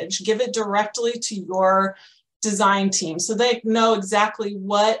package, give it directly to your design team so they know exactly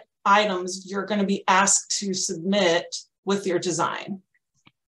what items you're going to be asked to submit with your design.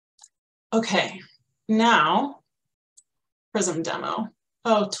 Okay, now PRISM demo.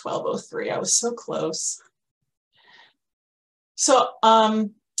 Oh, 1203, I was so close. So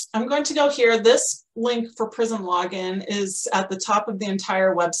I'm going to go here. This link for PRISM login is at the top of the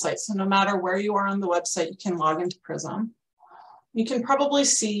entire website. So no matter where you are on the website, you can log into PRISM. You can probably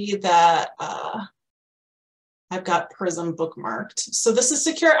see that I've got PRISM bookmarked. So this is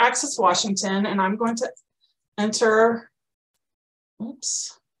Secure Access Washington, and I'm going to enter,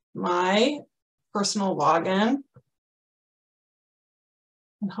 my personal login.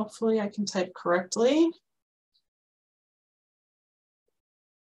 And hopefully I can type correctly.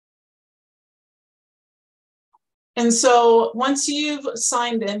 And so once you've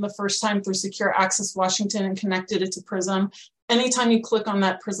signed in the first time through Secure Access Washington and connected it to PRISM, anytime you click on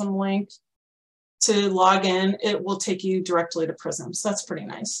that PRISM link to log in, it will take you directly to PRISM. So that's pretty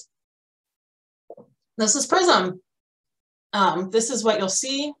nice. This is PRISM. This is what you'll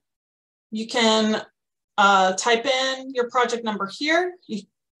see. You can type in your project number here.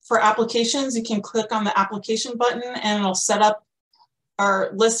 For applications, you can click on the application button and it'll set up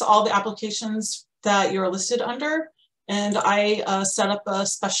or list all the applications that you're listed under. And I set up a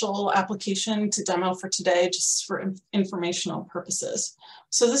special application to demo for today, just for informational purposes.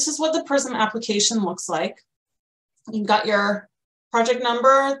 So this is what the PRISM application looks like. You've got your project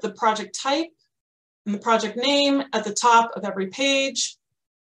number, the project type, and the project name at the top of every page.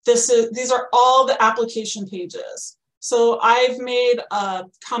 These are all the application pages. So I've made a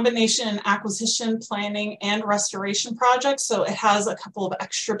combination acquisition, planning, and restoration project. So it has a couple of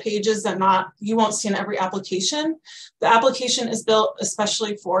extra pages that you won't see in every application. The application is built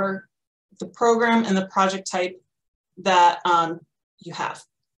especially for the program and the project type that you have.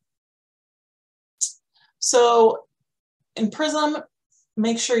 So in PRISM,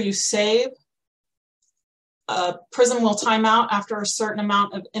 make sure you save. PRISM will time out after a certain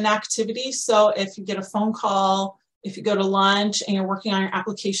amount of inactivity. So if you get a phone call, if you go to lunch and you're working on your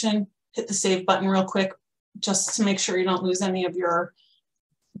application, hit the save button real quick, just to make sure you don't lose any of your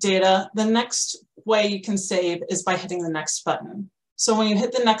data. The next way you can save is by hitting the next button. So when you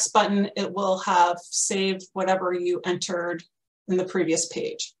hit the next button, it will have saved whatever you entered in the previous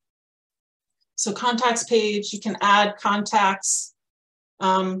page. So contacts page, you can add contacts.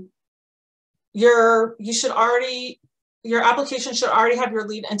 Your application should already have your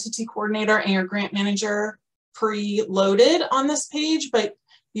lead entity coordinator and your grant manager pre-loaded on this page, but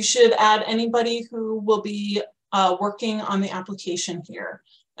you should add anybody who will be working on the application here.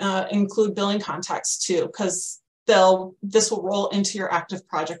 Include billing contacts too, because this will roll into your active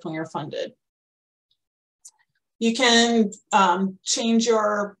project when you're funded. You can change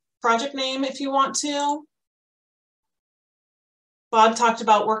your project name if you want to. Bob talked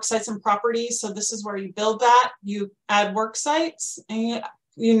about work sites and properties, so this is where you build that. You add work sites, and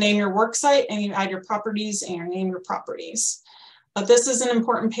you name your work site, and you add your properties, and you name your properties. This is an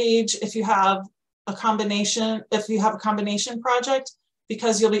important page if you have a combination project,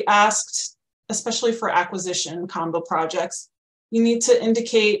 because you'll be asked, especially for acquisition combo projects, you need to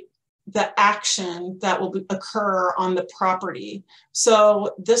indicate the action that will occur on the property.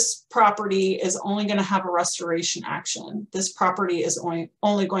 So this property is only going to have a restoration action. This property is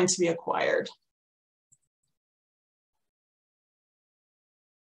only going to be acquired.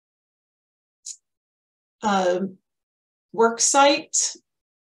 Work site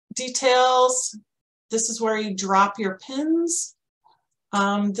details. This is where you drop your pins.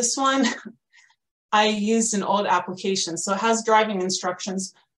 This one, I used an old application, so it has driving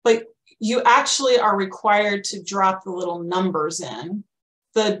instructions, but you actually are required to drop the little numbers in.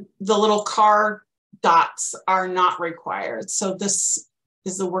 The little car dots are not required. So this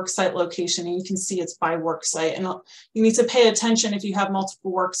is the worksite location, and you can see it's by worksite. And you need to pay attention if you have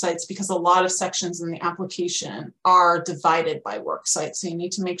multiple worksites, because a lot of sections in the application are divided by worksite. So you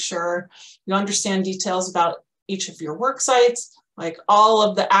need to make sure you understand details about each of your worksites, like all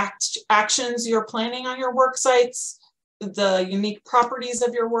of the actions you're planning on your worksites, the unique properties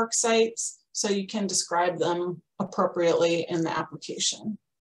of your worksites, so you can describe them appropriately in the application.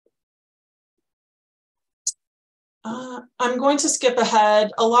 I'm going to skip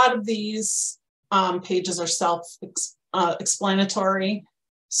ahead. A lot of these pages are self-explanatory.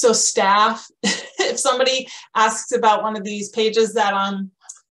 So staff, if somebody asks about one of these pages that I'm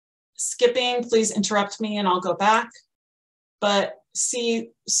skipping, please interrupt me and I'll go back. But see,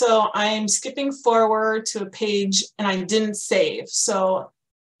 so I'm skipping forward to a page and I didn't save. So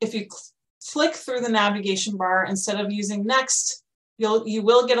if you click through the navigation bar, instead of using next, you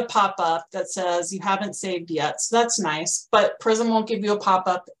will get a pop-up that says you haven't saved yet. So that's nice, but PRISM won't give you a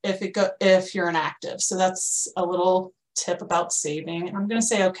pop-up if you're inactive. So that's a little tip about saving. And I'm going to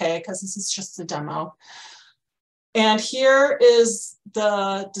say okay, because this is just a demo. And here is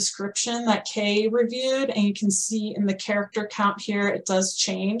the description that Kay reviewed, and you can see in the character count here, it does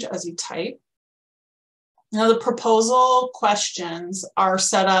change as you type. Now the proposal questions are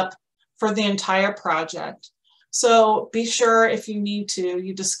set up for the entire project. So be sure, if you need to,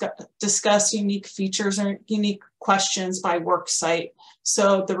 you discuss unique features or unique questions by work site.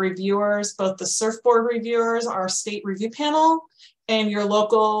 So the reviewers, both the surfboard reviewers, our state review panel, and your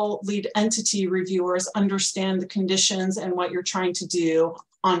local lead entity reviewers understand the conditions and what you're trying to do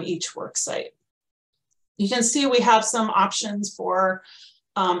on each work site. You can see we have some options for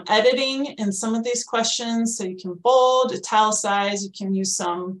editing in some of these questions. So you can bold, italicize, you can use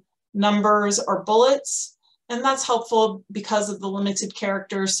some numbers or bullets. And that's helpful because of the limited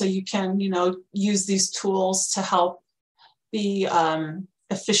characters. So you can, use these tools to help be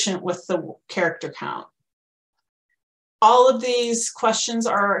efficient with the character count. All of these questions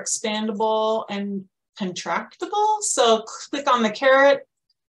are expandable and contractible. So click on the caret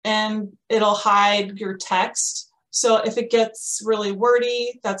and it'll hide your text. So if it gets really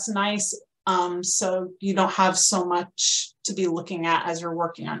wordy, that's nice. So you don't have so much to be looking at as you're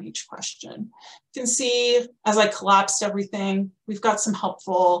working on each question. You can see as I collapsed everything, we've got some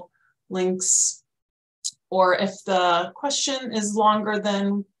helpful links. Or if the question is longer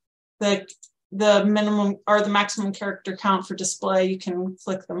than the minimum or the maximum character count for display, you can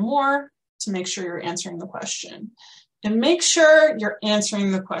click the more to make sure you're answering the question. And make sure you're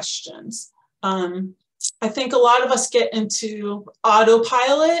answering the questions. I think a lot of us get into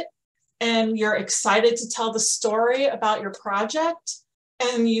autopilot and you're excited to tell the story about your project,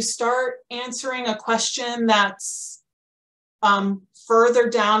 and you start answering a question that's further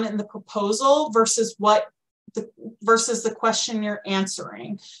down in the proposal versus the question you're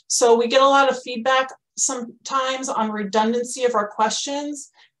answering. So we get a lot of feedback sometimes on redundancy of our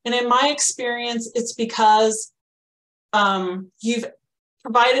questions. And in my experience, it's because you've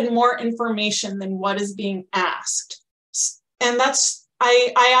provided more information than what is being asked. And that's,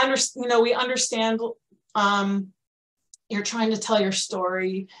 I understand, we understand you're trying to tell your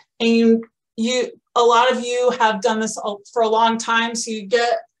story, and a lot of you have done this for a long time, so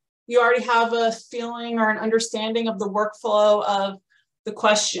you already have a feeling or an understanding of the workflow of the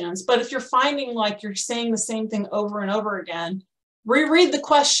questions. But if you're finding like you're saying the same thing over and over again, reread the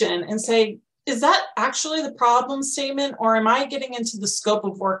question and say, is that actually the problem statement, or am I getting into the scope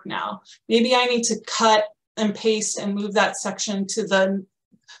of work now? Maybe I need to cut and paste and move that section to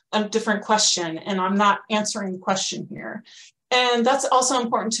a different question, and I'm not answering the question here. And that's also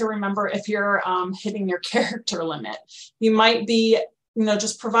important to remember if you're hitting your character limit. You might be,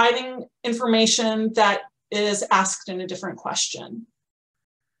 just providing information that is asked in a different question.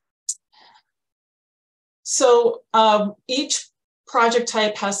 So each project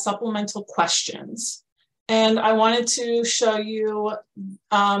type has supplemental questions. And I wanted to show you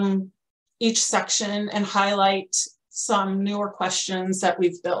each section and highlight some newer questions that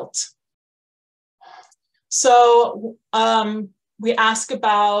we've built. So we ask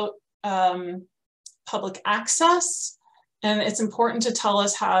about public access, and it's important to tell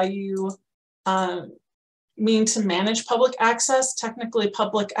us how you mean to manage public access. Technically,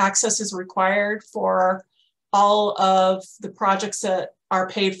 public access is required for all of the projects that are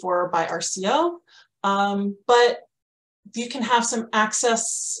paid for by RCO, but you can have some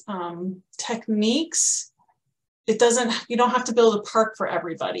access techniques. You don't have to build a park for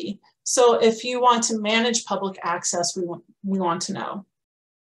everybody. So if you want to manage public access, we want to know.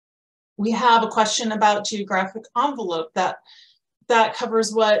 We have a question about geographic envelope that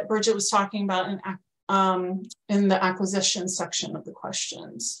covers what Bridget was talking about in the acquisition section of the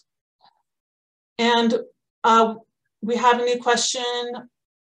questions. And we have a new question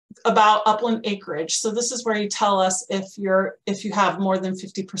about upland acreage. So this is where you tell us if you have more than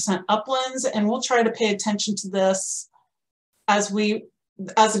 50% uplands, and we'll try to pay attention to this as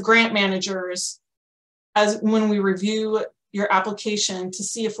the grant managers, when we review your application to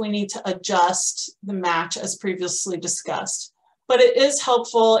see if we need to adjust the match as previously discussed. But it is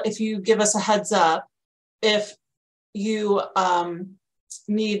helpful if you give us a heads up if you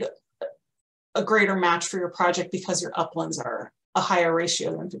need a greater match for your project because your uplands are a higher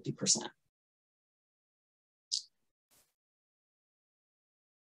ratio than 50%.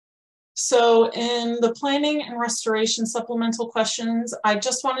 So in the planning and restoration supplemental questions, I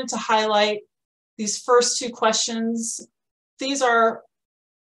just wanted to highlight these first two questions. These are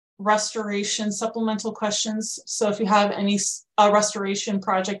restoration supplemental questions. So if you have any restoration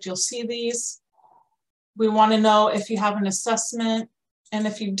project, you'll see these. We want to know if you have an assessment, and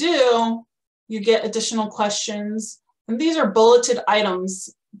if you do, you get additional questions. And these are bulleted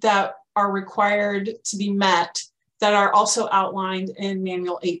items that are required to be met that are also outlined in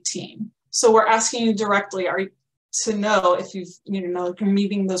Manual 18. So we're asking you directly to know if you're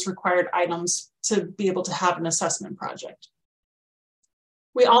meeting those required items to be able to have an assessment project.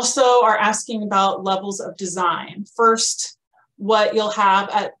 We also are asking about levels of design. First, what you'll have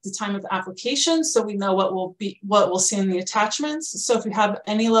at the time of application, so we know what we'll see in the attachments. So if you have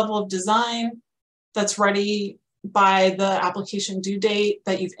any level of design that's ready by the application due date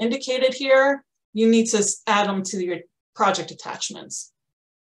that you've indicated here, you need to add them to your project attachments.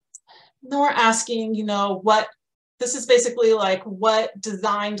 Then we're asking, this is basically like what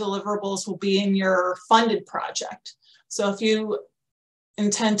design deliverables will be in your funded project. So if you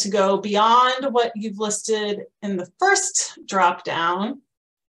intend to go beyond what you've listed in the first drop down,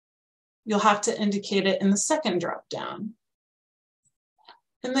 you'll have to indicate it in the second drop down.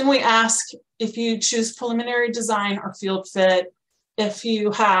 And then we ask if you choose preliminary design or field fit, if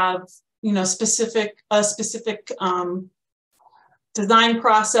you have, a specific design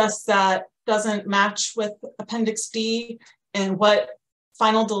process that doesn't match with Appendix D, and what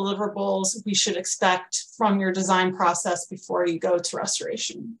final deliverables we should expect from your design process before you go to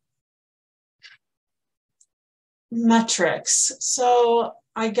restoration. Metrics. So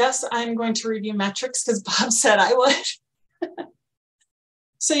I guess I'm going to review metrics because Bob said I would.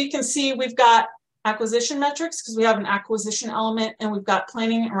 So you can see we've got acquisition metrics because we have an acquisition element, and we've got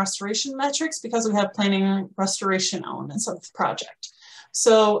planning and restoration metrics because we have planning and restoration elements of the project.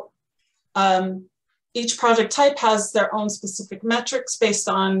 So each project type has their own specific metrics based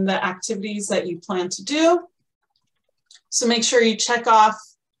on the activities that you plan to do. So make sure you check off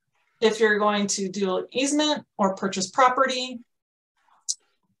if you're going to do an easement or purchase property.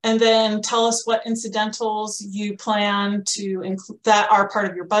 And then tell us what incidentals you plan to include that are part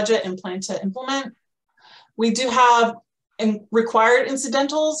of your budget and plan to implement. We do have required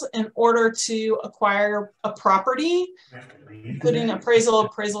incidentals in order to acquire a property, including appraisal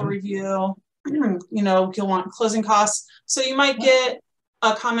review. You know, you'll want closing costs. So you might get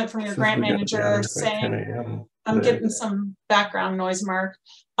a comment from your grant manager saying, I'm getting some background noise, Mark.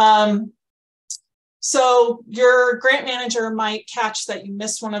 So your grant manager might catch that you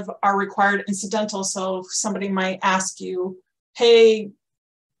missed one of our required incidentals. So somebody might ask you, hey,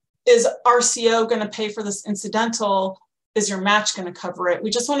 is RCO going to pay for this incidental? Is your match going to cover it?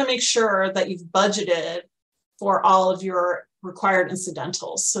 We just want to make sure that you've budgeted for all of your required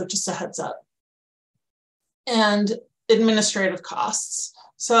incidentals. So just a heads up. And administrative costs.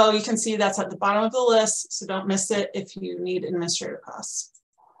 So you can see that's at the bottom of the list. So don't miss it if you need administrative costs.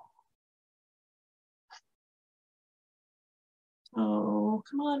 Oh,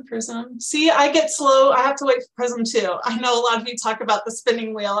 come on, PRISM. See, I get slow. I have to wait for PRISM too. I know a lot of you talk about the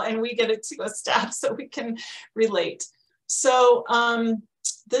spinning wheel, and we get it to a staff so we can relate. So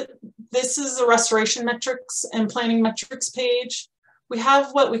this is the restoration metrics and planning metrics page. We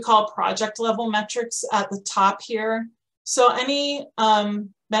have what we call project level metrics at the top here. So any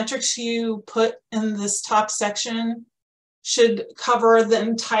metrics you put in this top section should cover the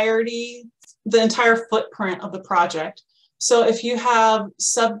entire footprint of the project. So if you have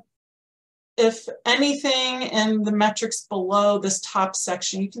if anything in the metrics below this top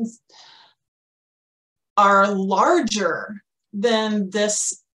section, are larger than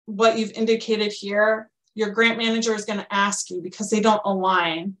this, what you've indicated here, your grant manager is going to ask you because they don't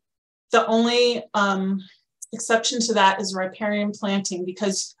align. The only exception to that is riparian planting,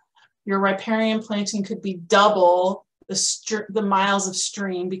 because your riparian planting could be double the miles of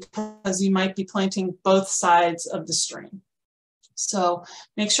stream because you might be planting both sides of the stream. So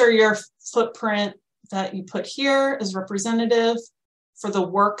make sure your footprint that you put here is representative for the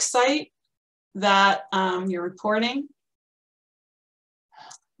work site that you're reporting.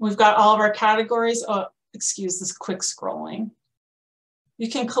 We've got all of our categories. Oh, excuse this quick scrolling. You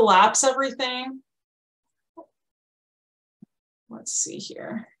can collapse everything. Let's see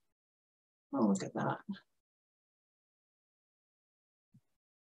here. Oh, look at that.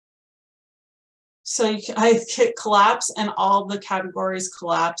 So I hit collapse and all the categories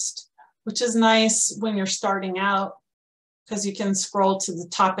collapsed, which is nice when you're starting out because you can scroll to the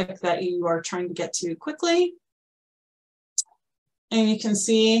topic that you are trying to get to quickly. And you can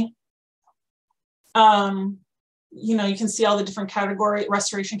see, you know, you can see all the different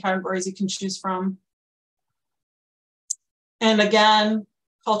restoration categories you can choose from. And again,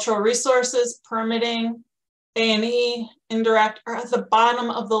 cultural resources, permitting, A&E, indirect are at the bottom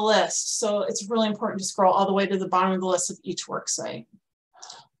of the list. So it's really important to scroll all the way to the bottom of the list of each work site.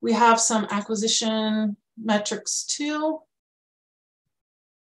 We have some acquisition metrics too.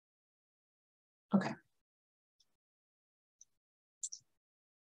 Okay.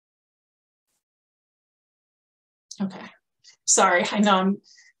 Okay, sorry, I know.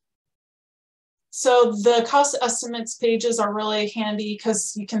 So the cost estimates pages are really handy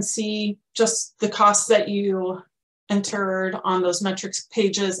because you can see just the costs that you entered on those metrics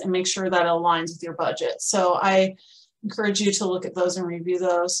pages and make sure that it aligns with your budget. So I encourage you to look at those and review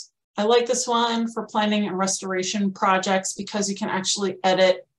those. I like this one for planning and restoration projects because you can actually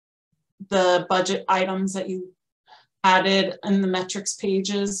edit the budget items that you added in the metrics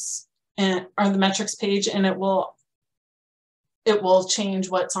pages or the metrics page, and it will change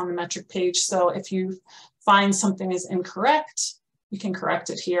what's on the metric page. So if you find something is incorrect, you can correct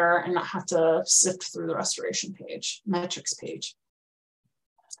it here and not have to sift through the restoration page, metrics page.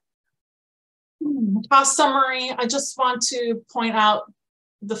 Cost summary, I just want to point out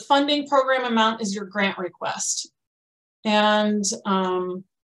the funding program amount is your grant request. And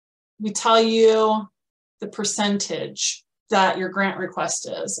we tell you the percentage that your grant request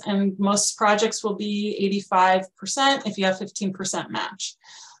is. And most projects will be 85% if you have 15% match.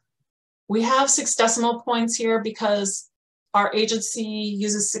 We have 6 decimal points here because our agency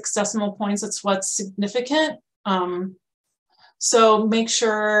uses 6 decimal points. It's what's significant. So make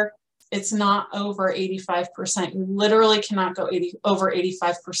sure it's not over 85%. You literally cannot go over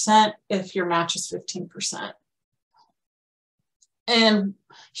 85% if your match is 15%. And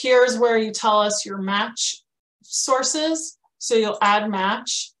here's where you tell us your match sources. So you'll add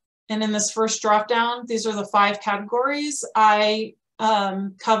match. And in this first dropdown, these are the 5 categories I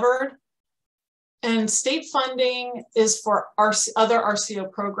covered. And state funding is for other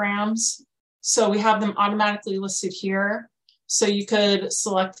RCO programs. So we have them automatically listed here. So you could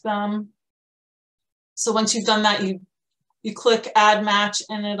select them. So once you've done that, you click add match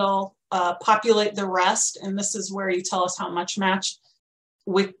and it'll populate the rest. And this is where you tell us how much match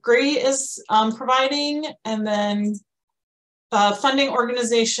WICRI is providing. And then funding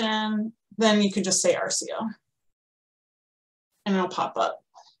organization, then you can just say RCO and it'll pop up.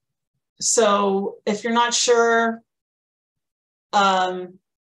 So if you're not sure,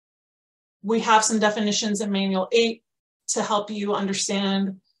 we have some definitions in Manual 8 to help you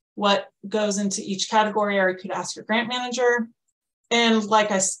understand what goes into each category, or you could ask your grant manager. And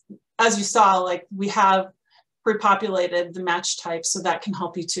like as you saw, like we have pre-populated the match type, so that can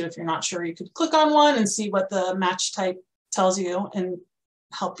help you too. If you're not sure, you could click on one and see what the match type tells you and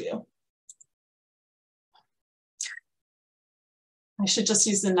help you. I should just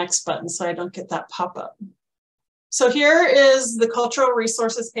use the next button so I don't get that pop-up. So here is the cultural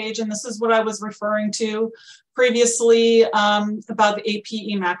resources page, and this is what I was referring to previously about the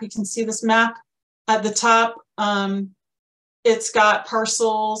APE map. You can see this map at the top. It's got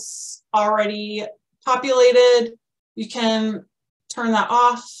parcels already populated. You can turn that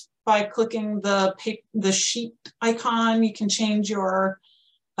off by clicking the sheet icon. You can change your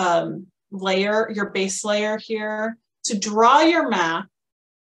layer, your base layer here. To draw your map,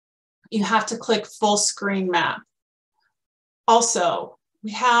 you have to click full screen map. Also,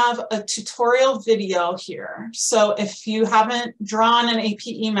 we have a tutorial video here. So if you haven't drawn an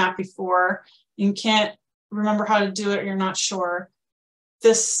APE map before, you can't remember how to do it, or you're not sure,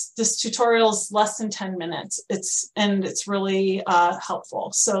 this tutorial is less than 10 minutes. It's really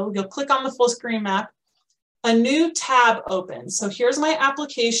helpful. So you'll click on the full screen map. A new tab opens. So here's my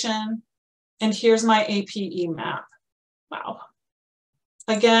application, and here's my APE map. Wow.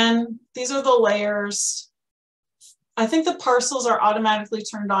 Again, these are the layers. I think the parcels are automatically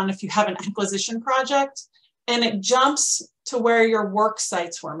turned on if you have an acquisition project, and it jumps to where your work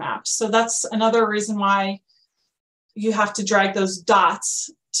sites were mapped. So that's another reason why you have to drag those dots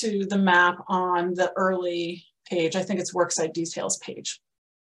to the map on the early page. I think it's worksite details page.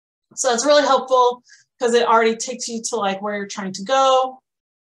 So it's really helpful because it already takes you to like where you're trying to go.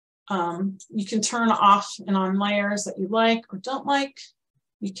 You can turn off and on layers that you like or don't like.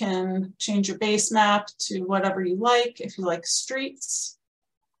 You can change your base map to whatever you like. If you like streets,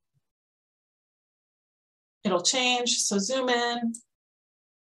 it'll change. So zoom in.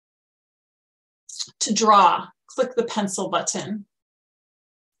 To draw, click the pencil button.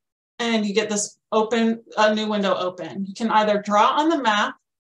 And you get this open, a new window open. You can either draw on the map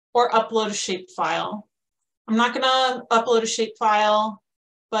or upload a shapefile. I'm not gonna upload a shapefile,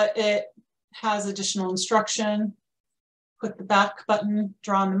 but it has additional instruction. Click the back button,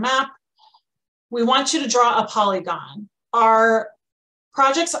 draw on the map. We want you to draw a polygon. Our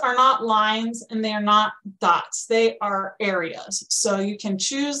projects are not lines and they are not dots. They are areas. So you can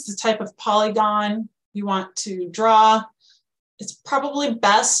choose the type of polygon you want to draw. It's probably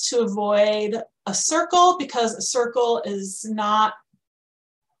best to avoid a circle because a circle is not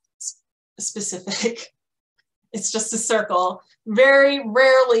specific. It's just a circle. Very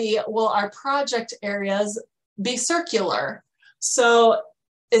rarely will our project areas be circular. So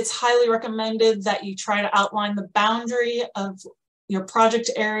it's highly recommended that you try to outline the boundary of your project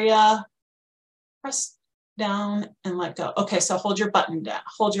area. Press down and let go. Okay, so hold your button down,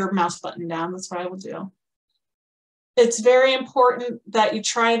 hold your mouse button down. That's what I will do. It's very important that you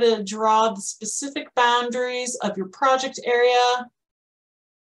try to draw the specific boundaries of your project area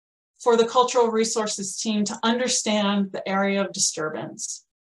for the cultural resources team to understand the area of disturbance.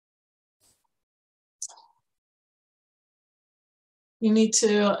 You need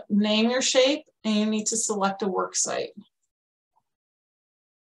to name your shape and you need to select a work site.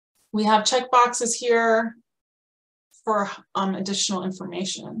 We have checkboxes here for additional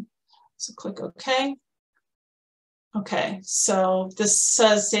information. So click OK. Okay, so this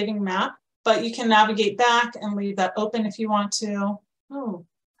says saving map, but you can navigate back and leave that open if you want to. Oh,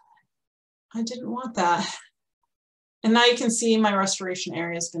 I didn't want that. And now you can see my restoration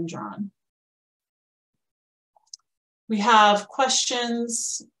area has been drawn. We have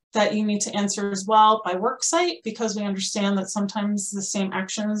questions that you need to answer as well by work site, because we understand that sometimes the same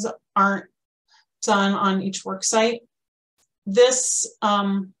actions aren't done on each work site. This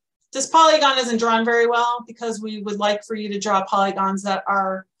polygon isn't drawn very well because we would like for you to draw polygons that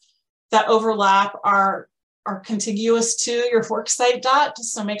overlap, are contiguous to your work site dot.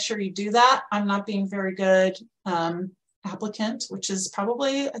 So make sure you do that. I'm not being very good applicant, which is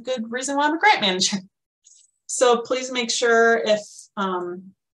probably a good reason why I'm a grant manager. So please make sure if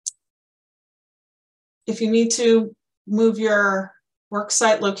you need to move your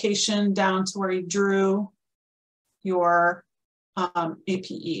worksite location down to where you drew your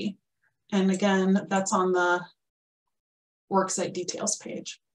APE. And again, that's on the worksite details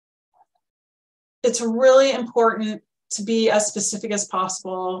page. It's really important to be as specific as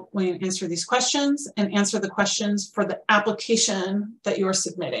possible when you answer these questions, and answer the questions for the application that you are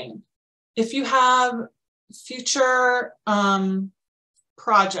submitting. If you have future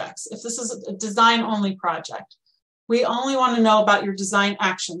projects, if this is a design-only project, we only want to know about your design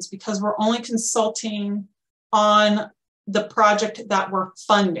actions, because we're only consulting on the project that we're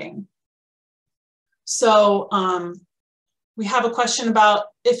funding. So we have a question about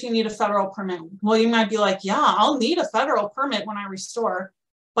if you need a federal permit. Well, you might be like, yeah, I'll need a federal permit when I restore.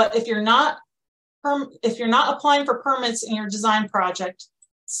 But if you're not applying for permits in your design project,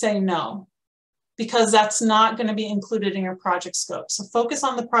 say no, because that's not going to be included in your project scope. So focus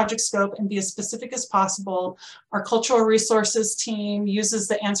on the project scope and be as specific as possible. Our cultural resources team uses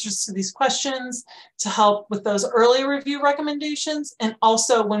the answers to these questions to help with those early review recommendations, and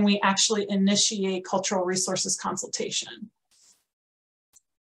also when we actually initiate cultural resources consultation.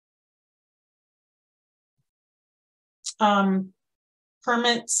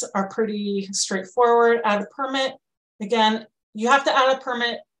 Permits are pretty straightforward. Add a permit. Again, you have to add a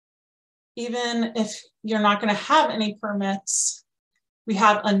permit even if you're not going to have any permits. We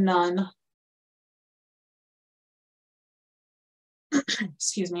have a none.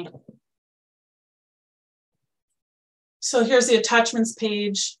 Excuse me. So here's the attachments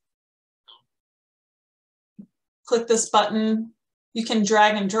page. Click this button. You can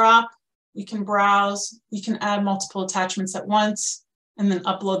drag and drop. You can browse. You can add multiple attachments at once and then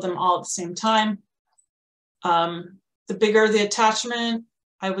upload them all at the same time. The bigger the attachment,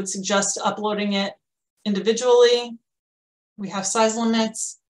 I would suggest uploading it individually. We have size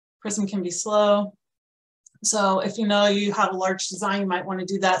limits. PRISM can be slow. So if you know you have a large design, you might want to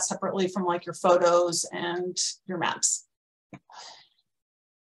do that separately from like your photos and your maps.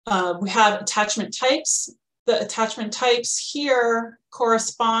 We have attachment types. The attachment types here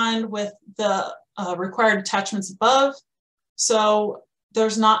correspond with the required attachments above. So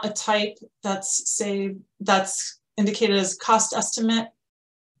there's not a type that's indicated as cost estimate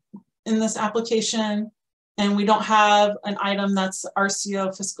in this application, and we don't have an item that's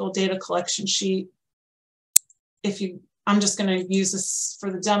RCO fiscal data collection sheet. I'm just going to use this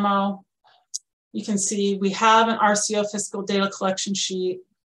for the demo. You can see we have an RCO fiscal data collection sheet.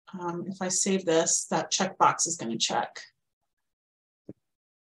 If I save this, that checkbox is going to check.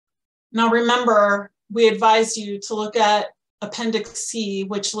 Now remember, we advise you to look at Appendix C,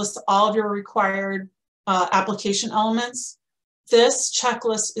 which lists all of your required application elements. This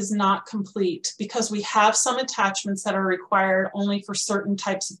checklist is not complete because we have some attachments that are required only for certain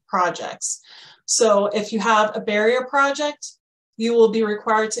types of projects. So if you have a barrier project, you will be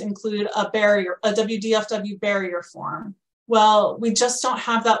required to include a WDFW barrier form. Well, we just don't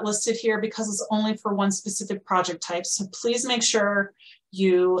have that listed here because it's only for one specific project type. So please make sure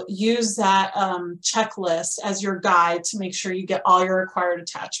you use that checklist as your guide to make sure you get all your required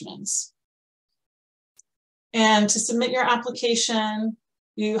attachments. And to submit your application,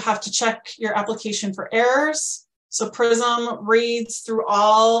 you have to check your application for errors. So PRISM reads through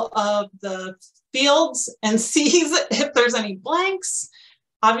all of the fields and sees if there's any blanks.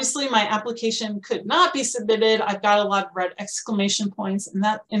 Obviously, my application could not be submitted. I've got a lot of red exclamation points, and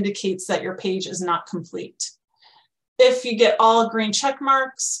that indicates that your page is not complete. If you get all green check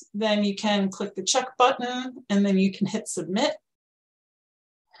marks, then you can click the check button and then you can hit submit.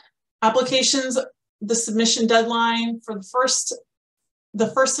 Applications, the submission deadline for the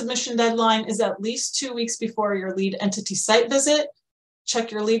first submission deadline is at least 2 weeks before your lead entity site visit.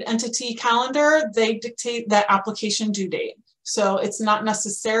 Check your lead entity calendar. They dictate that application due date. So it's not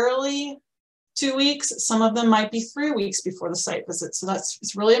necessarily 2 weeks. Some of them might be 3 weeks before the site visit. So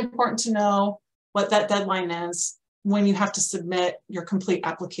it's really important to know what that deadline is when you have to submit your complete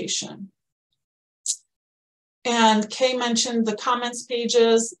application. And Kay mentioned the comments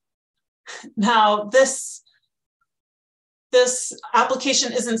pages. Now, this this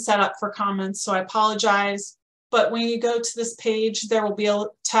application isn't set up for comments, so I apologize. But when you go to this page, there will be a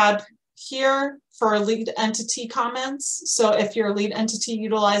tab here for lead entity comments. So if your lead entity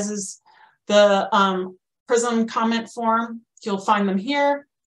utilizes the PRISM comment form, you'll find them here.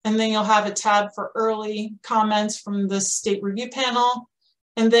 And then you'll have a tab for early comments from the state review panel.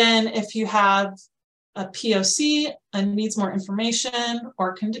 And then if you have a POC and needs more information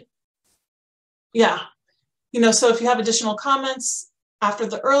or so if you have additional comments after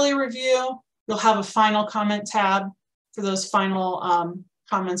the early review, you'll have a final comment tab for those final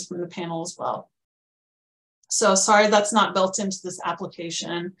comments from the panel as well. So sorry that's not built into this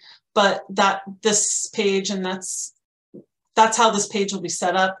application, but this page, and that's how this page will be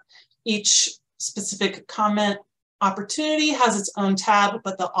set up. Each specific comment opportunity has its own tab,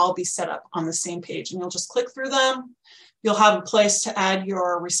 but they'll all be set up on the same page, and you'll just click through them. You'll have a place to add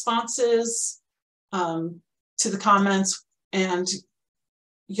your responses to the comments, and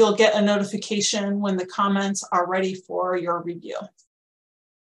you'll get a notification when the comments are ready for your review.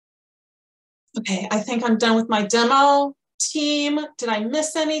 Okay, I think I'm done with my demo. Team, did I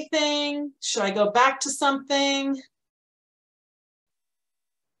miss anything? Should I go back to something?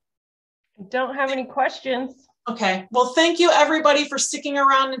 Don't have any questions. Okay, well, thank you everybody for sticking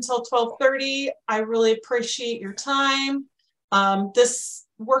around until 12:30. I really appreciate your time. This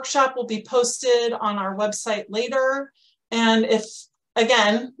workshop will be posted on our website later. And if,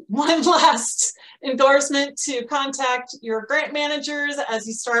 again, one last endorsement to contact your grant managers as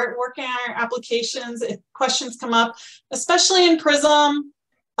you start working on your applications, if questions come up, especially in PRISM.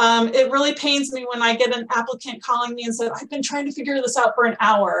 It really pains me when I get an applicant calling me and said, I've been trying to figure this out for an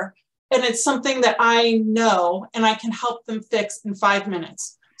hour. And it's something that I know and I can help them fix in 5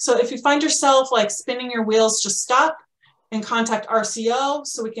 minutes. So if you find yourself like spinning your wheels, just stop and contact RCO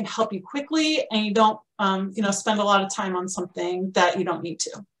so we can help you quickly and you don't spend a lot of time on something that you don't need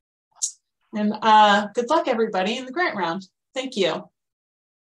to. And good luck everybody in the grant round. Thank you.